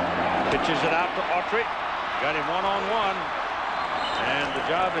 Pitches it out to Autry. Got him one-on-one. And the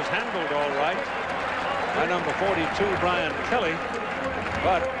job is handled all right by number 42, Brian Kelly.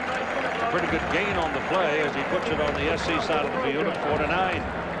 But a pretty good gain on the play as he puts it on the SC side of the field at 4-9.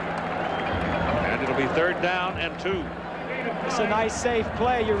 And it'll be third down and 2. It's a nice, safe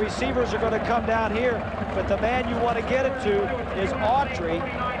play. Your receivers are going to come down here, but the man you want to get it to is Autry.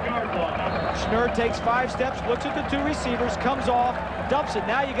 Schnur takes 5 steps, looks at the 2 receivers, comes off, dumps it.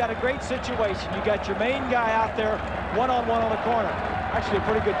 Now you got a great situation. You got your main guy out there, one-on-one on the corner. Actually, a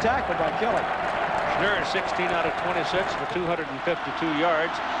pretty good tackle by Kelly. Schnur 16 out of 26 for 252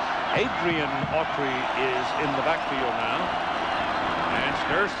 yards. Adrian Autry is in the backfield now. And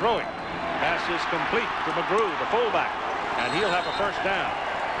Schnur's throwing. Pass is complete to McGrew, the fullback. And he'll have a first down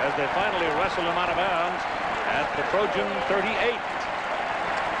as they finally wrestle him out of bounds at the Trojan 38.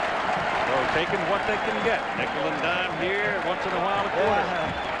 So taking what they can get. Nickel and dime here, once in a while a quarter.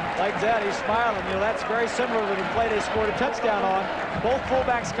 Like that, he's smiling. You know, that's very similar to the play they scored a touchdown on. Both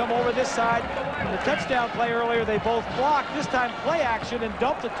fullbacks come over this side. In the touchdown play earlier, they both blocked. This time play action and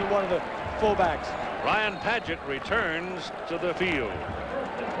dumped it to one of the fullbacks. Ryan Padgett returns to the field.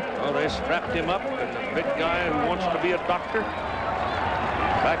 Well, they strapped him up, and the big guy who wants to be a doctor,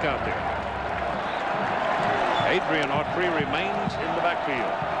 back out there. Adrian Autry remains in the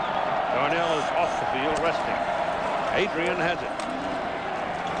backfield. Darnell is off the field resting. Adrian has it.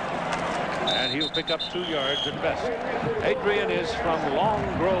 And he'll pick up 2 yards at best. Adrian is from Long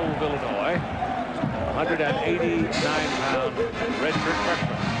Grove, Illinois. 189-pound redshirt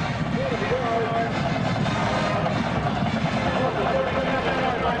freshman.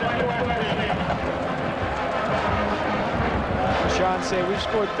 Sean say we've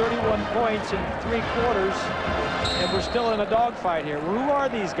scored 31 points in 3 quarters, and we're still in a dogfight here. Well, who are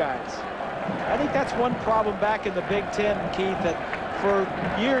these guys? I think that's one problem back in the Big Ten, Keith, that for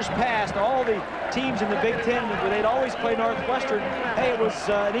years past, all the teams in the Big Ten, they'd always play Northwestern. Hey, it was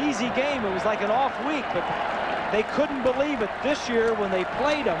an easy game. It was like an off week, but they couldn't believe it this year when they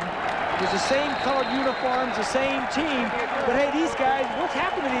played them. It was the same colored uniforms, the same team. But hey, these guys, what's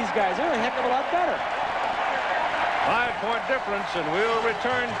happened to these guys? They're a heck of a lot better. 5-point difference, and we'll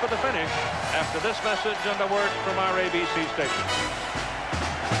return for the finish after this message and a word from our ABC station.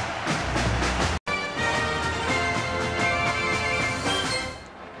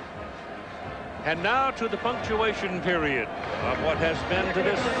 And now to the punctuation period of what has been to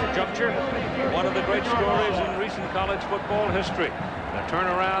this juncture one of the great stories in recent college football history. The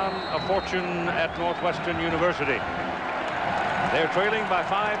turnaround of fortune at Northwestern University. They're trailing by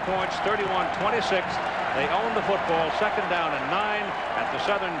 5 points, 31-26. They own the football, 2nd down and 9 at the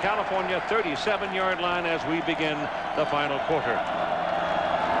Southern California 37-yard line as we begin the final quarter.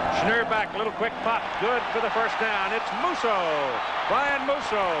 Schnurr back, little quick pop, good for the first down. It's Musso, Brian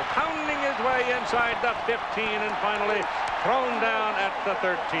Musso, pounding his way inside the 15 and finally thrown down at the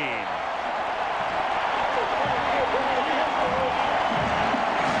 13.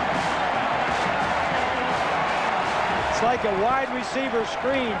 It's like a wide receiver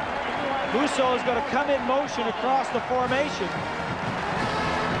screen. Musso is going to come in motion across the formation.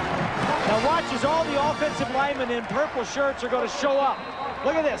 Now watch as all the offensive linemen in purple shirts are going to show up.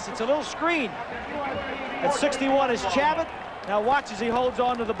 Look at this. It's a little screen. At 61 is Chabot. Now watch as he holds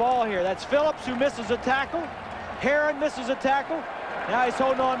on to the ball here. That's Phillips who misses a tackle. Heron misses a tackle. Now he's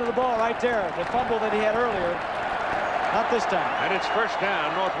holding on to the ball right there. The fumble that he had earlier. Not this time. And it's first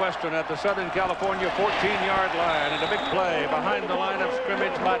down, Northwestern at the Southern California 14-yard line. And a big play behind the line of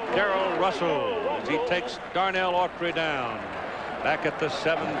scrimmage by Darrell Russell as he takes Darnell Autry down. Back at the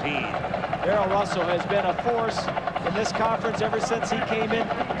 17. Darrell Russell has been a force in this conference ever since he came in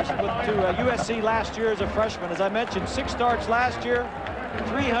to USC last year as a freshman. As I mentioned, 6 starts last year,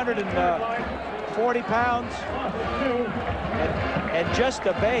 340 pounds, and just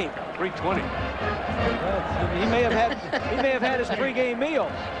a babe. 320. He may have had his pregame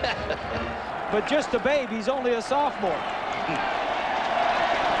meal, but just a babe. He's only a sophomore.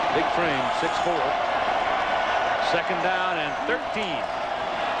 Big frame, 6'4". 2nd down and 13.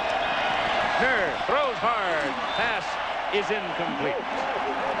 Schnurr throws hard. Pass is incomplete.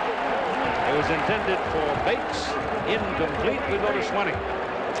 It was intended for Bates. Incomplete. We go to Swanee.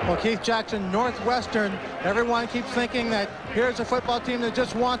 Well, Keith Jackson, Northwestern, everyone keeps thinking that here's a football team that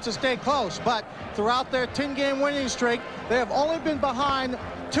just wants to stay close. But throughout their 10-game winning streak, they have only been behind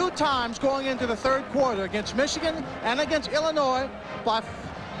 2 times going into the 3rd quarter, against Michigan and against Illinois,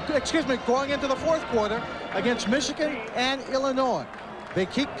 going into the 4th quarter against Michigan and Illinois. They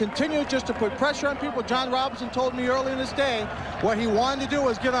continue just to put pressure on people. John Robinson told me early in this day what he wanted to do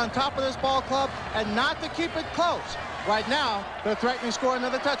was get on top of this ball club and not to keep it close. Right now, they're threatening to score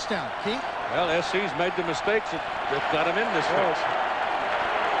another touchdown. Keith? Well, SC's made the mistakes that got him in this race.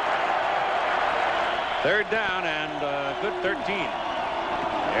 3rd down and good 13.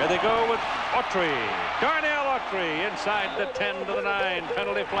 There they go with Autry. Darnell Autry inside the 10 to the 9.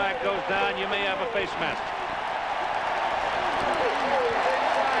 Penalty flag goes down. You may have a face mask.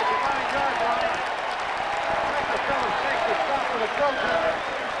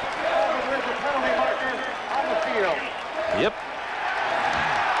 Yep.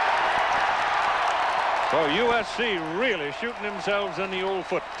 So USC really shooting themselves in the old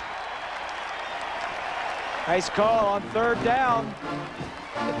foot. Nice call on 3rd down.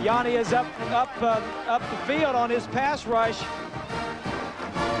 If Yanni is up the field on his pass rush.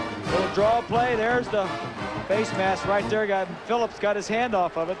 Little draw play. There's the face mask right there. Phillips got his hand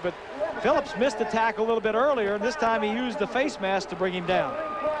off of it, but Phillips missed the tackle a little bit earlier, and this time he used the face mask to bring him down.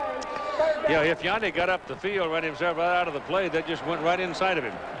 Yeah, if Yanni got up the field, ran himself right out of the play, that just went right inside of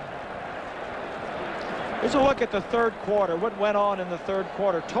him. Here's a look at the 3rd quarter. What went on in the 3rd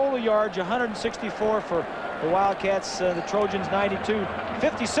quarter? Total yards, 164 for the Wildcats. The Trojans, 92.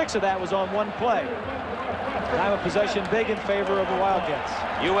 56 of that was on 1 play. Time of possession big in favor of the Wildcats.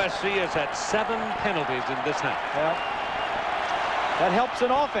 USC has had 7 penalties in this half. Yeah. That helps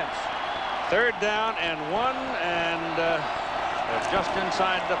in offense. 3rd down and 1, and just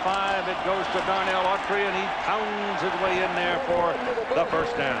inside the 5, it goes to Darnell Autry, and he pounds his way in there for the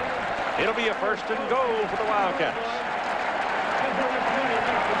first down. It'll be a 1st and goal for the Wildcats.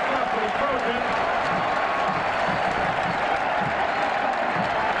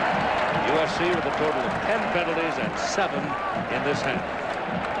 USC with a total of 10 penalties and 7 in this half.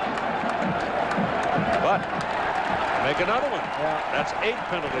 But make another one. Yeah. That's 8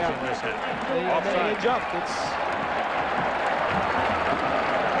 penalties in this half. Offside. They jumped.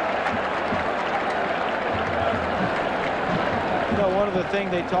 One of the things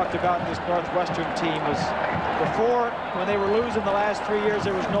they talked about in this Northwestern team was before, when they were losing the last 3 years,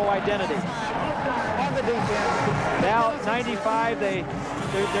 there was no identity. the defense. Now, 95, they're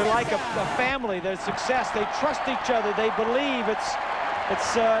like a family. Their success, they trust each other. They believe.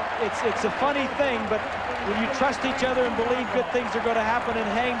 It's a funny thing, but when you trust each other and believe good things are going to happen and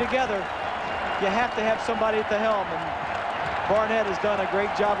hang together, you have to have somebody at the helm, and Barnett has done a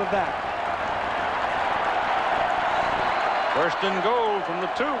great job of that. First and goal from the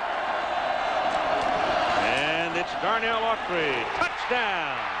 2. And it's Darnell Autry.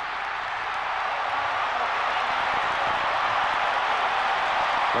 Touchdown.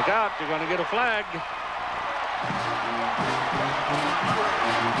 Look out, you're going to get a flag.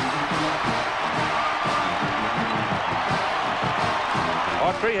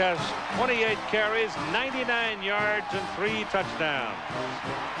 Autry has 28 carries, 99 yards, and 3 touchdowns.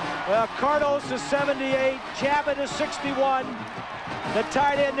 Well, Cardos is 78, Chabot is 61. The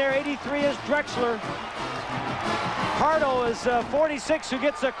tight end there, 83, is Drexler. Pardo is 46, who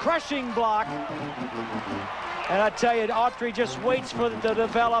gets a crushing block. And I tell you, Autry just waits for it to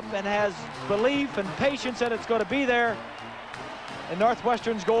develop and has belief and patience that it's going to be there. And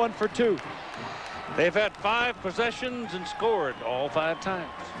Northwestern's going for 2. They've had 5 possessions and scored all 5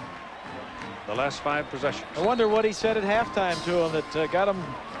 times. The last 5 possessions. I wonder what he said at halftime to him that got him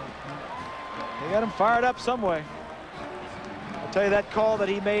fired up some way. I'll tell you, that call that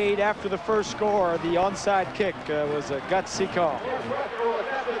he made after the first score, the onside kick, was a gutsy call.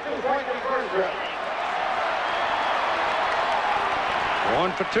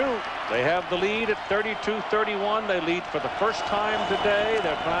 1 for 2. They have the lead at 32-31. They lead for the first time today.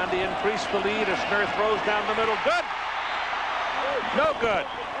 They're trying to increase the lead as Schnurr throws down the middle. Good. No good.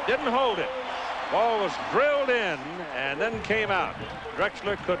 Didn't hold it. Ball was drilled in and then came out.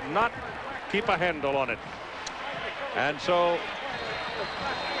 Drexler could not keep a handle on it. And so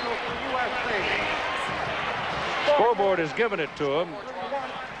scoreboard has given it to him,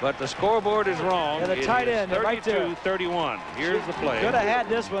 but the scoreboard is wrong. Yeah, the tight end, right there. 32-31. Here's the play. Could have had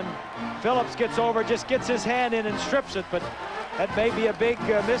this one. Phillips gets over, just gets his hand in and strips it, but that may be a big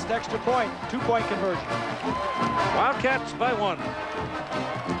missed extra point. 2-point conversion. Wildcats by 1.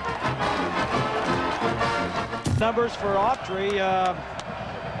 Numbers for Autry.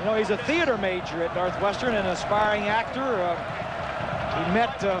 You know, he's a theater major at Northwestern, an aspiring actor. He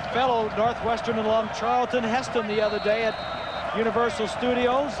met fellow Northwestern alum Charlton Heston the other day at Universal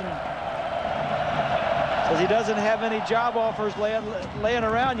Studios, and says he doesn't have any job offers laying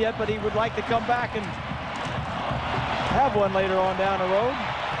around yet, but he would like to come back and have one later on down the road.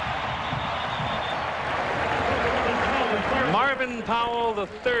 Marvin Powell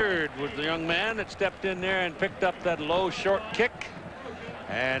III was the young man that stepped in there and picked up that low short kick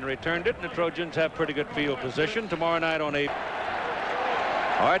and returned it, and the Trojans have pretty good field position tomorrow night on 8.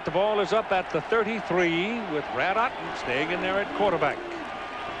 All right, the ball is up at the 33 with Brad Otten staying in there at quarterback.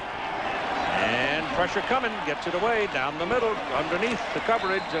 And pressure coming, gets it away down the middle underneath the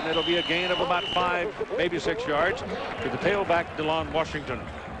coverage, and it'll be a gain of about 5, maybe 6 yards to the tailback, DeLon Washington.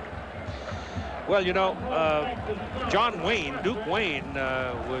 Well, you know, John Wayne, Duke Wayne,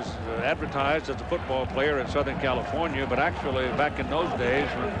 was advertised as a football player in Southern California, but actually back in those days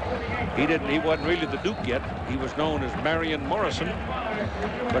when he wasn't really the Duke yet. He was known as Marion Morrison.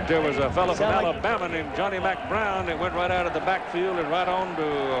 But there was a fellow from Alabama named Johnny Mac Brown that went right out of the backfield and right on to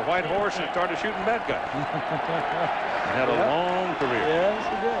a white horse and started shooting bad guys. Had a long career. Yes,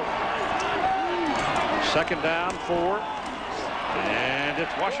 he did. 2nd down, 4. And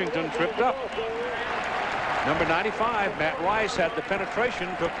it's Washington tripped up. Number 95, Matt Rice, had the penetration,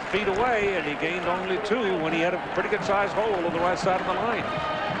 took the feet away, and he gained only 2 when he had a pretty good sized hole on the right side of the line.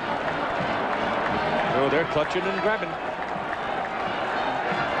 So they're clutching and grabbing.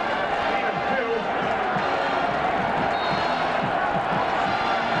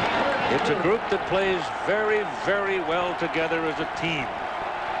 It's a group that plays very, very well together as a team.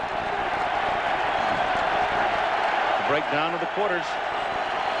 Breakdown of the quarters.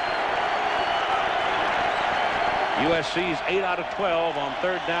 USC's 8 out of 12 on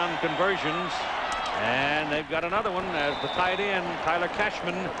 3rd down conversions, and they've got another one as the tight end Tyler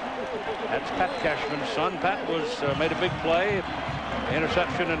Cashman. That's Pat Cashman's son. Pat was made a big play,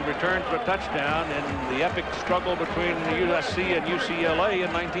 interception and return for a touchdown in the epic struggle between USC and UCLA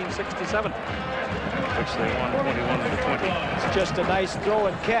in 1967, which they won 21-20. It's just a nice throw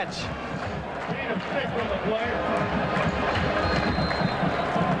and catch.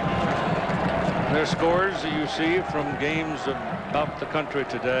 Their scores you see from games about the country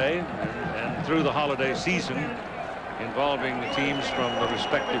today and through the holiday season involving the teams from the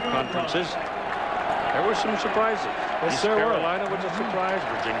respective conferences. There were some surprises. East Carolina was a surprise.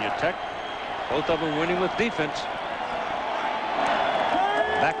 Virginia Tech, both of them winning with defense.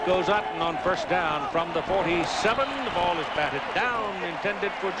 Back goes Otten on first down from the 47. The ball is batted down,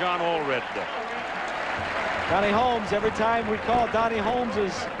 intended for John Allred. Donnie Holmes, every time we call Donnie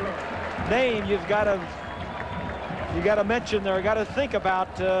Holmes' name, you've got to mention or got to think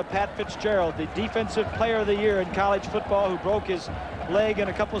about Pat Fitzgerald, the defensive player of the year in college football, who broke his leg in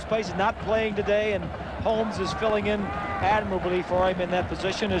a couple of places, not playing today, and Holmes is filling in admirably for him in that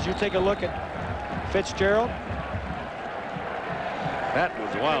position. As you take a look at Fitzgerald. That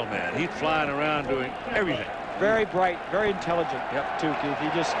was a wild man. He's flying around doing everything. Very bright, very intelligent. Yep. Too, Keith. He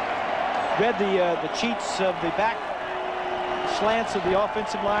just read the cheats of the back slants of the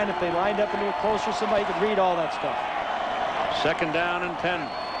offensive line. If they lined up a little closer, somebody could read all that stuff. Second down and 10.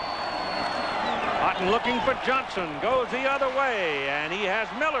 Otten looking for Johnson, goes the other way, and he has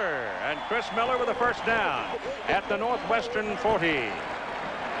Miller, and Chris Miller with a first down at the Northwestern 40.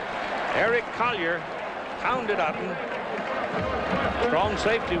 Eric Collier pounded Otten. Strong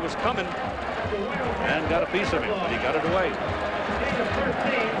safety was coming and got a piece of him, but he got it away.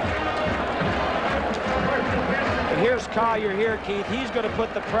 And here's Collier here, Keith. He's going to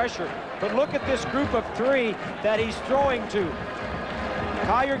put the pressure. But look at this group of three that he's throwing to.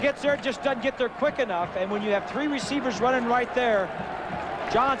 Collier gets there, just doesn't get there quick enough. And when you have three receivers running right there,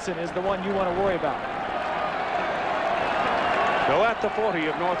 Johnson is the one you want to worry about. So at the 40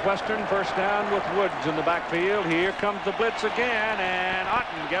 of Northwestern, first down with Woods in the backfield. Here comes the blitz again, and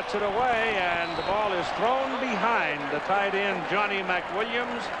Otten gets it away, and the ball is thrown behind the tight end, Johnny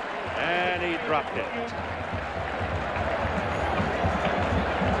McWilliams, and he dropped it.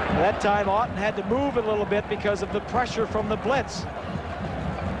 That time, Otten had to move a little bit because of the pressure from the blitz.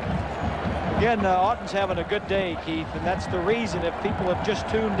 Again, Otten's having a good day, Keith, and that's the reason. If people have just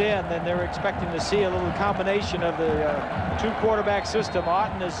tuned in, then they're expecting to see a little combination of the two-quarterback system.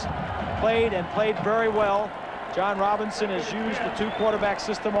 Otten has played very well. John Robinson has used the two-quarterback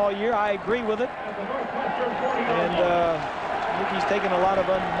system all year. I agree with it. And I think he's taken a lot of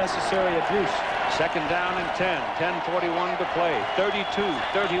unnecessary abuse. Second down and 10, 10:41 to play,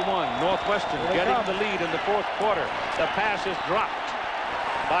 32-31. Northwestern getting the lead in the fourth quarter. The pass is dropped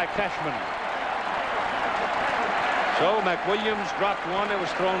by Cashman. So McWilliams dropped one that was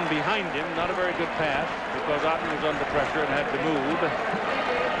thrown behind him. Not a very good pass because Otten was under pressure and had to move.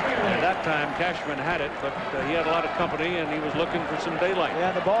 And that time Cashman had it, but he had a lot of company and he was looking for some daylight.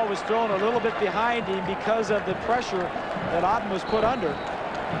 Yeah, the ball was thrown a little bit behind him because of the pressure that Otten was put under.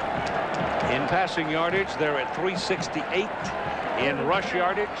 In passing yardage, they're at 368. In rush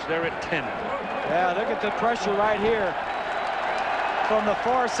yardage, they're at 10. Yeah, look at the pressure right here. From the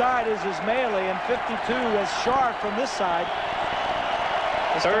far side is Ismaili, and 52 is Sharp from this side.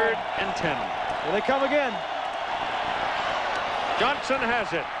 Third and 10. Here they come again. Johnson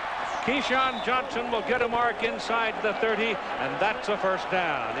has it. Keyshawn Johnson will get a mark inside the 30, and that's a first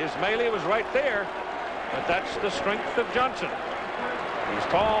down. Ismaili was right there, but that's the strength of Johnson. He's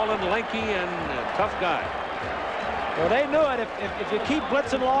tall and lanky and a tough guy. Well, they knew it. If you keep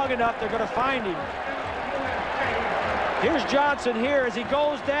blitzing long enough, they're going to find him. Here's Johnson here as he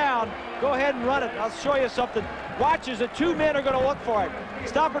goes down. Go ahead and run it. I'll show you something. Watch as the two men are going to look for him.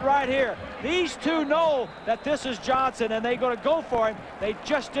 Stop it right here. These two know that this is Johnson, and they're going to go for him. They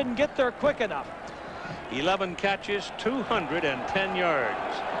just didn't get there quick enough. 11 catches, 210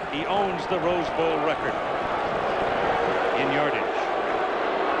 yards. He owns the Rose Bowl record in yardage.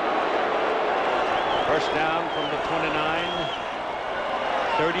 First down from the 29.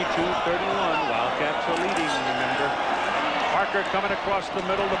 32-31. Wildcats are leading, remember. Parker coming across the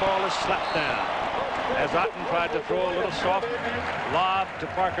middle. The ball is slapped down. As Otten tried to throw a little soft lob to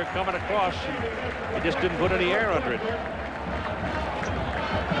Parker coming across, he just didn't put any air under it.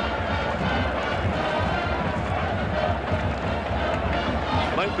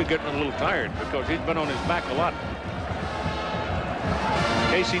 Might be getting a little tired because he's been on his back a lot.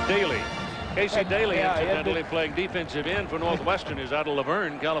 Casey Daly. Casey Daly, incidentally, playing defensive end for Northwestern, is out of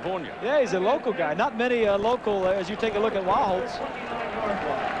Laverne, California. Yeah, he's a local guy. Not many local, as you take a look at Wildholtz.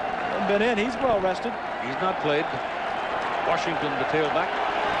 Hasn't been in. He's well rested. He's not played. Washington, the tailback.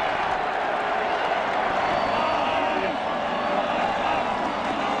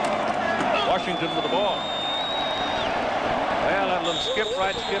 Washington with the ball. Well, that little skip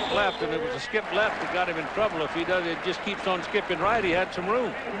right, skip left, and it was a skip left that got him in trouble. If he does, it just keeps on skipping right. He had some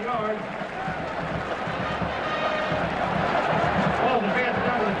room.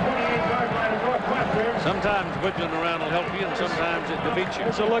 Sometimes wiggling around will help you, and sometimes it defeats you.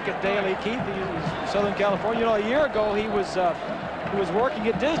 Here's a look at Daly Keith. He's in Southern California. You know, a year ago he was working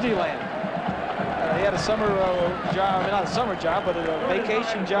at Disneyland. He had a summer job, I mean, not a summer job, but a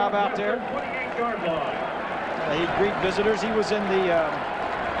vacation job out there. He'd greet visitors. He was in the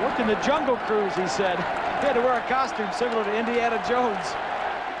Worked in the Jungle Cruise, he said. He had to wear a costume similar to Indiana Jones.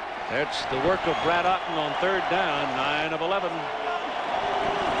 That's the work of Brad Otten on 3rd down, 9 of 11.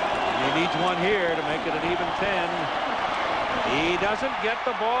 He needs one here to make it an even 10. He doesn't get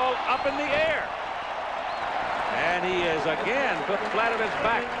the ball up in the air. And he is again put flat on his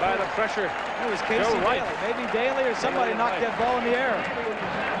back by the pressure. It was Casey Daly. Maybe Daly or somebody knocked that ball in the air.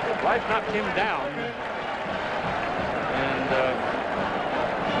 Wright knocked him down. And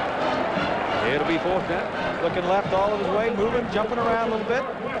it'll be 4th down. Looking left all of his way, moving, jumping around a little bit.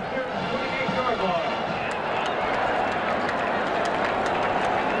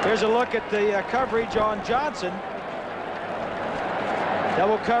 Here's a look at the coverage on Johnson.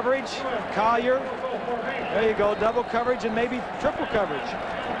 Double coverage, Collier. There you go, double coverage and maybe triple coverage.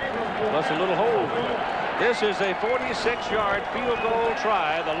 Plus a little hold. This is a 46-yard field goal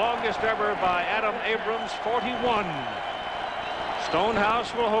try, the longest ever by Adam Abrams, 41.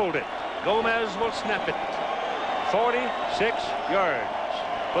 Stonehouse will hold it. Gomez will snap it. 46 yards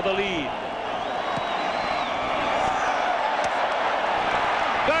for the lead.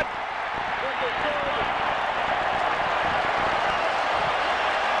 Good.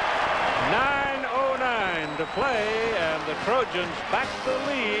 .909 to play, and the Trojans back the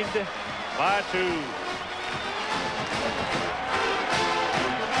lead by 2.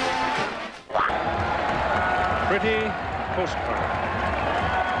 Pretty postcard.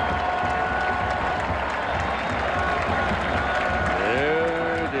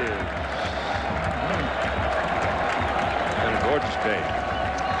 There it is. And a gorgeous day.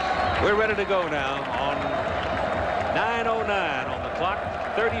 We're ready to go now on 9:09 on the clock.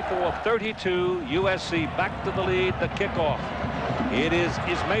 34-32. USC back to the lead. The kickoff. It is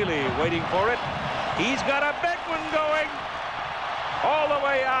Ismaili waiting for it. He's got a big one going. All the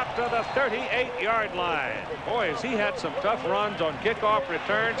way out to the 38-yard line. Boy, has he had some tough runs on kickoff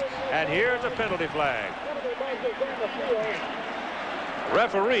returns, and here's a penalty flag.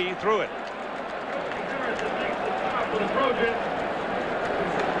 Referee threw it. For the Trojans,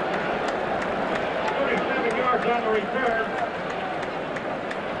 37 yards on the return.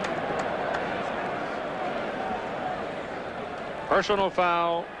 Personal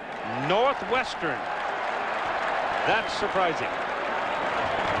foul, Northwestern. That's surprising.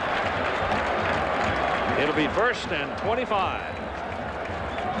 It'll be 1st and 25.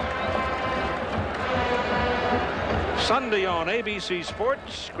 Sunday on ABC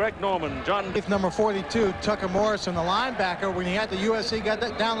Sports. Greg Norman, John. Number 42, Tucker Morrison, the linebacker, when he had the USC got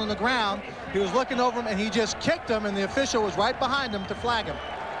that down on the ground, he was looking over him and he just kicked him, and the official was right behind him to flag him.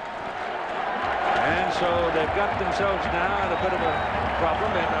 And so they've got themselves now in a bit of a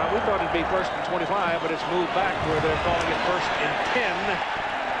problem. And we thought it'd be 1st and 25, but it's moved back where they're calling it 1st and 10.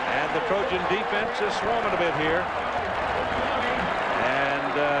 And the Trojan defense is swarming a bit here.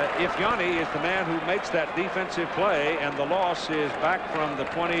 And Ifeanyi is the man who makes that defensive play, and the loss is back from the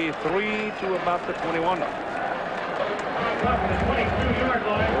 23 to about the 21.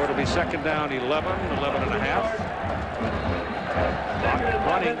 Or it'll be 2nd down 11, 11 and a half. Clock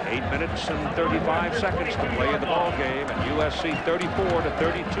running, 8 minutes and 35 seconds to play in the ball game, and USC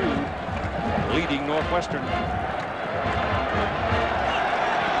 34-32 leading Northwestern.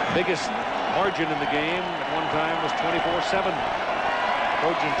 Biggest margin in the game at one time was 24-7.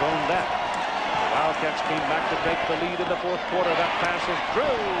 Trojans owned that. Wildcats came back to take the lead in the 4th quarter. That pass is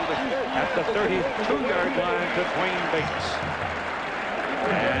drilled at the 32-yard line to Dwayne Bates.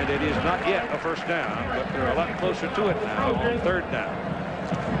 And it is not yet a 1st down, but they're a lot closer to it now on 3rd down.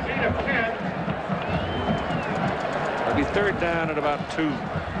 It'll be 3rd down at about 2.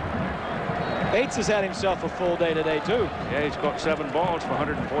 Bates has had himself a full day today, too. Yeah, he's caught 7 balls for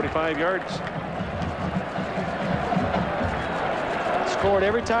 145 yards. Scored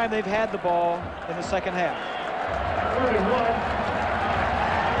every time they've had the ball in the 2nd half.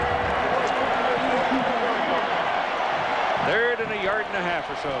 3rd and a yard and a half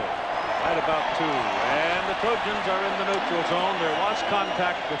or so. At about 2. And the Trojans are in the neutral zone. There was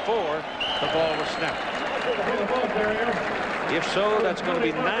contact before the ball was snapped. If so, that's going to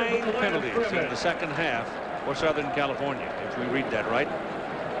be 9 penalties in the 2nd half for Southern California, if we read that right.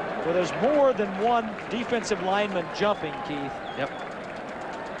 Well, there's more than one defensive lineman jumping, Keith. Yep.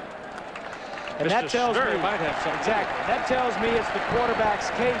 And that tells me, might have something. Exactly. That tells me it's the quarterback's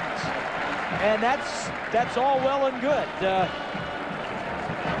cadence. And that's all well and good.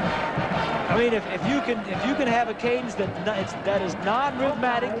 I mean, if you can have a cadence that is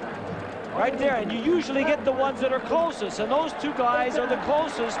non-rhythmic, Right there, and you usually get the ones that are closest, and those two guys are the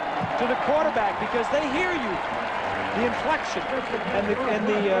closest to the quarterback because they hear you. The inflection and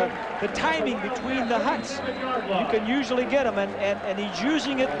the timing between the huts. You can usually get them, and he's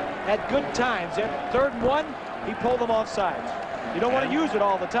using it at good times. At 3rd and 1, he pulled them off sides. You don't want to use it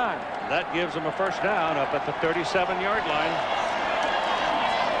all the time. That gives him a first down up at the 37-yard line.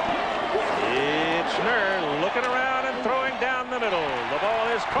 It's Schnurr looking around and throwing down the middle. The ball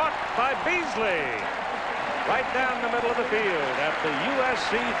is caught by Beasley. Right down the middle of the field at the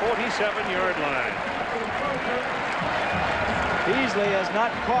USC 47-yard line. Beasley has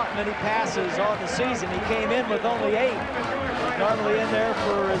not caught many passes on the season. He came in with only 8. He's normally in there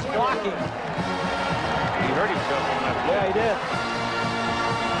for his blocking. He hurt himself on that blow. Yeah, he did.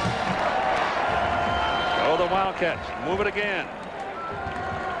 Oh, the Wildcats move it again.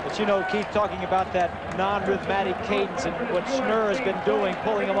 But you know, Keith, talking about that non-rhythmatic cadence and what Schnurr has been doing,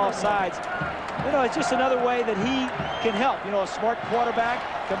 pulling him off sides, you know, it's just another way that he can help. You know, a smart quarterback,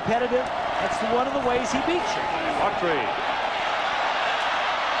 competitive. That's one of the ways he beats you. Autry.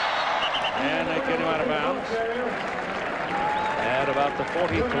 And they get him out of bounds at about the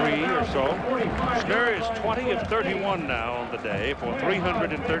 43 or so. Schnurr is 20 of 31 now on the day for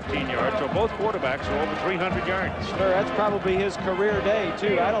 313 yards. So both quarterbacks are over 300 yards. Schnurr, that's probably his career day,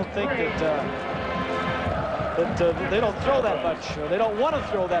 too. I don't think that, they don't throw that much. They don't want to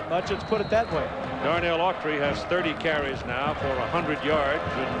throw that much. Let's put it that way. Darnell Autry has 30 carries now for 100 yards.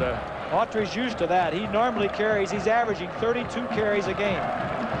 And Autry's used to that. He normally carries, he's averaging 32 carries a game.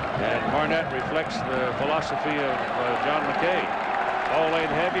 And Barnett reflects the philosophy of John McKay. Ball ain't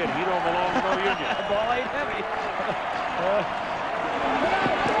heavy and he don't belong to no union. Ball ain't heavy.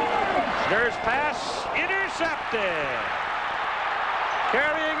 Schnurr's pass intercepted.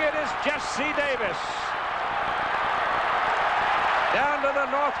 Carrying it is Jesse Davis. Down to the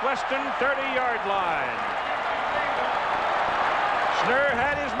Northwestern 30-yard line. Schnurr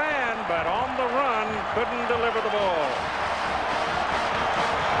had his man, but on the run couldn't deliver the ball.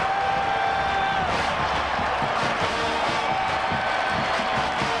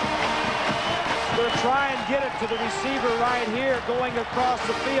 Try and get it to the receiver right here going across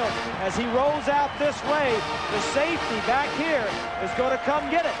the field. As he rolls out this way, the safety back here is going to come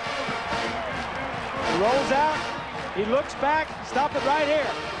get it. He rolls out, he looks back, stop it right here.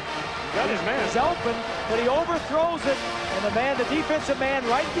 Got his man. He's open, but he overthrows it, and the defensive man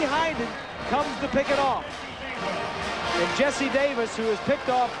right behind him comes to pick it off. And Jesse Davis, who has picked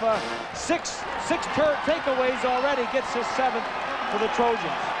off six takeaways already, gets his 7th for the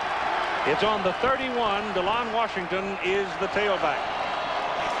Trojans. It's on the 31. DeLon Washington is the tailback.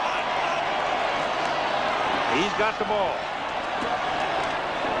 He's got the ball.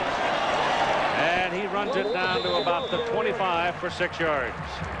 And he runs it down to about the 25 for 6 yards.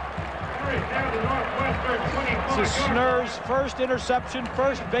 This is Schnurr's first interception,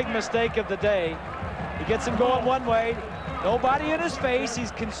 first big mistake of the day. He gets him going one way. Nobody in his face. He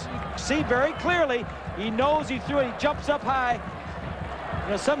can see very clearly. He knows he threw it. He jumps up high.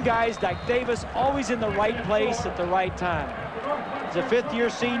 You know, some guys like Davis always in the right place at the right time. He's a 5th-year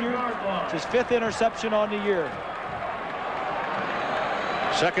senior. It's his 5th interception on the year.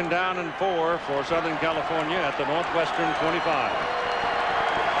 2nd down and 4 for Southern California at the Northwestern 25.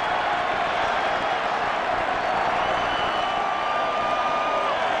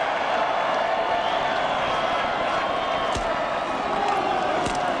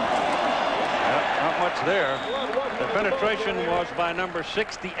 Not much there. The penetration was by number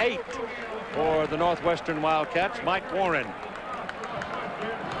 68 for the Northwestern Wildcats, Mike Warren.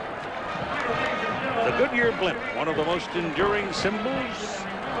 The Goodyear blimp, one of the most enduring symbols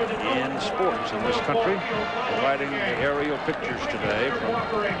in sports in this country, providing aerial pictures today from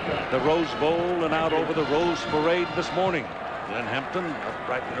the Rose Bowl and out over the Rose Parade this morning. Glenn Hampton up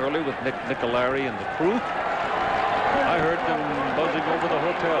bright and early with Nick Nicolari and the crew. I heard them buzzing over the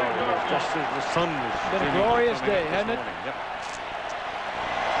hotel. It was just as the sun was. It's been a glorious day, hasn't it? Yep.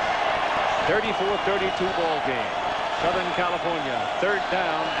 34-32 ball game. Southern California, 3rd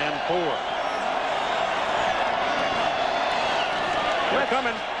down and 4. They're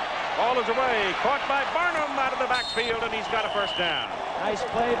coming. Ball is away. Caught by Barnum out of the backfield, and he's got a first down. Nice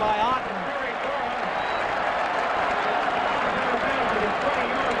play by Otten.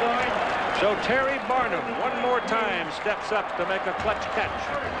 So Terry Barnum one more time steps up to make a clutch catch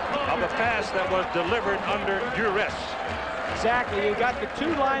of a pass that was delivered under duress. Exactly. You got the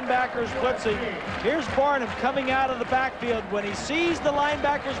 2 linebackers blitzing. Here's Barnum coming out of the backfield. When he sees the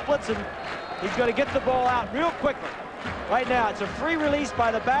linebackers blitzing, he's going to get the ball out real quickly. Right now, it's a free release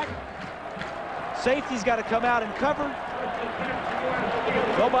by the back. Safety's got to come out and cover.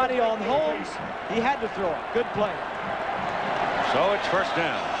 Nobody on Holmes. He had to throw it. Good play. So it's first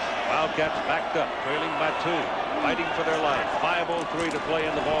down. Wildcats backed up, trailing by 2, fighting for their life. 5:03 to play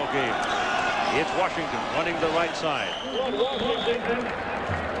in the ball game. It's Washington running the right side.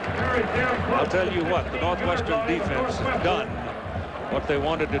 I'll tell you what, the Northwestern defense has done what they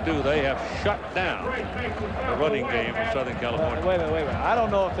wanted to do. They have shut down the running game of Southern California. Wait a minute. I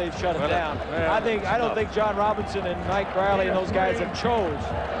don't know if they've shut it down. I don't think John Robinson and Mike Riley and those guys have chose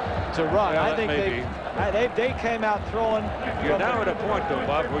to run. Well, I think they came out throwing. You're now at a point, though,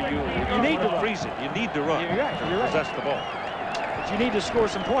 Bob, where you need to freeze it. You need to run. You're right. To possess the ball. But you need to score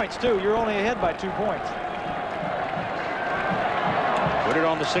some points, too. You're only ahead by 2 points. Put it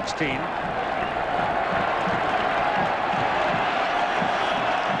on the 16.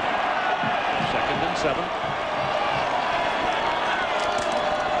 Second and 7.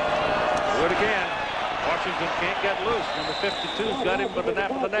 Do it again. Washington can't get loose. Number 52's got him by the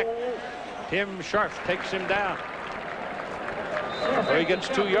nape of the neck. Tim Scharf takes him down. So he gets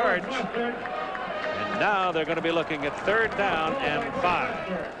 2 yards. And now they're going to be looking at 3rd down and 5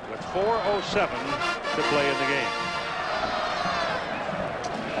 with 4:07 to play in the game.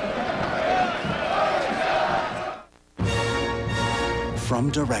 From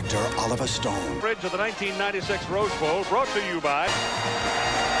director Oliver Stone. Bridge of the 1996 Rose Bowl, brought to you by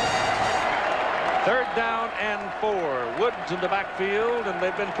 3rd down and 4. Woods in the backfield, and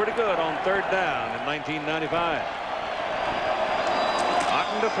they've been pretty good on 3rd down in 1995.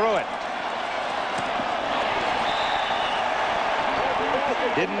 Otten to throw it.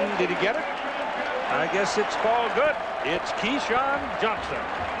 Did he get it? I guess it's called good. It's Keyshawn Johnson.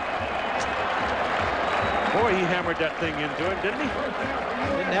 Boy, he hammered that thing into him, didn't he?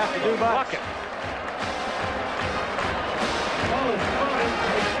 Didn't have to do much. Block it.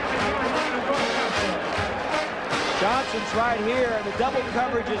 Johnson's right here, and the double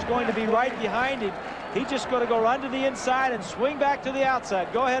coverage is going to be right behind him. He's just going to go run to the inside and swing back to the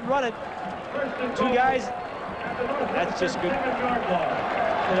outside. Go ahead and run it. 2 guys. That's just good.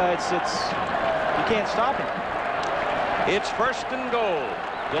 You know, you can't stop him. It's 1st and goal.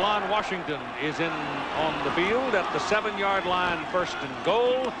 DeLon Washington is in on the field at the 7-yard line. 1st and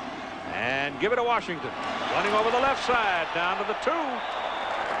goal. And give it to Washington. Running over the left side, down to the 2.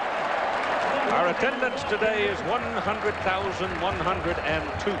 Our attendance today is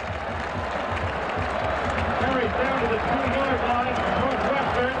 100,102.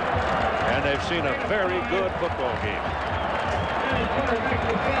 And they've seen a very good football game.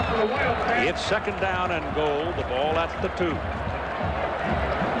 It's 2nd down and goal. The ball at the 2.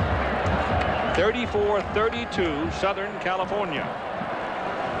 34-32, Southern California.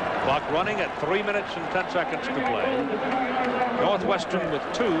 Clock running at 3 minutes and 10 seconds to play. Northwestern with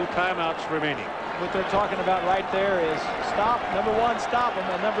 2 timeouts remaining. What they're talking about right there is stop. Number 1, stop them,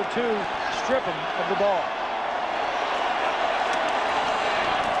 and number 2, strip them of the ball.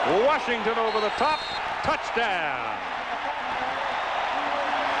 Washington over the top. Touchdown.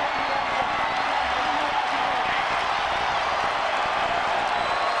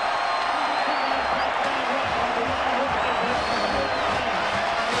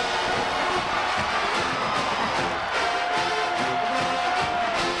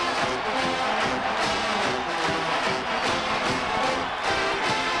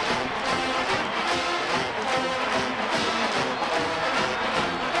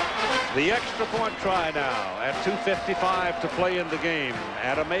 The extra point try now at 2:55 to play in the game.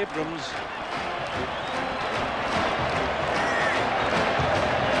 Adam Abrams.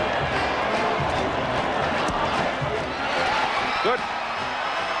 Good.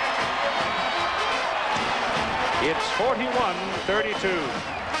 It's 41-32.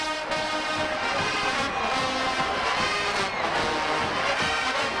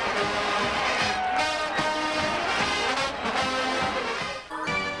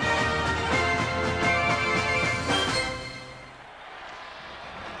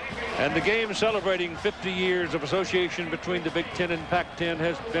 And the game celebrating 50 years of association between the Big Ten and Pac-10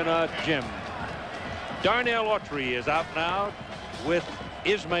 has been a gem. Darnell Autry is out now with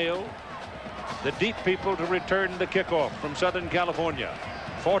Ismail, the deep people, to return the kickoff from Southern California.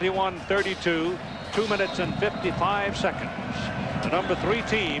 41-32, 2 minutes and 55 seconds. The number 3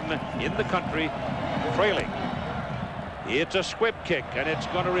 team in the country trailing. It's a squib kick, and it's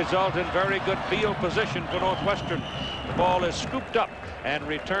going to result in very good field position for Northwestern. The ball is scooped up and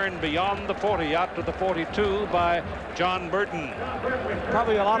returned beyond the 40 out to the 42 by John Burton.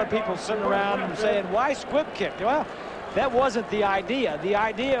 Probably a lot of people sitting around and saying, why squib kick? Well, that wasn't the idea. The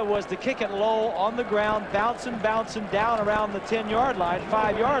idea was to kick it low on the ground, bouncing down around the 10-yard line,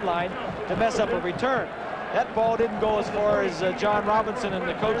 5-yard line to mess up a return. That ball didn't go as far as John Robinson and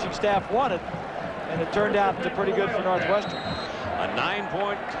the coaching staff wanted, and it turned out pretty good for Northwestern. A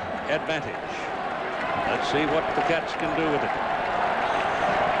 9-point advantage. Let's see what the Cats can do with it.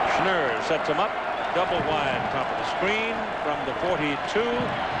 Schnurr sets him up, double wide, top of the screen from the 42.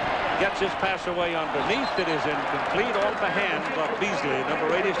 Gets his pass away underneath. It is incomplete, off the hands of Beasley,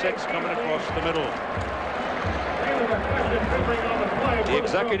 number 86, coming across the middle. The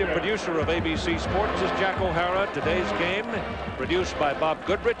executive producer of ABC Sports is Jack O'Hara. Today's game produced by Bob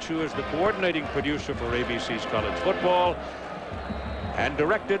Goodrich, who is the coordinating producer for ABC's college football, and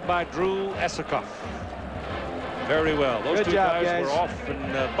directed by Drew Esikoff. Very well. Those two guys were off in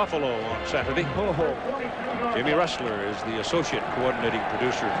Buffalo on Saturday. Jimmy Ressler is the associate coordinating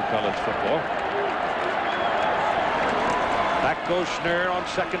producer for college football. Back goes Schnurr on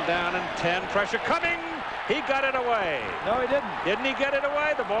 2nd down and 10. Pressure coming. He got it away. No, he didn't. Didn't he get it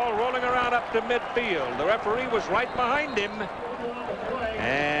away? The ball rolling around up to midfield. The referee was right behind him.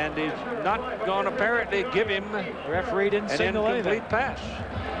 And he's not going to apparently give him the referee didn't signal an incomplete pass.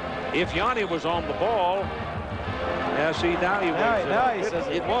 If Yanni was on the ball, see, now he was.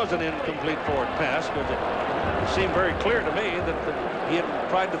 It was an incomplete forward pass, because it seemed very clear to me that he had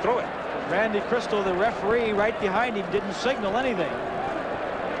tried to throw it. Randy Crystal, the referee, right behind him, didn't signal anything.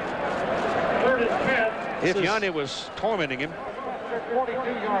 If Yanni was tormenting him.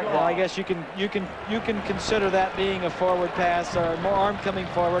 Well, I guess you can consider that being a forward pass or more arm coming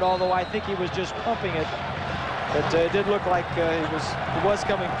forward, although I think he was just pumping it. But it did look like he was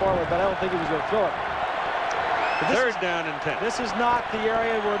coming forward, but I don't think he was going to throw it. 3rd down and 10. This is not the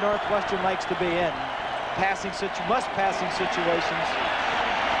area where Northwestern likes to be in. Passing situations.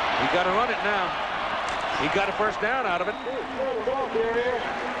 He got to run it now. He got a 1st down out of it.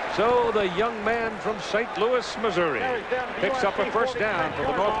 So the young man from St. Louis, Missouri, picks up a 1st down for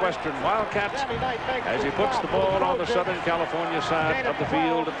the Northwestern Wildcats as he puts the ball on the Southern California side of the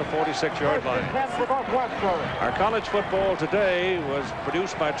field at the 46-yard line. Our college football today was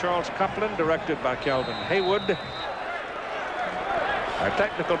produced by Charles Coughlin, directed by Calvin Haywood. Our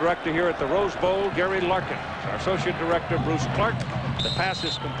technical director here at the Rose Bowl, Gary Larkin. Our associate director, Bruce Clark. The pass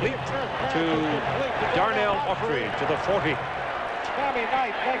is complete to Darnell Autry to the 40.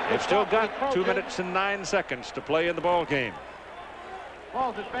 They've still got 2 minutes and 9 seconds to play in the ball game.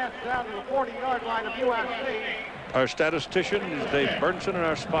 Ball's advanced down to the 40-yard line of USC. Our statistician is Dave Burnson, and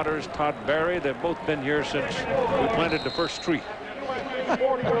our spotter is Todd Barry. They've both been here since we planted the first tree.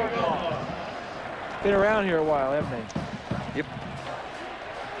 Been around here a while, haven't they? Yep.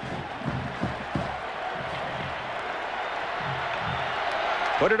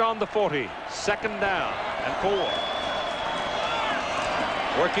 Put it on the 40. 2nd down and 4.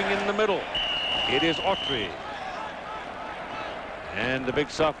 Working in the middle, it is Autry. And the big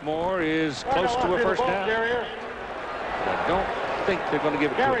sophomore is close to a 1st down. I don't think they're going to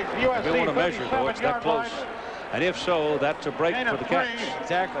give it to him. They want to measure, though. It's that close. And if so, that's a break for the Cats.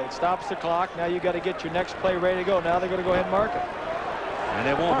 Exactly. It stops the clock. Now you got to get your next play ready to go. Now they're going to go ahead and mark it. And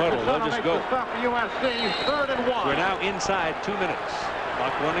they won't huddle. They'll just go. USC, 3rd and 1. We're now inside 2 minutes.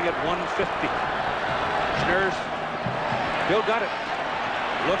 Clock running at 1:50. Schnurr's still got it.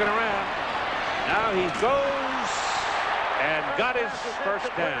 Looking around. Now he goes and got his 1st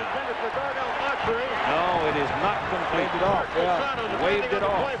down. No, it is not complete. Waved it off. Yeah. Waved it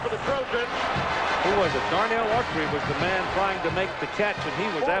off. Who was it? Darnell Autry was the man trying to make the catch, and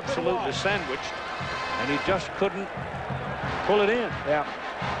he was absolutely sandwiched, and he just couldn't pull it in. Yeah.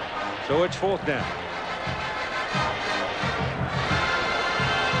 So it's 4th down.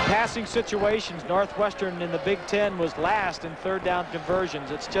 Passing situations, Northwestern in the Big Ten was last in 3rd down conversions.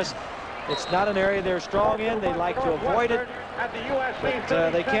 It's not an area they're strong in. They like to avoid it,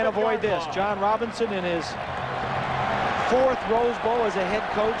 but they can't avoid this. John Robinson in his 4th Rose Bowl as a head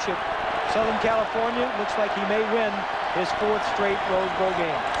coach at Southern California. Looks like he may win his 4th straight Rose Bowl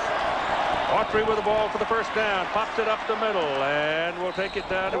game. Autry with the ball for the 1st down, pops it up the middle, and will take it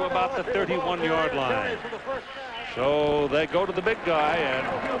down to about the 31-yard line. So they go to the big guy, and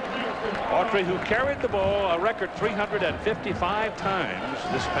Autry, who carried the ball a record 355 times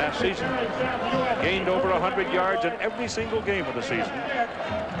this past season, gained over 100 yards in every single game of the season.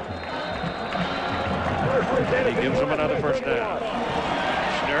 And he gives them another 1st down.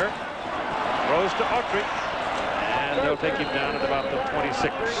 Schnurr throws to Autry, and they'll take him down at about the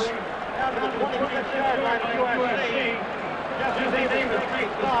 26. Down to the 26-yard line of USC.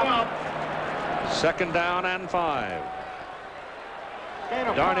 2nd down and 5.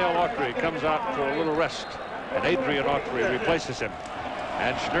 Darnell Autry comes out for a little rest, and Adrian Autry replaces him.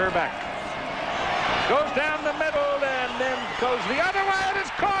 And Schnurr back. Goes down the middle and then goes the other way, and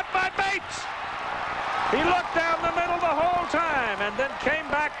it's caught by Bates. He looked down the middle the whole time and then came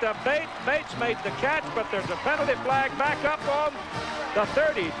back to Bates. Bates made the catch, but there's a penalty flag back up on the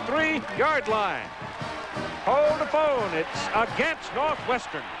 33-yard line. Hold the phone. It's against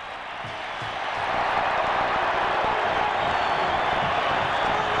Northwestern.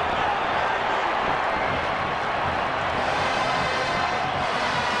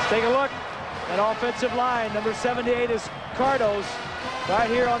 Take a look at offensive line. Number 78 is Cardos, right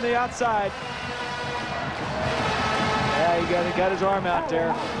here on the outside. Yeah, he got his arm out there.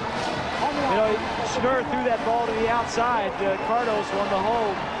 You know, Schnurr threw that ball to the outside. Cardos won the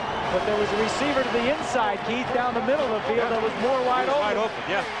hold. But there was a receiver to the inside, Keith, down the middle of the field that was more wide open. Wide open,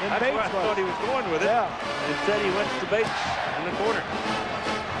 yeah. That's where I thought he was going with it. Yeah. Instead, he went to Bates in the corner.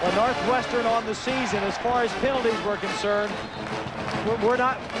 Well, Northwestern on the season, as far as penalties were concerned, we're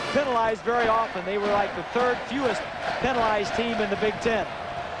not penalized very often. They were like the third fewest penalized team in the Big Ten.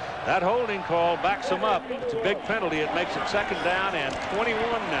 That holding call backs them up. It's a big penalty. It makes it 2nd down and 21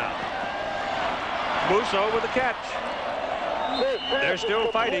 now. Musso with the catch. They're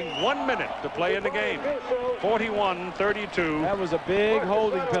still fighting. 1 minute to play in the game. 41-32. That was a big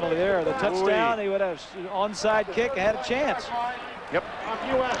holding penalty there. The touchdown, he would have onside kick, had a chance. Yep.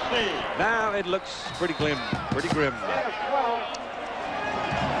 Now it looks pretty grim.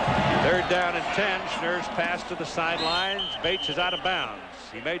 3rd down and 10. Schnurr's pass to the sidelines. Bates is out of bounds.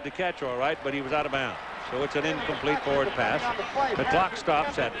 He made the catch all right, but he was out of bounds. So it's an incomplete forward pass. The clock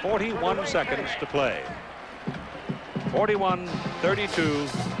stops at 41 seconds to play. 41-32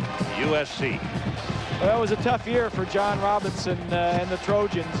 USC. Well, that was a tough year for John Robinson and the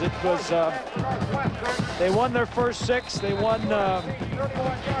Trojans. It was they won their first 6. They won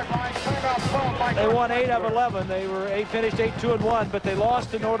 8 of 11. They finished 8-2-1, but they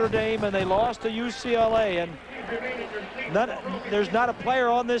lost to Notre Dame and they lost to UCLA. And there's not a player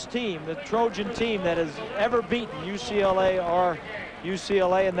on this team, the Trojan team, that has ever beaten UCLA or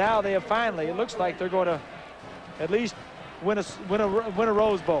UCLA. And now they have finally. It looks like they're going to at least win a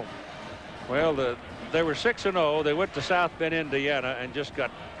Rose Bowl. Well, they were 6-0. They went to South Bend, Indiana, and just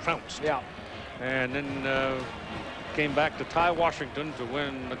got trounced. Yeah. And then came back to Ty Washington to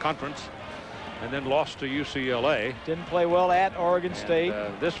win the conference, and then lost to UCLA. Didn't play well at Oregon State.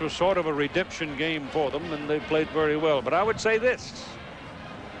 This was sort of a redemption game for them, and they played very well. But I would say this: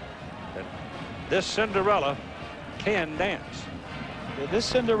 that this Cinderella can dance. This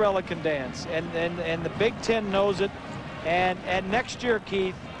Cinderella can dance, and the Big Ten knows it. And next year,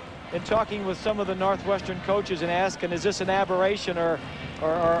 Keith, in talking with some of the Northwestern coaches and asking, is this an aberration, or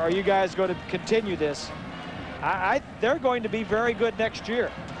are you guys going to continue this? They're going to be very good next year.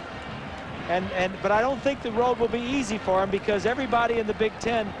 But I don't think the road will be easy for them, because everybody in the Big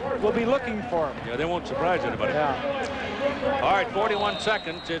Ten will be looking for them. Yeah, they won't surprise anybody. Yeah. All right, 41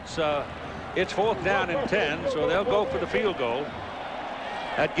 seconds. It's 4th down and 10, so they'll go for the field goal.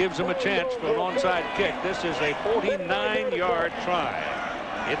 That gives them a chance for an onside kick. This is a 49-yard try.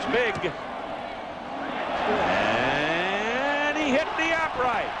 It's big. And he hit the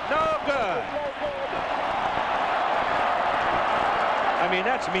upright. No good. I mean,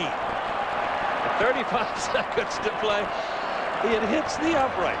 that's mean. At 35 seconds to play, it hits the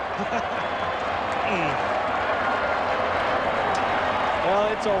upright. Well,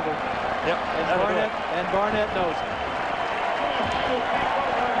 it's over. Yep. And Barnett knows it.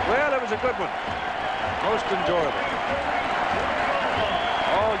 Well, it was a good one. Most enjoyable.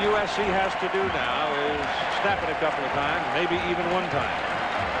 All USC has to do now is snap it a couple of times, maybe even one time.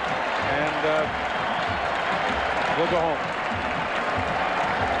 And we'll go home.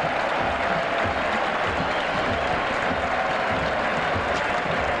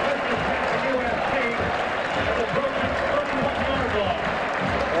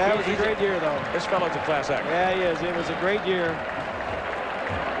 Yeah, it was a great year, though. This fellow's a class act. Yeah, he is. It was a great year.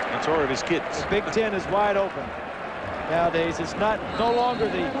 And so are his kids. The Big Ten is wide open nowadays. It's no longer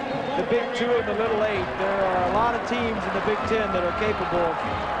the Big 2 and the Little 8. There are a lot of teams in the Big Ten that are capable of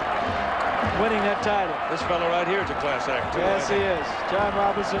winning that title. This fellow right here is a class act, too. Yes, he is. John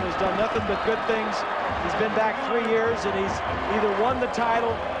Robinson has done nothing but good things. He's been back 3 years, and he's either won the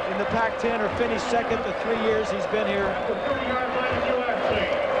title in the Pac-10 or finished second the 3 years he's been here.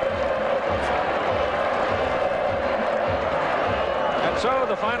 So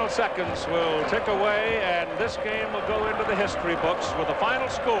the final seconds will tick away, and this game will go into the history books with the final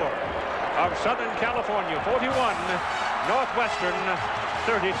score of Southern California 41, Northwestern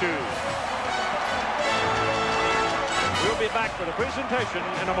 32. We'll be back for the presentation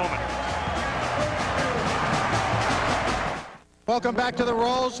in a moment. Welcome back to the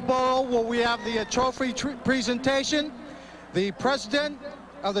Rose Bowl, where we have the trophy presentation. The president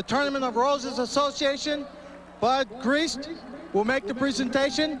of the Tournament of Roses Association, Bud Greased, will make the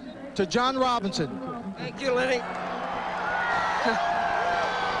presentation to John Robinson. Thank you, Lenny.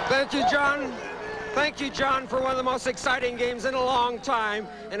 Thank you, John. Thank you, John, for one of the most exciting games in a long time.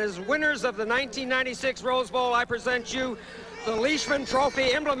 And as winners of the 1996 Rose Bowl, I present you the Leishman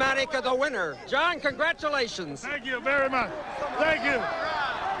Trophy, emblematic of the winner. John, congratulations. Thank you very much. Thank you.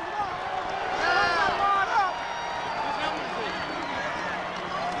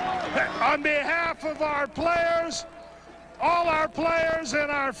 On behalf of our players, all our players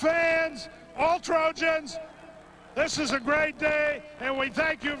and our fans, all Trojans, this is a great day, and we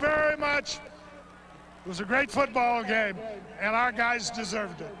thank you very much. It was a great football game, and our guys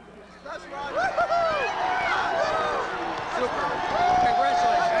deserved it. Congratulations.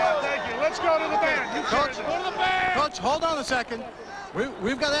 Yeah, thank you. Let's go to the band. You Coach, go to the band. Coach, hold on a second.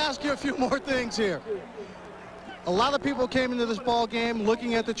 We've got to ask you a few more things here. A lot of people came into this ball game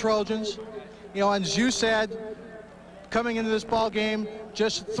looking at the Trojans. You know, and as you said, coming into this ball game,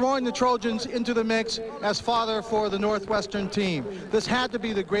 just throwing the Trojans into the mix as father for the Northwestern team. This had to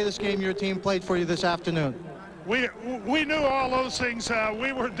be the greatest game your team played for you this afternoon. We knew all those things.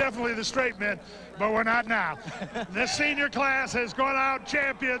 We were definitely the straight men, but we're not now. This senior class has gone out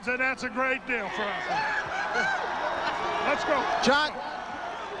champions, and that's a great deal for us. Let's go. John,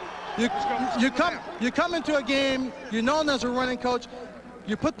 you come into a game, you're known as a running coach.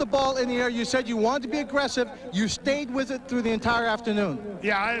 You put the ball in the air. You said you wanted to be aggressive. You stayed with it through the entire afternoon.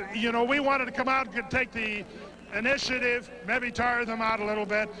 Yeah, you know, we wanted to come out and take the initiative, maybe tire them out a little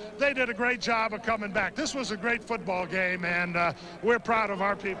bit. They did a great job of coming back. This was a great football game, and we're proud of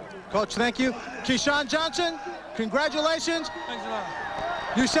our people. Coach, thank you. Keyshawn Johnson, congratulations. Thanks a lot.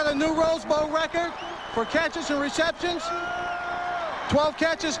 You set a new Rose Bowl record for catches and receptions. 12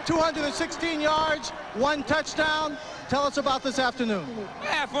 catches, 216 yards, 1 touchdown. Tell us about this afternoon. I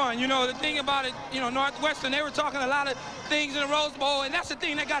had fun. You know, the thing about it, you know, Northwestern, they were talking a lot of things in the Rose Bowl, and that's the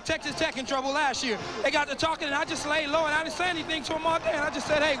thing that got Texas Tech in trouble last year. They got to talking, and I just laid low, and I didn't say anything to them all day. And I just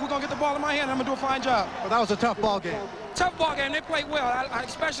said, hey, we're going to get the ball in my hand, and I'm going to do a fine job. Well, that was a tough ball game. Tough ball game. They played well. I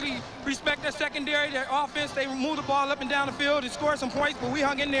especially respect their secondary, their offense. They moved the ball up and down the field and scored some points, but we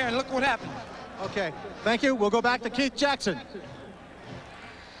hung in there, and look what happened. Okay. Thank you. We'll go back to Keith Jackson.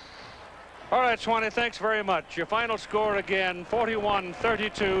 All right, Swanee, thanks very much. Your final score again,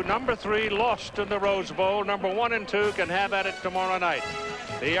 41-32. Number 3 lost in the Rose Bowl. Number 1 and 2 can have at it tomorrow night.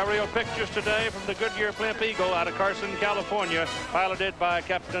 The aerial pictures today from the Goodyear Blimp Eagle out of Carson, California, piloted by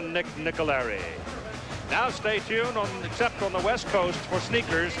Captain Nick Nicolari. Now stay tuned, except on the West Coast, for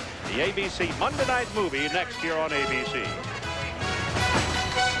Sneakers, the ABC Monday Night Movie next year on ABC.